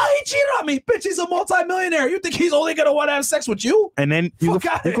 yeah. Oh, he cheated on me, bitch. He's a multimillionaire. You think he's only gonna want to have sex with you? And then you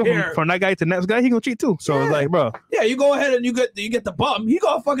go from that guy to the next guy, he gonna cheat too. So it's like, bro. Yeah, you go ahead and you get the bum. He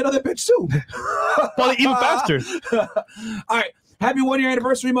gonna fuck another bitch too. Probably even faster. All right. Happy 1 year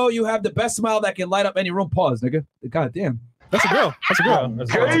anniversary, Mo. You have the best smile that can light up any room. Pause, nigga. God damn. That's a girl. That's a girl.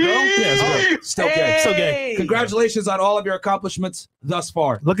 That's a girl. Yeah, it's a girl. Still gay. Still gay. Congratulations on all of your accomplishments thus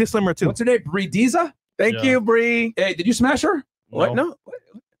far. Look at Slimmer too. What's her name? Bree Diza? Thank you, Bree. Hey, did you smash her? What? No.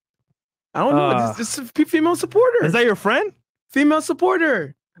 I don't know. This is a female supporter. Is that your friend? Female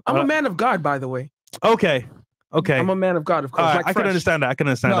supporter. I'm a man of God, by the way. Okay. Okay. I'm a man of God, of course. All right, like I can Fresh. understand that. I can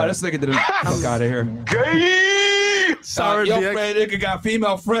understand that. No, this nigga didn't. Fuck out of here. Sorry, yo, DX. friend, nigga got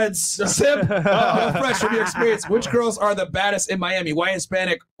female friends. Sim, Fresh, from your experience, which girls are the baddest in Miami? White,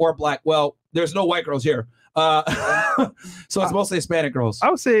 Hispanic, or black? Well, there's no white girls here. So it's mostly Hispanic girls. I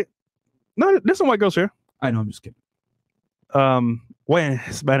would say, no, there's some white girls here. I know, I'm just kidding. White and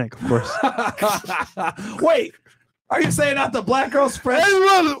Hispanic, of course. Wait, are you saying not the black girls, Fresh?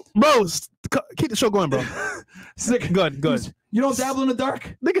 Hey, bro, keep the show going, bro. Good. You don't dabble in the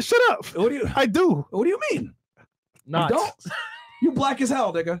dark? Nigga, shut up. What do you? I do. What do you mean? Not. You don't? You black as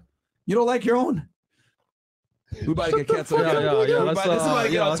hell, nigga. You don't like your own? We about to get canceled. Yeah. This is about to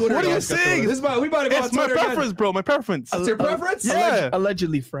get on Twitter. What are you saying? We about to go on It's my Twitter preference, again. bro. My preference. It's your preference? Yeah.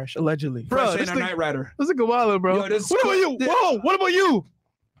 Allegedly, Fresh. Allegedly. Bro, Fresh this ain't a thing- night rider. This is a while, bro. Yo, this- What about you? Whoa, what about you?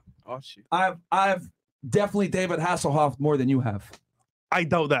 Oh, shit. I've definitely David Hasselhoff more than you have. I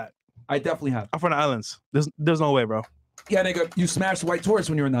doubt that. I definitely have. I'm from the islands. There's no way, bro. Yeah, nigga, you smashed white tourists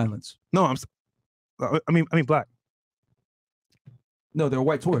when you were in the islands. No, I mean black. No, they're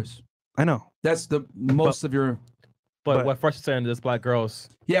white tourists. I know. That's the most of your. But what Fresh is saying is black girls.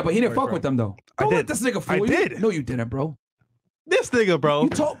 Yeah, but he didn't fuck with them though. Don't let this nigga fool you. did. No, you didn't, bro. This nigga, bro. You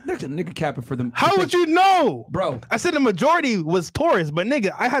told nigga capping for them. How would you know, bro? I said the majority was tourists, but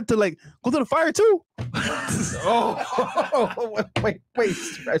nigga, I had to like go to the fire too. Wait.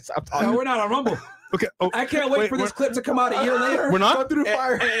 Stop talking. No, we're not on Rumble. Okay. I can't wait for this clip to come out a year later. We're not? Go through the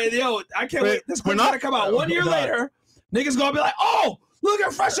fire. And, yo, I can't wait. This clip's gonna come out 1 year later. Niggas gonna be like, oh, look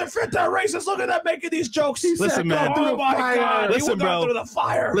at Fresh and Fit, they're racist. Look at that making these jokes. He Listen, said, man. Oh my God. Listen, He went bro. through the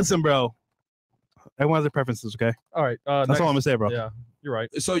fire. Listen, bro. Everyone has their preferences, okay? All right. That's next. all I'm gonna say, bro. Yeah, you're right.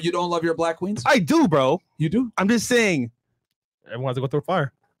 So you don't love your black queens? I do, bro. You do? I'm just saying. Everyone has to go through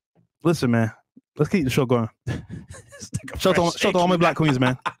fire. Listen, man. Let's keep the show going. Shout out to all my black queens,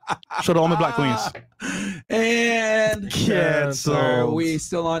 man. Shout out to all my black queens. And Cancel. Are we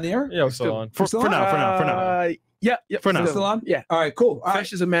still on the air? Yeah, we're still on. For now. Yeah. For now. Still on? Yeah. All right, cool. All right.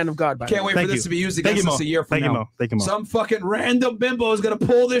 Fresh is a man of God, by the Can't way. wait for this to be used against us a year from Thank you, now. Mo. Thank you, Mo. Some fucking random bimbo is gonna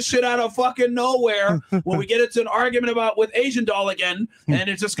pull this shit out of fucking nowhere when we get into an argument with Asian doll again, and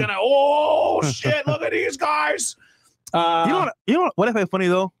it's just gonna, oh shit, look at these guys. You know what I find funny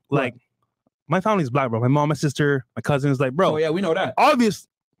though? Like, my family's black, bro. My mom, my sister, my cousins, like, bro. Oh yeah, we know that.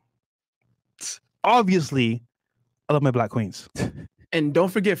 Obviously, I love my black queens. And don't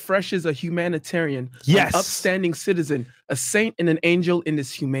forget, Fresh is a humanitarian, Yes. an upstanding citizen, a saint and an angel in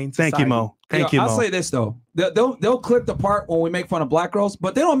this humane society. Thank you, Mo. Thank you, Mo. I'll say this though, they'll clip the part when we make fun of black girls,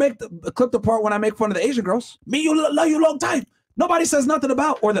 but they don't clip the part when I make fun of the Asian girls. Me, you love you long time. Nobody says nothing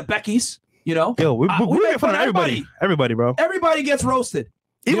about, or the Beckys, you know. Yo, we make make fun of everybody. Everybody, bro. Everybody gets roasted.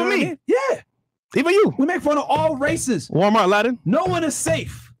 You Even know what me. I mean? Yeah. Even you. We make fun of all races. Walmart Aladdin. No one is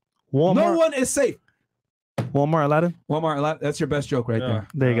safe. Walmart. No one is safe. Walmart Aladdin. Walmart Aladdin. That's your best joke right there.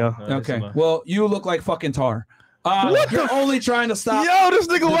 There you go. Okay. Well, you look like fucking tar. You're only trying to stop. Yo, this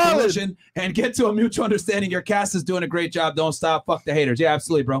nigga the wildin'. collision and get to a mutual understanding. Your cast is doing a great job. Don't stop. Fuck the haters. Yeah,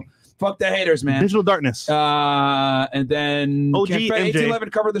 absolutely, bro. Fuck the haters, man. Digital darkness. And then OG Campaign MJ.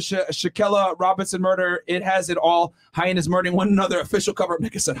 1811 covered the Shakella Robinson murder. It has it all. Hyenas murdering one another. Official cover.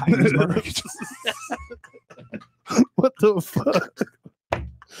 Nigga said hyenas murdering. What the fuck?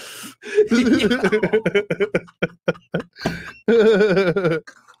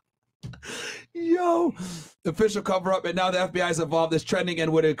 Yo, official cover up, and now the FBI's involved. Is trending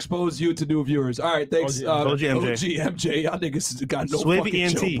and would expose you to new viewers. All right, thanks. OG MJ. OG MJ. Y'all niggas got no Swavy fucking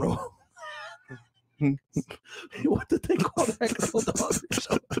ENT. chill, bro. What did they call that girl dog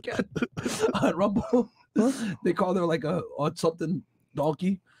again? On Rumble? They called her like a on something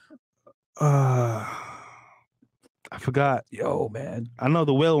donkey. I forgot. Yo, man. I know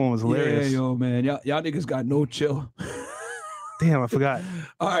the whale one was hilarious. Yeah, yo, man. Y'all niggas got no chill. Damn, I forgot.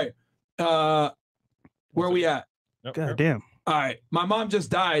 All right. Where we at? God damn. All right. My mom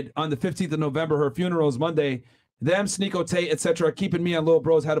just died on the 15th of November. Her funeral is Monday. Them, Sneeko Tate, etc., keeping me and Lil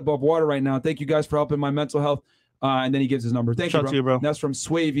Bro's head above water right now. Thank you guys for helping my mental health. And then he gives his number. Thank Shout out to you, bro. That's from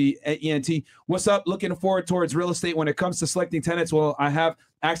Swavey at ENT. What's up? Looking forward towards real estate when it comes to selecting tenants. Well, I have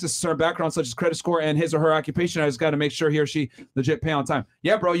access to certain backgrounds such as credit score and his or her occupation. I just got to make sure he or she legit pay on time.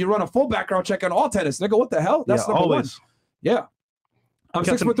 Yeah, bro. You run a full background check on all tenants. Nigga, what the hell? That's number one. Yeah. I'm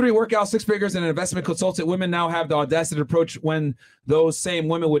 6'3", workout 6 figures, and an investment consultant. Women now have the audacity to approach when those same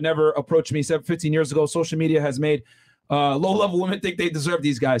women would never approach me 15 years ago. Social media has made low-level women think they deserve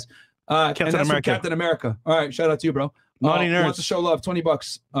these guys. Captain and that's from America. Captain America. All right, shout out to you, bro. Naughty nurse. Wants to show love,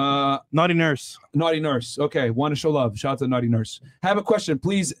 $20. Naughty nurse. Naughty nurse. Okay, want to show love. Shout out to the naughty nurse. Have a question,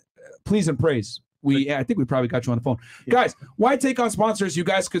 please and praise. I think we probably got you on the phone. Yeah. Guys, why take on sponsors? You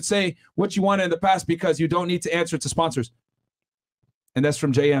guys could say what you wanted in the past because you don't need to answer to sponsors. And that's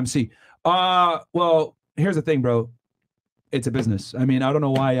from JMC. Well, here's the thing, bro. It's a business. I mean, I don't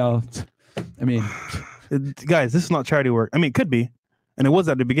know why guys, this is not charity work. I mean, it could be, and it was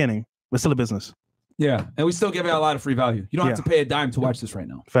at the beginning, but still a business. Yeah, and we still give out a lot of free value. You don't have to pay a dime to watch this right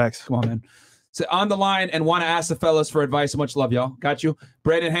now. Facts. Come on, man. So on the line and want to ask the fellas for advice. Much love, y'all. Got you.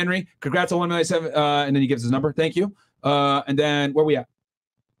 Brandon Henry, congrats on 1,000,007. And then he gives his number. Thank you. And then where we at?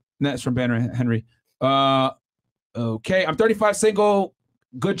 And that's from Brandon Henry. Okay, I'm 35, single.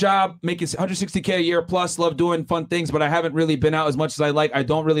 Good job, making 160K a year plus. Love doing fun things, but I haven't really been out as much as I like. I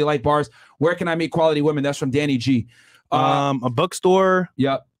don't really like bars. Where can I meet quality women? That's from Danny G. A bookstore.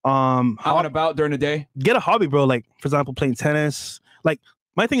 Yep. Out and about during the day. Get a hobby, bro. Like, for example, playing tennis. Like,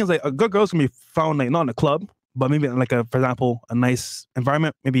 my thing is, like, a good girl's can be found, like, not in a club, but maybe in, like, for example, a nice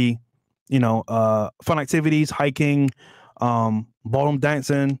environment. Maybe, fun activities, hiking, ballroom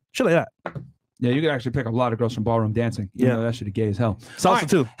dancing, shit like that. Yeah, you could actually pick up a lot of girls from ballroom dancing. You know, that shit is gay as hell. Salsa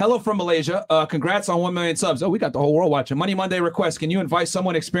too. Hello from Malaysia. Congrats on 1 million subs. Oh, we got the whole world watching. Money Monday request. Can you invite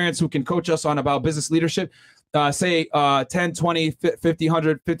someone experienced who can coach us on about business leadership? Say 10, 20, 50,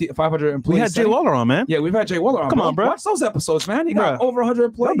 100, 50, 500 employees. We had Jay Waller on, man. Yeah, we've had Jay Waller on. Come on, bro. Watch those episodes, man. He got over 100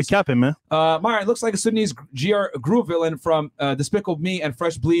 employees. Don't be capping, man. Myron, looks like a Sudanese Groove villain from Despicable Me and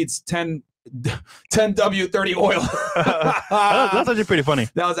Fresh Bleeds 10W30 oil. That's actually pretty funny.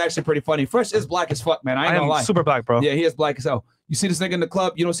 That was actually pretty funny. Fresh is black as fuck, man. I ain't gonna lie. Super black, bro. Yeah, he is black as hell. You see this nigga in the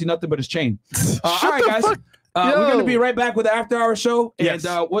club, you don't see nothing but his chain. All right, guys. We're gonna be right back with the after hour show. And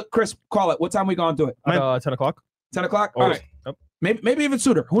what, Chris, call it. What time we gonna do it? 10 o'clock. 10 o'clock. All right. Yep. Maybe even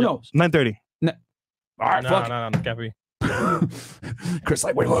sooner. Who knows? 9:30. All right. No, can't be. Chris,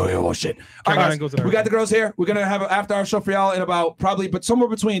 like, wait, shit. All right, guys, we got the girls here. We're gonna have an after hour show for y'all in about but somewhere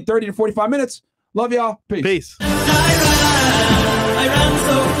between 30 to 45 minutes. Love y'all. Peace. Peace. I ran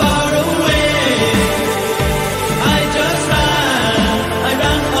so far away.